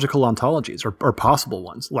theological ontologies or possible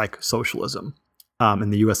ones like socialism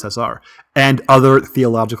in the USSR and other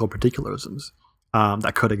theological particularisms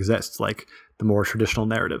that could exist, like the more traditional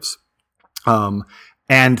narratives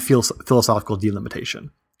and philosophical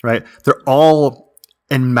delimitation, right? They're all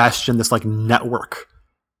enmeshed in this like network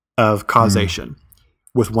of causation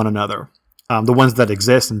with one another. The ones that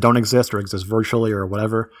exist and don't exist or exist virtually or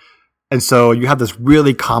whatever. And so you have this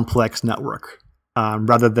really complex network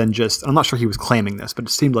rather than just, I'm not sure he was claiming this, but it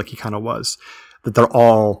seemed like he kind of was, that they're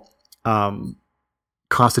all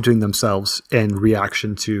constituting themselves in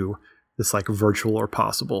reaction to this like virtual or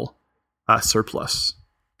possible surplus.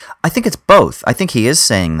 I think it's both. I think he is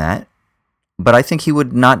saying that, but I think he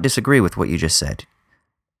would not disagree with what you just said.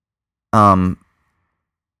 And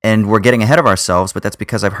we're getting ahead of ourselves, but that's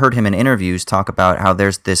because I've heard him in interviews talk about how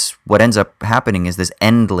there's this, what ends up happening is this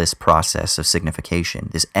endless process of signification,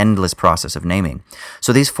 this endless process of naming.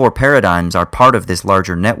 So these four paradigms are part of this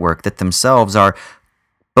larger network that themselves are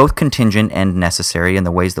both contingent and necessary in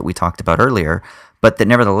the ways that we talked about earlier, but that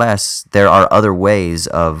nevertheless, there are other ways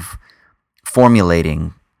of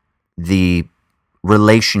formulating the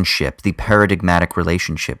relationship, the paradigmatic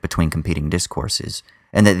relationship between competing discourses.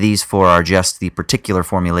 And that these four are just the particular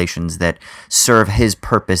formulations that serve his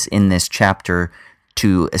purpose in this chapter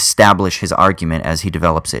to establish his argument as he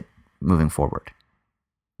develops it moving forward.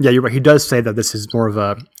 Yeah, you're right. He does say that this is more of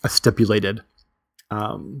a stipulated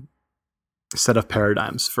set of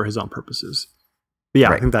paradigms for his own purposes. But yeah,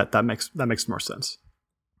 Right. I think that makes more sense.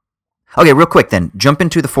 Okay, real quick then, jump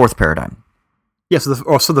into the fourth paradigm. Yeah, so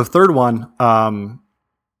the third one, God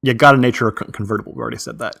and nature are convertible. We already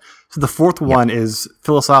said that. So the fourth one is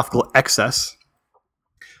philosophical excess,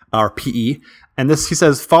 or PE. And this, he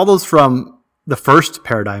says, follows from the first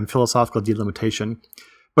paradigm, philosophical delimitation,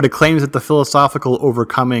 but it claims that the philosophical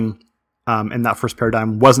overcoming in that first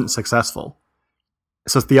paradigm wasn't successful.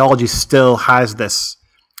 So theology still has this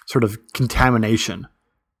sort of contamination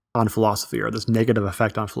on philosophy, or this negative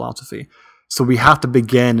effect on philosophy. So we have to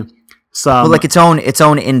begin some... Well, like its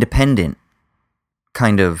own independent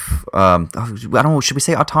kind of, I don't know, should we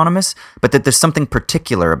say autonomous? But that there's something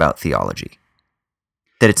particular about theology.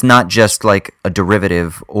 That it's not just like a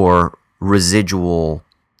derivative or residual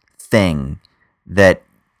thing that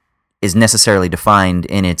is necessarily defined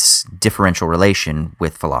in its differential relation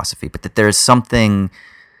with philosophy, but that there's something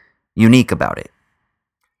unique about it.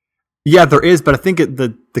 Yeah, there is, but I think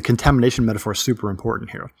the contamination metaphor is super important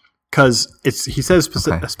here. Because he says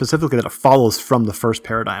specifically that it follows from the first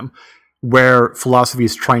paradigm, where philosophy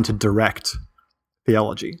is trying to direct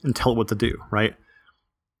theology and tell it what to do, right?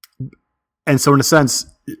 And so in a sense,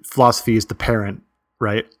 philosophy is the parent,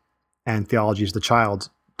 right? And theology is the child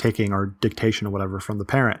taking or dictation or whatever from the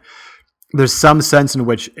parent. There's some sense in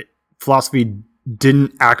which philosophy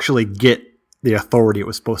didn't actually get the authority it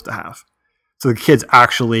was supposed to have. So the kid's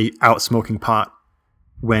actually out smoking pot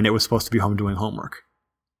when it was supposed to be home doing homework,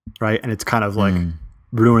 right? And it's kind of like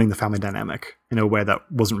ruining the family dynamic in a way that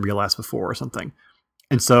wasn't realized before or something.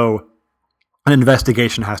 And so an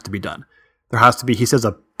investigation has to be done. There has to be, he says,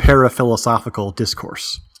 a paraphilosophical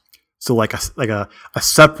discourse. So like a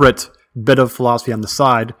separate bit of philosophy on the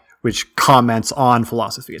side which comments on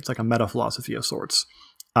philosophy. It's like a meta-philosophy of sorts.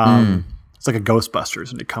 It's like a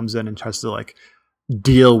Ghostbusters, and it comes in and tries to like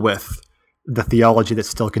deal with the theology that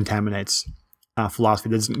still contaminates philosophy.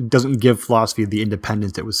 It doesn't give philosophy the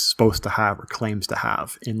independence it was supposed to have or claims to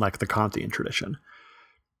have in like the Kantian tradition.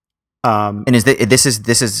 And this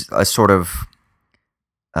is a sort of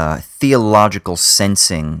theological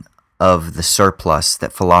sensing of the surplus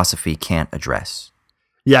that philosophy can't address.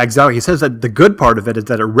 Yeah, exactly. He says that the good part of it is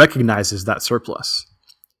that it recognizes that surplus,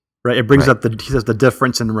 right? It brings up he says the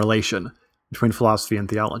difference in relation between philosophy and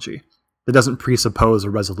theology. It doesn't presuppose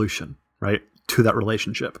a resolution, right, to that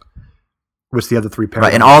relationship, which the other three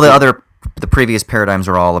paradigms. Right, and all the previous paradigms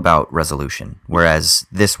are all about resolution, whereas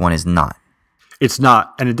this one is not. It's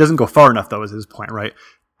not, and it doesn't go far enough, though, is his point, right?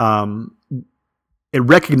 It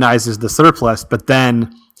recognizes the surplus, but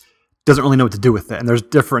then doesn't really know what to do with it. And there's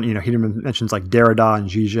different, he mentions like Derrida and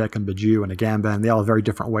Zizek and Badiou and Agamben, and they all have very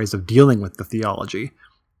different ways of dealing with the theology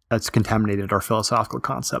that's contaminated our philosophical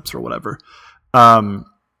concepts or whatever.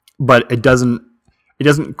 But it doesn't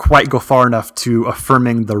quite go far enough to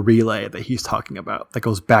affirming the relay that he's talking about that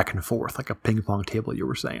goes back and forth like a ping pong table, you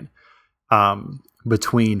were saying,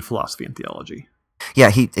 between philosophy and theology. Yeah,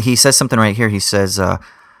 he says something right here. He says,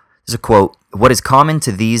 there's a quote, "What is common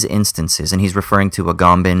to these instances," and he's referring to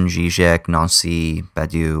Agamben, Zizek, Nancy,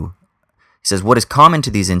 Badiou. He says, "What is common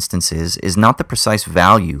to these instances is not the precise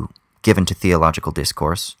value given to theological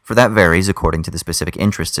discourse, for that varies according to the specific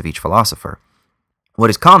interests of each philosopher.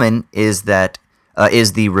 What is common is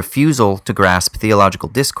the refusal to grasp theological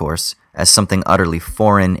discourse as something utterly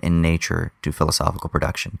foreign in nature to philosophical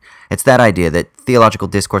production." It's that idea that theological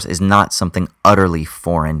discourse is not something utterly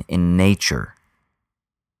foreign in nature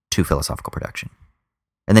to philosophical production.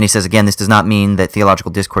 And then he says again, this does not mean that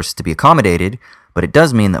theological discourse is to be accommodated, but it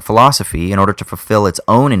does mean that philosophy, in order to fulfill its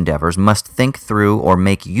own endeavors, must think through or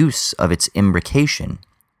make use of its imbrication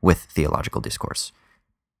with theological discourse.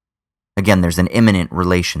 Again, there's an imminent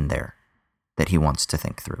relation there that he wants to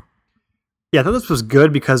think through. Yeah, I thought this was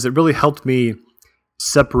good because it really helped me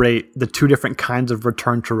separate the two different kinds of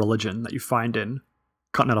return to religion that you find in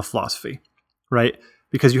continental philosophy, right?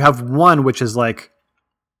 Because you have one which is like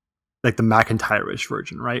the McIntyre-ish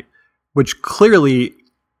version, right? Which clearly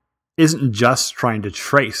isn't just trying to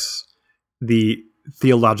trace the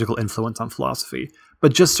theological influence on philosophy,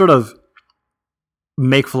 but just sort of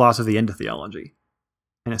make philosophy into theology,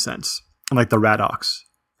 in a sense, like the Radox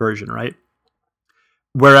version, right?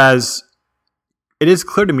 Whereas it is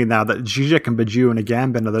clear to me now that Zizek and Badiou and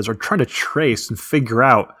Agamben and others are trying to trace and figure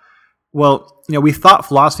out, well, we thought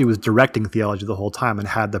philosophy was directing theology the whole time and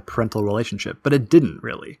had the parental relationship, but it didn't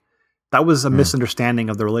really. That was a misunderstanding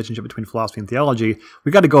of the relationship between philosophy and theology.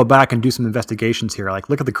 We got to go back and do some investigations here, like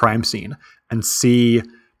look at the crime scene and see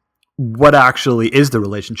what actually is the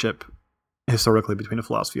relationship historically between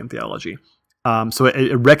philosophy and theology. So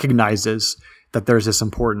it recognizes that there's this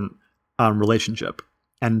important relationship.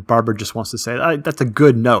 And Barber just wants to say, that's a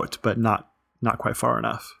good note, but not quite far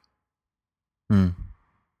enough.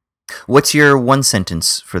 What's your one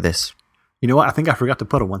sentence for this? You know what? I think I forgot to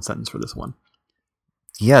put a one sentence for this one.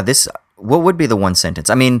 Yeah, what would be the one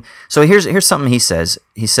sentence? I mean, so here's something he says.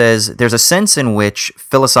 He says, there's a sense in which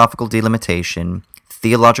philosophical delimitation,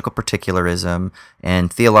 theological particularism,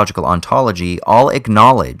 and theological ontology all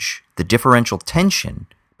acknowledge the differential tension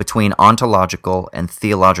between ontological and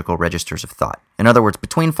theological registers of thought. In other words,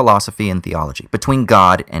 between philosophy and theology, between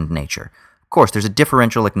God and nature. Of course, there's a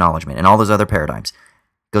differential acknowledgement in all those other paradigms.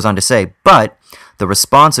 Goes on to say, but the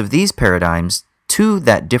response of these paradigms to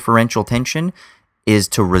that differential tension is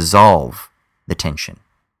to resolve the tension.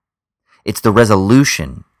 It's the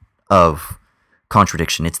resolution of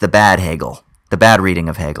contradiction. It's the bad Hegel, the bad reading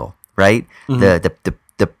of Hegel, right? Mm-hmm.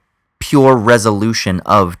 The pure resolution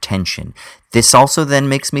of tension. This also then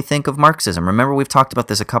makes me think of Marxism. Remember, we've talked about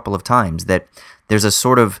this a couple of times, that there's a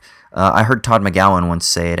sort of, I heard Todd McGowan once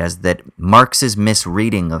say it as that Marx's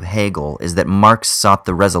misreading of Hegel is that Marx sought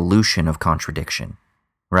the resolution of contradiction,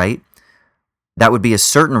 right? That would be a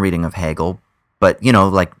certain reading of Hegel, but,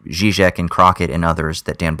 like Zizek and Crockett and others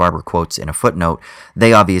that Dan Barber quotes in a footnote,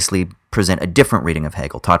 they obviously present a different reading of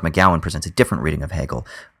Hegel. Todd McGowan presents a different reading of Hegel,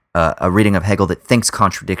 a reading of Hegel that thinks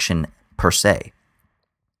contradiction per se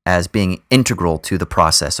as being integral to the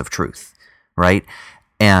process of truth, right?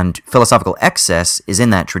 And philosophical excess is in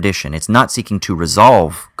that tradition. It's not seeking to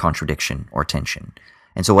resolve contradiction or tension.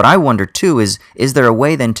 And so what I wonder too is there a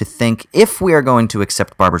way then to think, if we are going to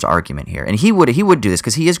accept Barber's argument here, and he would do this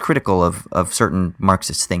because he is critical of certain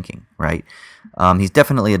Marxist thinking, right? He's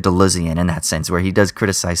definitely a Deleuzian in that sense, where he does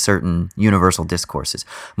criticize certain universal discourses.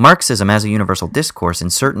 Marxism as a universal discourse in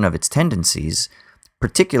certain of its tendencies,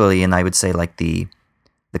 particularly in, I would say, like the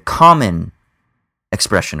common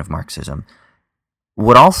expression of Marxism,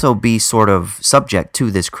 would also be sort of subject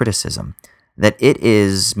to this criticism, that it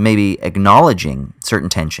is maybe acknowledging certain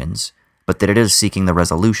tensions, but that it is seeking the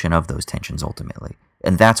resolution of those tensions ultimately.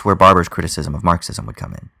 And that's where Barber's criticism of Marxism would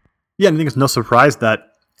come in. Yeah, I think it's no surprise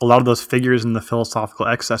that a lot of those figures in the philosophical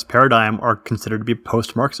excess paradigm are considered to be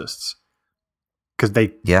post-Marxists, because they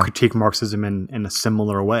critique Marxism in a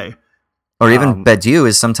similar way. Or even Badiou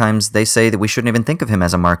is sometimes, they say that we shouldn't even think of him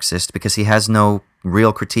as a Marxist because he has no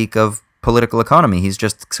real critique of political economy. He's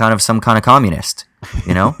just kind of some kind of communist,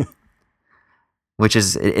 which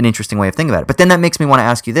is an interesting way of thinking about it. But then that makes me want to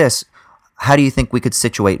ask you this. How do you think we could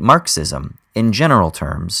situate Marxism in general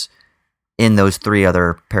terms in those three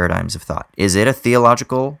other paradigms of thought? Is it a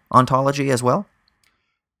theological ontology as well?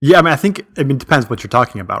 Yeah, I mean, it depends what you're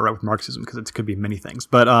talking about, right, with Marxism, because it could be many things.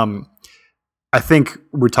 But I think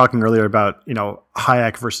we were talking earlier about,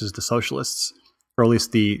 Hayek versus the socialists, or at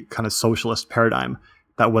least the kind of socialist paradigm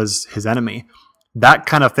that was his enemy. That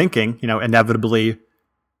kind of thinking, inevitably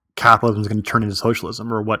capitalism is going to turn into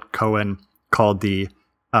socialism, or what Cohen called the,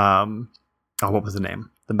 what was the name?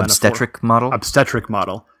 The metaphor. Obstetric model? Obstetric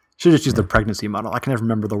model. Should just use the pregnancy model. I can never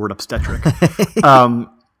remember the word obstetric.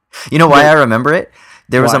 You know why I remember it?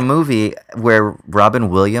 There was a Why? movie where Robin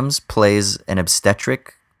Williams plays an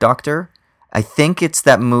obstetric doctor. I think it's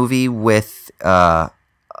that movie with, oh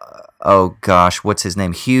gosh, what's his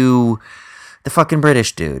name? Hugh, the fucking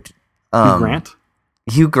British dude. Hugh Grant?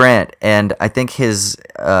 Hugh Grant. And I think his,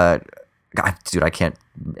 God, dude, I can't,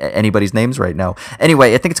 anybody's names right now.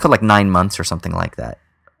 Anyway, I think it's called like 9 Months or something like that.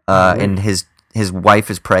 And his wife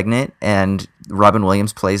is pregnant, and Robin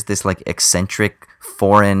Williams plays this like eccentric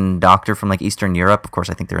foreign doctor from like Eastern Europe. Of course,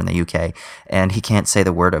 I think they're in the UK, and he can't say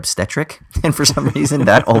the word obstetric. And for some reason,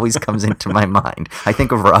 that always comes into my mind. I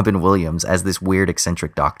think of Robin Williams as this weird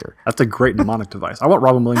eccentric doctor. That's a great mnemonic device. I want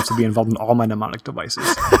Robin Williams to be involved in all my mnemonic devices.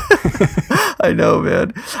 I know,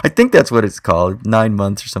 man. I think that's what it's called, 9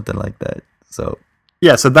 Months or something like that. So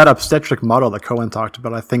Yeah, so that obstetric model that Cohen talked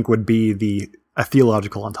about, I think, would be a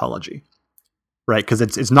theological ontology, right? Because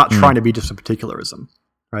it's not trying to be just a particularism,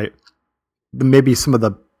 right? Maybe some of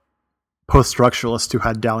the post-structuralists who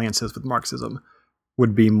had dalliances with Marxism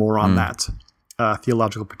would be more on that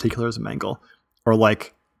theological particularism angle, or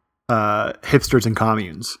like hipsters and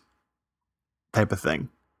communes type of thing.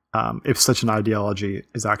 If such an ideology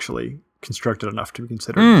is actually constructed enough to be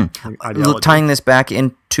considered an ideology. Tying this back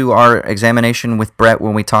into our examination with Brett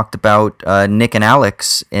when we talked about Nick and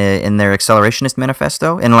Alex in their Accelerationist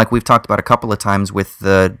Manifesto, and like we've talked about a couple of times with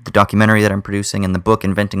the documentary that I'm producing and the book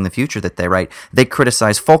Inventing the Future that they write, they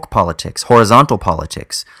criticize folk politics, horizontal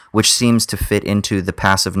politics, which seems to fit into the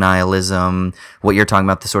passive nihilism, what you're talking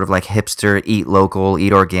about, the sort of like hipster, eat local,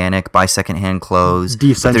 eat organic, buy secondhand clothes.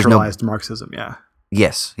 Decentralized Marxism, yeah.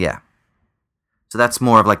 Yes, yeah. So that's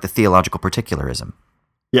more of like the theological particularism.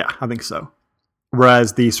 Yeah, I think so.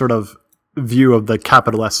 Whereas the sort of view of the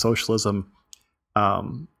capital S socialism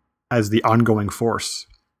as the ongoing force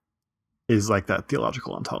is like that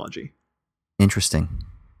theological ontology. Interesting.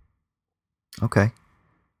 Okay.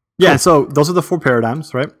 Yeah, so those are the four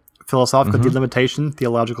paradigms, right? Philosophical delimitation,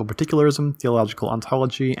 theological particularism, theological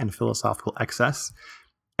ontology, and philosophical excess.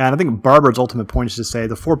 And I think Barber's ultimate point is to say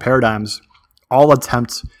the four paradigms all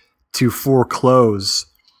attempt to foreclose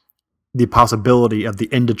the possibility of the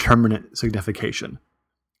indeterminate signification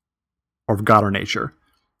of God or nature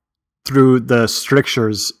through the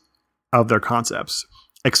strictures of their concepts,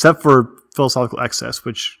 except for philosophical excess,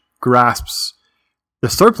 which grasps the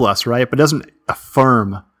surplus, right, but doesn't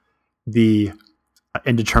affirm the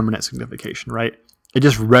indeterminate signification, right? It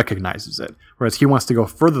just recognizes it, whereas he wants to go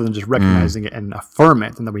further than just recognizing it and affirm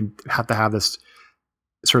it, and then we have to have this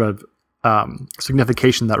sort of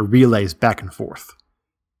signification that relays back and forth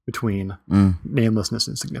between namelessness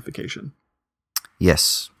and signification.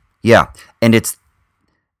 Yes. Yeah. And it's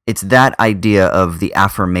that idea of the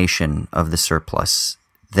affirmation of the surplus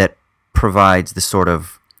that provides the sort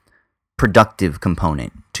of productive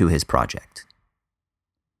component to his project.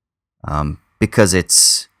 Because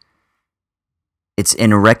it's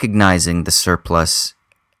in recognizing the surplus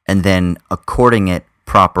and then according it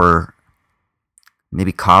proper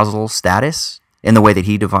maybe causal status in the way that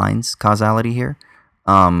he defines causality here,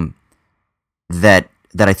 that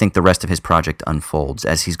I think the rest of his project unfolds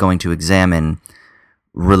as he's going to examine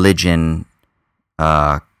religion,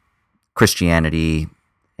 Christianity,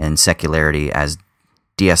 and secularity as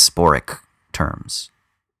diasporic terms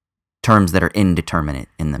that are indeterminate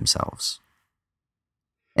in themselves.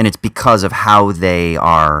 And it's because of how they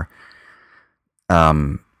are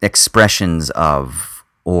expressions of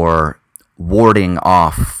or warding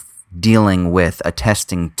off, dealing with,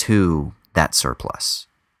 attesting to that surplus.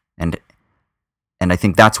 And I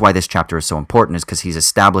think that's why this chapter is so important, is because he's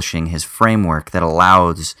establishing his framework that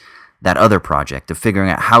allows that other project of figuring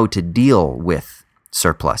out how to deal with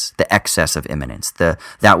surplus, the excess of immanence,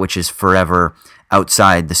 that which is forever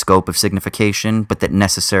outside the scope of signification, but that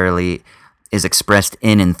necessarily is expressed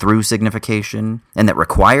in and through signification, and that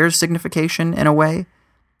requires signification in a way.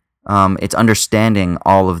 It's understanding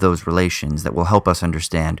all of those relations that will help us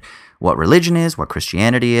understand what religion is, what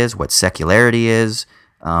Christianity is, what secularity is,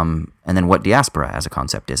 and then what diaspora as a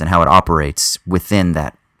concept is, and how it operates within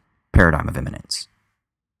that paradigm of immanence.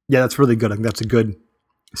 Yeah, that's really good. I think that's a good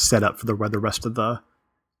setup for where the rest of the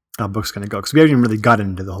book's going to go, because we haven't even really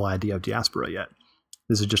gotten into the whole idea of diaspora yet.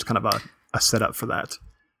 This is just kind of a setup for that.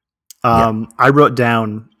 I wrote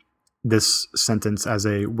down this sentence as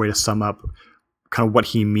a way to sum up kind of what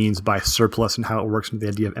he means by surplus and how it works into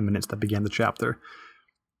the idea of immanence that began the chapter.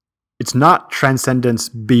 It's not transcendence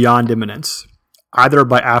beyond immanence, either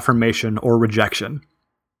by affirmation or rejection,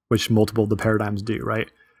 which multiple of the paradigms do, right?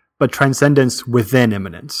 But transcendence within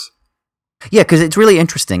immanence. Yeah, because it's really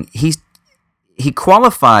interesting. He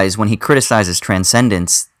qualifies when he criticizes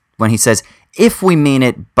transcendence when he says, if we mean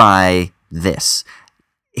it by this.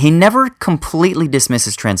 He never completely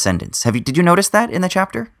dismisses transcendence. Did you notice that in the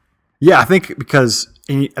chapter? Yeah, I think because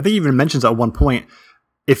I think he even mentions at one point,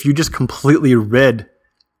 if you just completely rid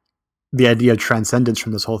the idea of transcendence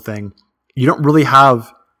from this whole thing, you don't really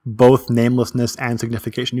have both namelessness and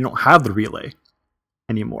signification. You don't have the relay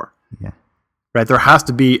anymore. Yeah. Right? There has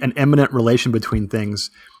to be an immanent relation between things,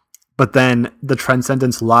 but then the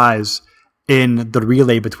transcendence lies in the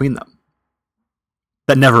relay between them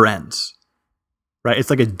that never ends. Right? It's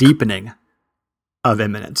like a deepening of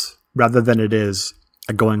immanence rather than it is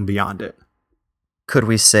a going beyond it. Could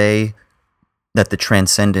we say that the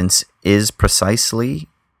transcendence is precisely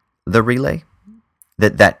the relay?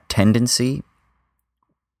 That tendency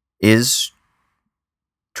is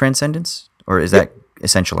transcendence? Or is that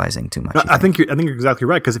essentializing too much? I think you're exactly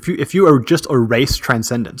right, because if you just erase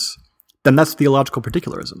transcendence, then that's theological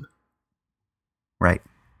particularism. Right.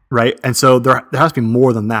 Right? And so there has to be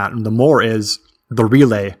more than that. And the more is the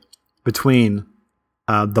relay between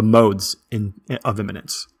the modes of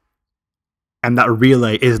immanence. And that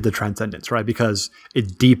relay is the transcendence, right? Because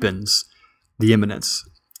it deepens the immanence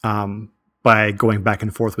by going back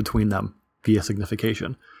and forth between them via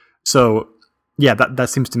signification. So, yeah, that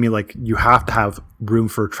seems to me like you have to have room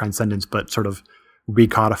for transcendence, but sort of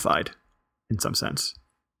recodified in some sense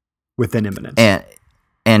within immanence.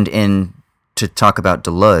 And to talk about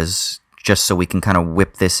Deleuze, just so we can kind of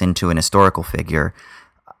whip this into an historical figure,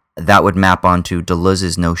 that would map onto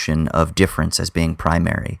Deleuze's notion of difference as being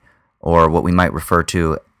primary, or what we might refer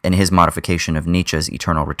to in his modification of Nietzsche's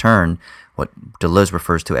eternal return, what Deleuze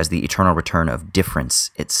refers to as the eternal return of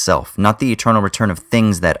difference itself. Not the eternal return of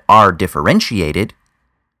things that are differentiated,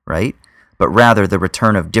 right? But rather the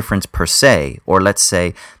return of difference per se, or let's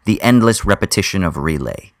say the endless repetition of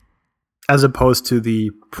relay. As opposed to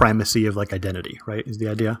the primacy of like identity, right? Is the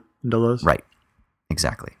idea in Deleuze? Right.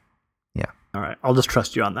 Exactly. Yeah. All right. I'll just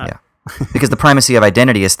trust you on that. Yeah. Because the primacy of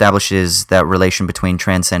identity establishes that relation between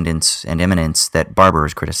transcendence and immanence that Barber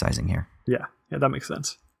is criticizing here. Yeah, that makes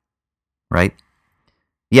sense. Right?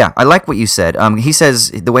 Yeah, I like what you said. He says,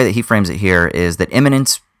 the way that he frames it here is that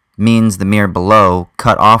immanence means the mere below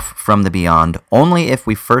cut off from the beyond only if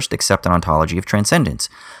we first accept an ontology of transcendence.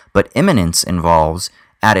 But immanence involves,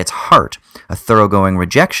 at its heart, a thoroughgoing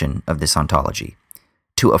rejection of this ontology.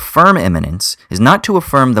 To affirm immanence is not to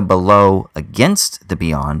affirm the below against the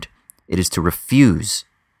beyond, it is to refuse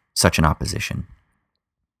such an opposition.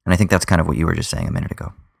 And I think that's kind of what you were just saying a minute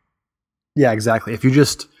ago. Yeah, exactly. If you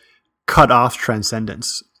just cut off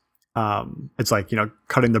transcendence, it's like,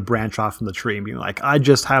 cutting the branch off from the tree and being like, I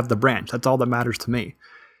just have the branch. That's all that matters to me.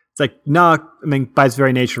 It's like, no, I mean, by its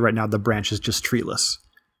very nature right now, the branch is just treeless.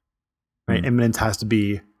 Right? Immanence has to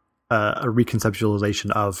be a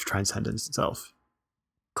reconceptualization of transcendence itself.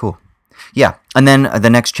 Cool. Yeah, and then the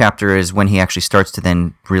next chapter is when he actually starts to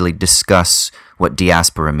then really discuss what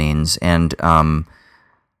diaspora means, and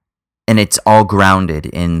it's all grounded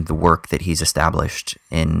in the work that he's established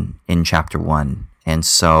in chapter 1. And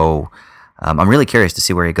so I'm really curious to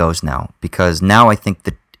see where he goes now, because now I think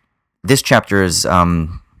that this chapter is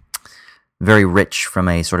very rich from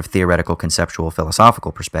a sort of theoretical, conceptual,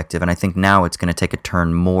 philosophical perspective, and I think now it's going to take a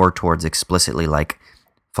turn more towards explicitly like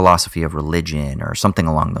philosophy of religion or something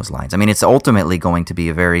along those lines. I mean, it's ultimately going to be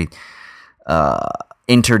a very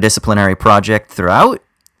interdisciplinary project throughout,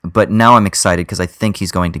 but now I'm excited because I think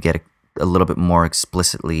he's going to get a little bit more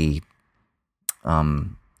explicitly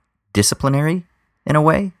disciplinary in a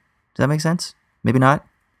way. Does that make sense? Maybe not?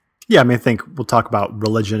 Yeah, I mean, I think we'll talk about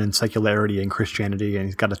religion and secularity and Christianity, and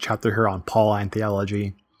he's got a chapter here on Pauline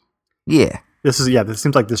theology. Yeah. This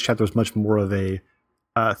seems like this chapter is much more of a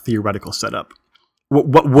theoretical setup.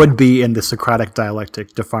 What would be in the Socratic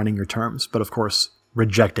dialectic defining your terms, but of course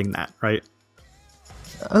rejecting that, right?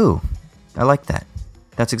 Oh, I like that.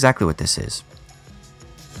 That's exactly what this is.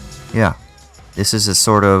 Yeah. This is a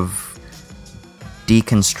sort of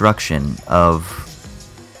deconstruction of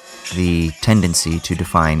the tendency to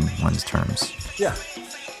define one's terms. Yeah,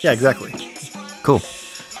 exactly. Cool.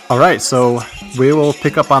 All right, so we will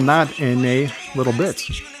pick up on that in a little bit.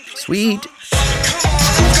 Sweet.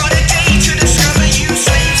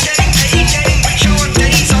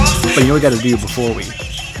 But you know what we got to do before we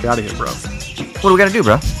get out of here, bro? What do we got to do,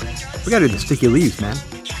 bro? We got to do the sticky leaves, man.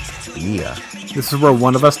 Yeah. This is where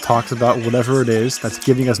one of us talks about whatever it is that's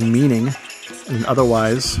giving us meaning in an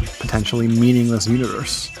otherwise potentially meaningless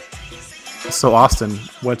universe. So, Austin,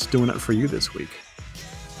 what's doing it for you this week?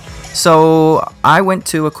 So I went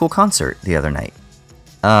to a cool concert the other night.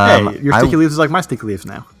 Hey, your sticky leaves is like my sticky leaves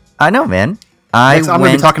now. I know, man. Next, I'm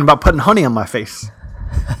going to be talking about putting honey on my face.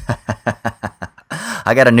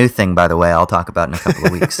 I got a new thing, by the way, I'll talk about in a couple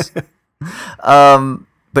of weeks.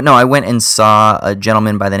 But no, I went and saw a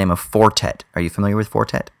gentleman by the name of Fortet. Are you familiar with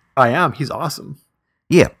Fortet? I am. He's awesome.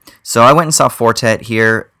 Yeah. So I went and saw Fortet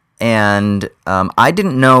here, and I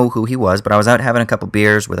didn't know who he was, but I was out having a couple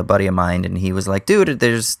beers with a buddy of mine, and he was like, dude,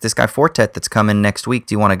 there's this guy Fortet that's coming next week.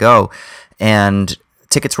 Do you want to go? And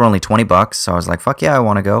tickets were only $20, so I was like, fuck yeah, I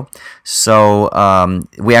want to go. So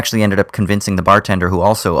we actually ended up convincing the bartender, who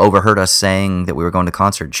also overheard us saying that we were going to the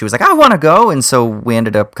concert. She was like, I want to go, and so we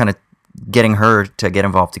ended up kind of getting her to get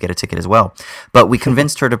involved to get a ticket as well. But we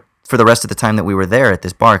convinced her to, for the rest of the time that we were there at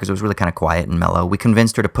this bar, because it was really kind of quiet and mellow, we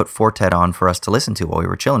convinced her to put Fortet on for us to listen to while we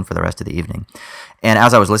were chilling for the rest of the evening. And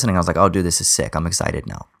as I was listening, I was like, oh, dude, this is sick. I'm excited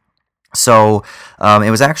now. So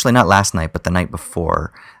it was actually not last night, but the night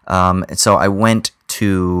before. So I went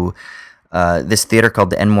to this theater called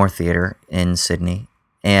the Enmore Theater in Sydney,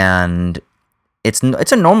 and it's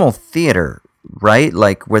a normal theater, right?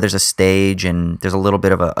 Like where there's a stage and there's a little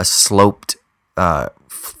bit of a sloped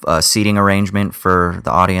seating arrangement for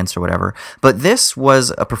the audience or whatever. But this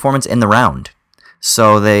was a performance in the round.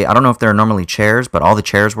 So I don't know if there are normally chairs, but all the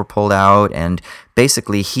chairs were pulled out, and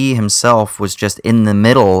basically he himself was just in the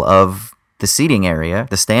middle of the seating area,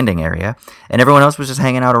 the standing area, and everyone else was just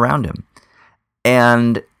hanging out around him.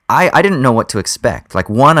 And I didn't know what to expect. Like,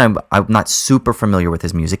 one, I'm not super familiar with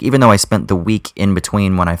his music, even though I spent the week in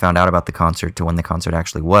between when I found out about the concert to when the concert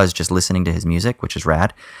actually was just listening to his music, which is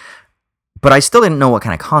rad. But I still didn't know what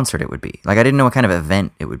kind of concert it would be. Like, I didn't know what kind of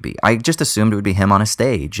event it would be. I just assumed it would be him on a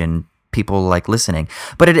stage and people like listening.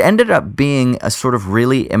 But it ended up being a sort of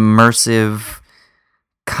really immersive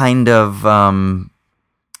kind of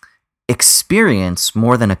experience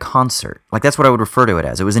more than a concert. Like, that's what I would refer to it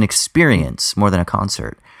as. It was an experience more than a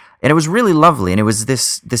concert. And it was really lovely. And it was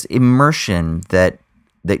this immersion that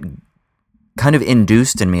kind of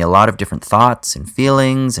induced in me a lot of different thoughts and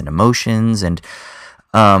feelings and emotions. And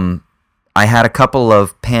I had a couple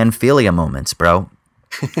of panphilia moments, bro,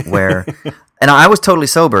 where... And I was totally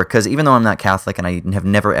sober, because even though I'm not Catholic and I have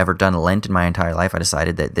never ever done a Lent in my entire life, I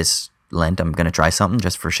decided that this Lent I'm going to try something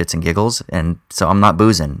just for shits and giggles. And so I'm not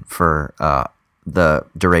boozing for the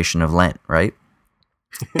duration of Lent, right?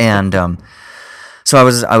 And so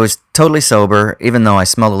I was totally sober, even though I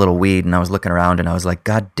smelled a little weed, and I was looking around and I was like,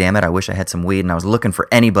 God damn it, I wish I had some weed. And I was looking for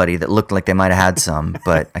anybody that looked like they might have had some,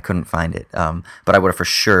 but I couldn't find it. But I would have for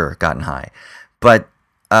sure gotten high. But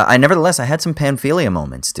I had some panphilia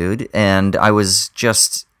moments, dude, and I was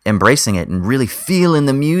just embracing it and really feeling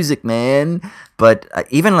the music, man. But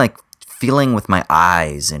even like feeling with my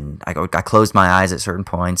eyes, and I closed my eyes at certain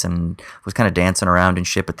points and was kind of dancing around and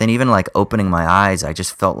shit. But then even like opening my eyes, I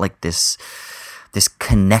just felt like this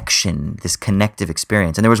connection, this connective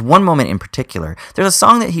experience. And there was one moment in particular. There's a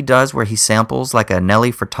song that he does where he samples like a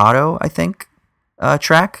Nelly Furtado, I think,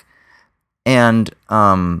 track, and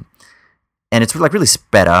it's like really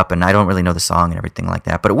sped up, and I don't really know the song and everything like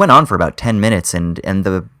that. But it went on for about 10 minutes, and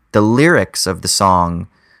the lyrics of the song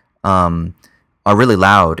are really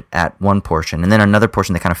loud at one portion, and then another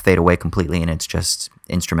portion they kind of fade away completely, and it's just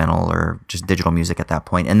instrumental or just digital music at that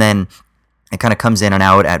point. And then it kind of comes in and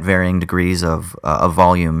out at varying degrees of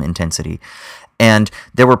volume intensity. And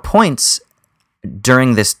there were points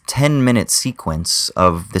during this 10-minute sequence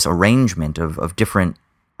of this arrangement of different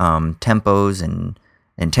tempos and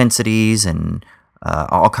intensities and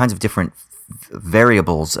all kinds of different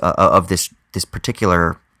variables of this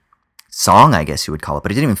particular song, I guess you would call it.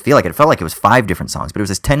 But it didn't even feel like it. It felt like it was 5 different songs. But it was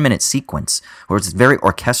this 10-minute sequence where it was very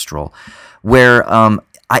orchestral, where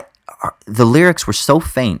the lyrics were so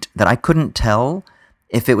faint that I couldn't tell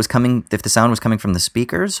if the sound was coming from the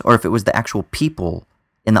speakers or if it was the actual people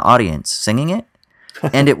in the audience singing it.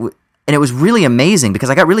 And it was really amazing, because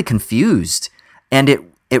I got really confused, and it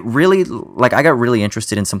really, like, I got really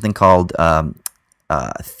interested in something called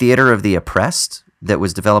Theater of the Oppressed that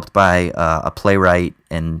was developed by a playwright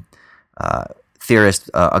and theorist,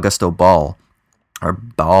 Augusto Ball, or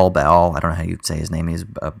Ball, I don't know how you say his name. He's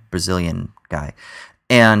a Brazilian guy.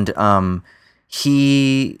 And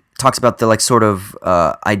he talks about the, like, sort of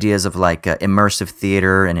ideas of, like, immersive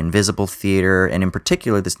theater and invisible theater, and in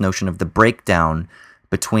particular this notion of the breakdown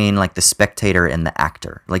between like the spectator and the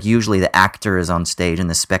actor. Like usually the actor is on stage and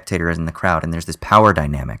the spectator is in the crowd, and there's this power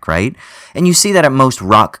dynamic, right? And you see that at most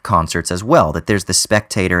rock concerts as well, that there's the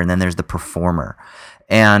spectator and then there's the performer.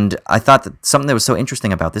 And I thought that something that was so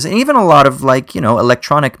interesting about this, and even a lot of like, you know,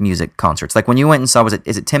 electronic music concerts, like when you went and saw,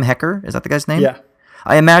 is it Tim Hecker? Is that the guy's name? Yeah.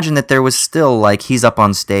 I imagine that there was still like, he's up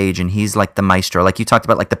on stage and he's like the maestro, like you talked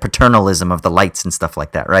about, like the paternalism of the lights and stuff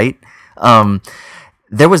like that, right?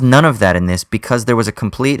 There was none of that in this, because there was a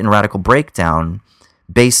complete and radical breakdown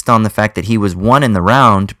based on the fact that he was, one, in the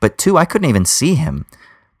round, but two, I couldn't even see him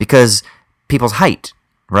because people's height,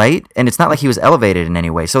 right? And it's not like he was elevated in any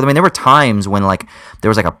way. So, I mean, there were times when like there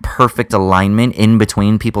was like a perfect alignment in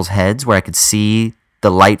between people's heads where I could see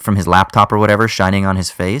the light from his laptop or whatever shining on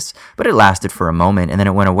his face, but it lasted for a moment and then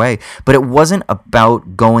it went away. But it wasn't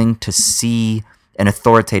about going to see an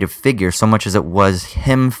authoritative figure so much as it was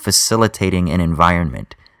him facilitating an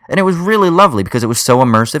environment. And it was really lovely because it was so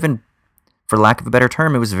immersive, and for lack of a better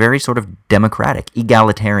term, it was very sort of democratic.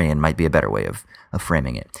 Egalitarian might be a better way of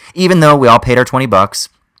framing it. Even though we all paid our $20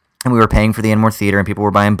 and we were paying for the Enmore Theater, and people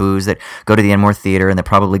were buying booze that go to the Enmore Theater and that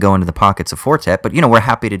probably go into the pockets of Fortet. But, you know, we're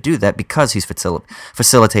happy to do that because he's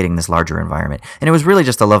facilitating this larger environment. And it was really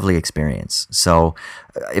just a lovely experience. So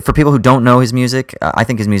for people who don't know his music, I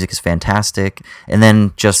think his music is fantastic. And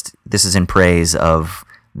then just, this is in praise of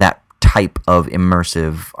that type of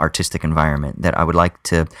immersive artistic environment that I would like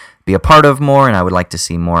to be a part of more, and I would like to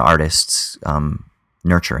see more artists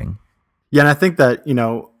nurturing. Yeah, and I think that, you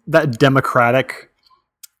know, that democratic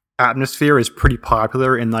atmosphere is pretty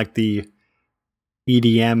popular in like the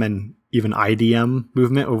EDM and even IDM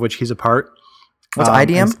movement, of which he's a part. What's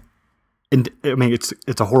IDM? I mean,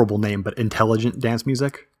 it's a horrible name, but intelligent dance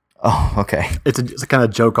music. Oh, okay. It's a kind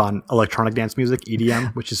of joke on electronic dance music,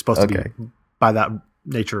 EDM, which is supposed to be by that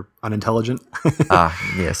nature unintelligent.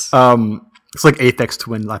 Yes. It's like Aphex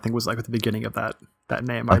Twin, I think, was like at the beginning of that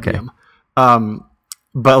name, IDM.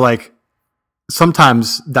 But like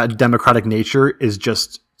sometimes that democratic nature is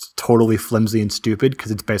just totally flimsy and stupid, because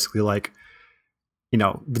it's basically like, you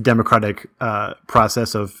know, the democratic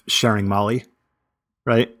process of sharing Molly,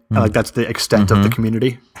 right? Mm-hmm. And like that's the extent of the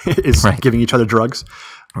community is giving each other drugs.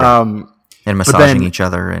 Right. And massaging each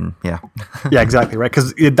other, and yeah, exactly, right?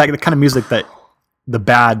 Because that kind of music, that the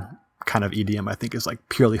bad kind of EDM, I think, is like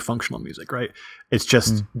purely functional music, right? It's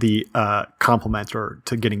just the complement or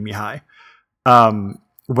to getting me high.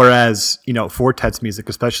 Whereas, you know, Fortet's music,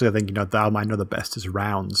 especially, I think, you know, the album I know the best is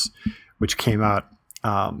Rounds, which came out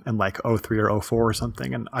in like 03 or 04 or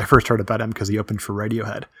something. And I first heard about him because he opened for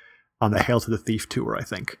Radiohead on the Hail to the Thief tour, I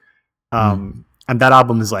think. And that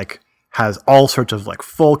album is like, has all sorts of like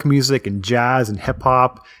folk music and jazz and hip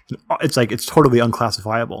hop. It's like, it's totally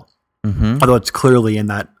unclassifiable. Although it's clearly in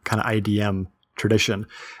that kind of IDM tradition.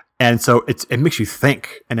 And so it makes you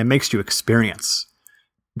think, and it makes you experience,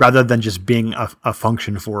 rather than just being a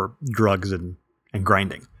function for drugs and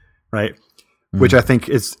grinding, right? Which I think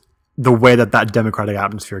is the way that democratic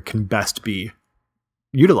atmosphere can best be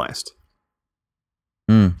utilized.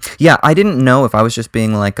 Yeah, I didn't know if I was just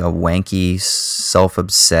being like a wanky,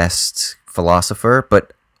 self-obsessed philosopher,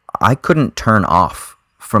 but I couldn't turn off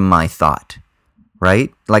from my thought,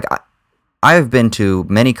 right? Like, I've been to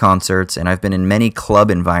many concerts, and I've been in many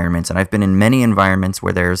club environments, and I've been in many environments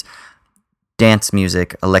where there's dance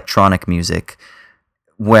music, electronic music,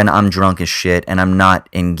 when I'm drunk as shit and I'm not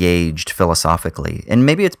engaged philosophically. And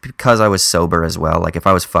maybe it's because I was sober as well. Like if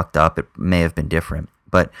I was fucked up, it may have been different.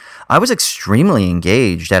 But I was extremely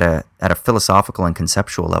engaged at a philosophical and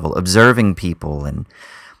conceptual level, observing people, and,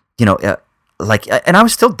 you know, and I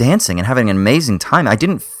was still dancing and having an amazing time. I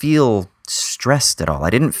didn't feel stressed at all. I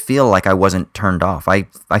didn't feel like I wasn't turned off. I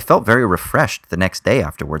felt very refreshed the next day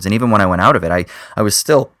afterwards. And even when I went out of it, I was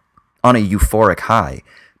still on a euphoric high,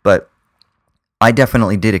 but I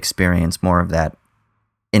definitely did experience more of that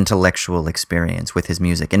intellectual experience with his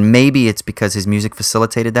music. And maybe it's because his music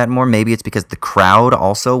facilitated that more. Maybe it's because the crowd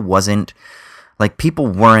also wasn't like, people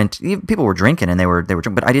were drinking and they were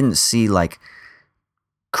drinking, but I didn't see like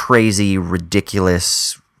crazy,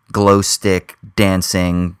 ridiculous glow stick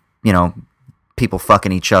dancing, you know, people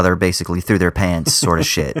fucking each other basically through their pants sort of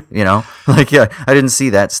shit, you know? Like, yeah, I didn't see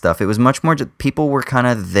that stuff. It was much more just people were kind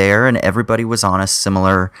of there and everybody was on a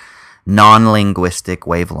similar non-linguistic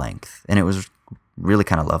wavelength. And it was really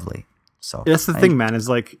kind of lovely. So that's the thing, man, is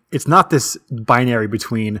like, it's not this binary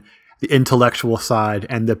between the intellectual side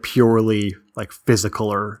and the purely like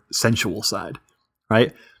physical or sensual side,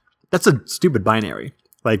 right? That's a stupid binary.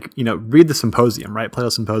 Like, you know, read the Symposium, right?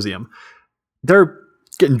 Plato's Symposium. They're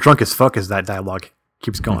getting drunk as fuck as that dialogue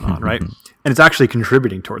keeps going on, right? And it's actually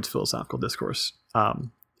contributing towards philosophical discourse,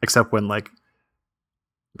 except when like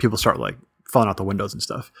people start like falling out the windows and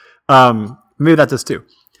stuff. Maybe that does too.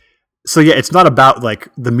 So yeah, it's not about like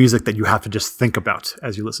the music that you have to just think about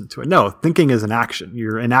as you listen to it. No, thinking is an action.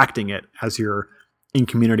 You're enacting it as you're in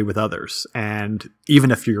community with others. And even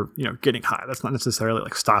if you're, getting high, that's not necessarily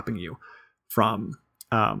like stopping you from,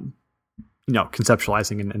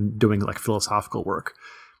 conceptualizing and doing like philosophical work.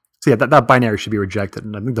 So yeah, that binary should be rejected.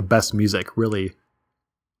 And I think the best music really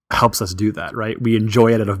helps us do that, right? We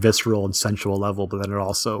enjoy it at a visceral and sensual level, but then it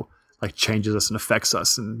also like changes us and affects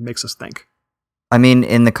us and makes us think. I mean,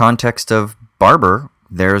 in the context of Barber,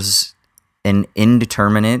 there's an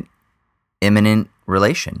indeterminate, imminent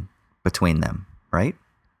relation between them, right?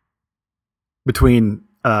 Between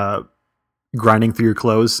grinding through your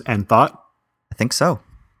clothes and thought? I think so.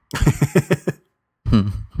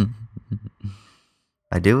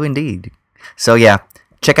 I do indeed. So yeah,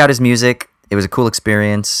 check out his music. It was a cool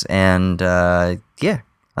experience, and yeah,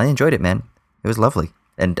 I enjoyed it, man. It was lovely.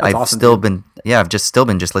 And That's I've awesome, still dude.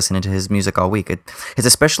 been just listening to his music all week. It's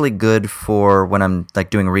especially good for when I'm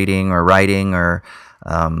like doing reading or writing, or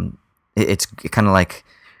it's kind of like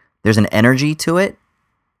there's an energy to it.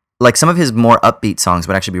 Like some of his more upbeat songs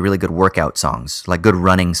would actually be really good workout songs, like good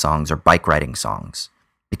running songs or bike riding songs,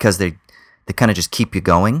 because they kind of just keep you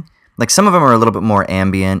going. Like some of them are a little bit more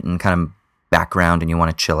ambient and kind of background and you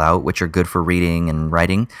want to chill out, which are good for reading and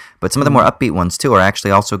writing. But some of the more upbeat ones too are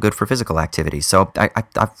actually also good for physical activity. So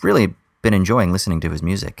I've really been enjoying listening to his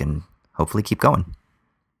music and hopefully keep going.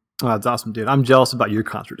 Oh, that's awesome, dude. I'm jealous about your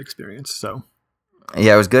concert experience. So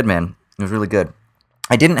Yeah, it was good, man. It was really good.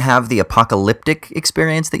 I didn't have the apocalyptic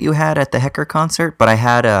experience that you had at the Hecker concert, but I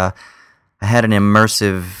had an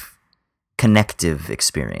immersive, connective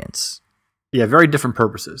experience. yeah, very different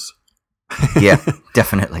purposes. Yeah,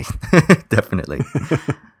 definitely. Definitely.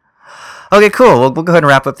 Okay, cool. We'll go ahead and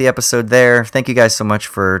wrap up the episode there. Thank you guys so much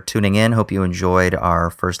for tuning in. Hope you enjoyed our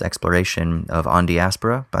first exploration of On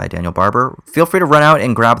Diaspora by Daniel Barber. Feel free to run out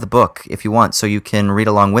and grab the book if you want, so you can read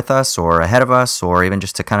along with us or ahead of us, or even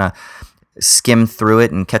just to kind of skim through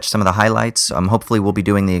it and catch some of the highlights. Hopefully we'll be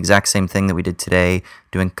doing the exact same thing that we did today,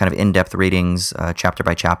 doing kind of in-depth readings chapter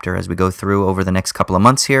by chapter as we go through over the next couple of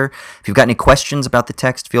months here. If you've got any questions about the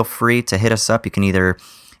text, feel free to hit us up. You can either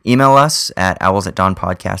email us at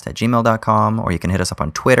owlsatdawnpodcast@gmail.com, or you can hit us up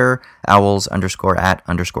on Twitter,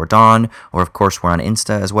 owls_at_dawn, or of course we're on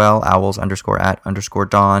Insta as well,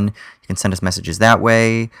 owls_at_dawn. You can send us messages that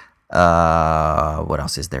way. What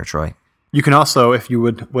else is there, Troy? You can also, if you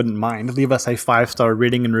wouldn't mind, leave us a 5-star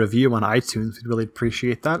rating and review on iTunes. We'd really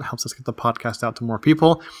appreciate that. It helps us get the podcast out to more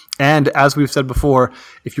people. And as we've said before,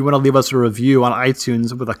 if you want to leave us a review on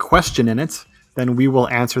iTunes with a question in it, then we will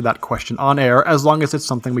answer that question on air, as long as it's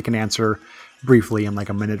something we can answer briefly in like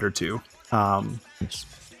a minute or two. Yeah,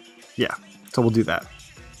 so we'll do that.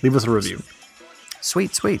 Leave us a review.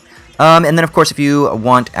 Sweet. And then, of course, if you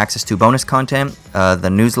want access to bonus content, the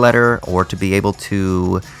newsletter, or to be able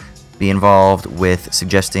to be involved with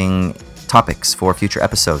suggesting topics for future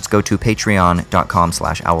episodes, go to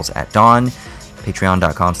patreon.com/owlsatdawn,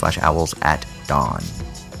 patreon.com/owlsatdawn.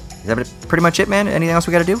 Is that pretty much it, man? Anything else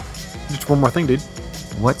we got to do? Just one more thing, dude.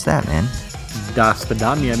 What's that, man? Das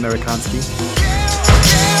Vidania, Amerikanski.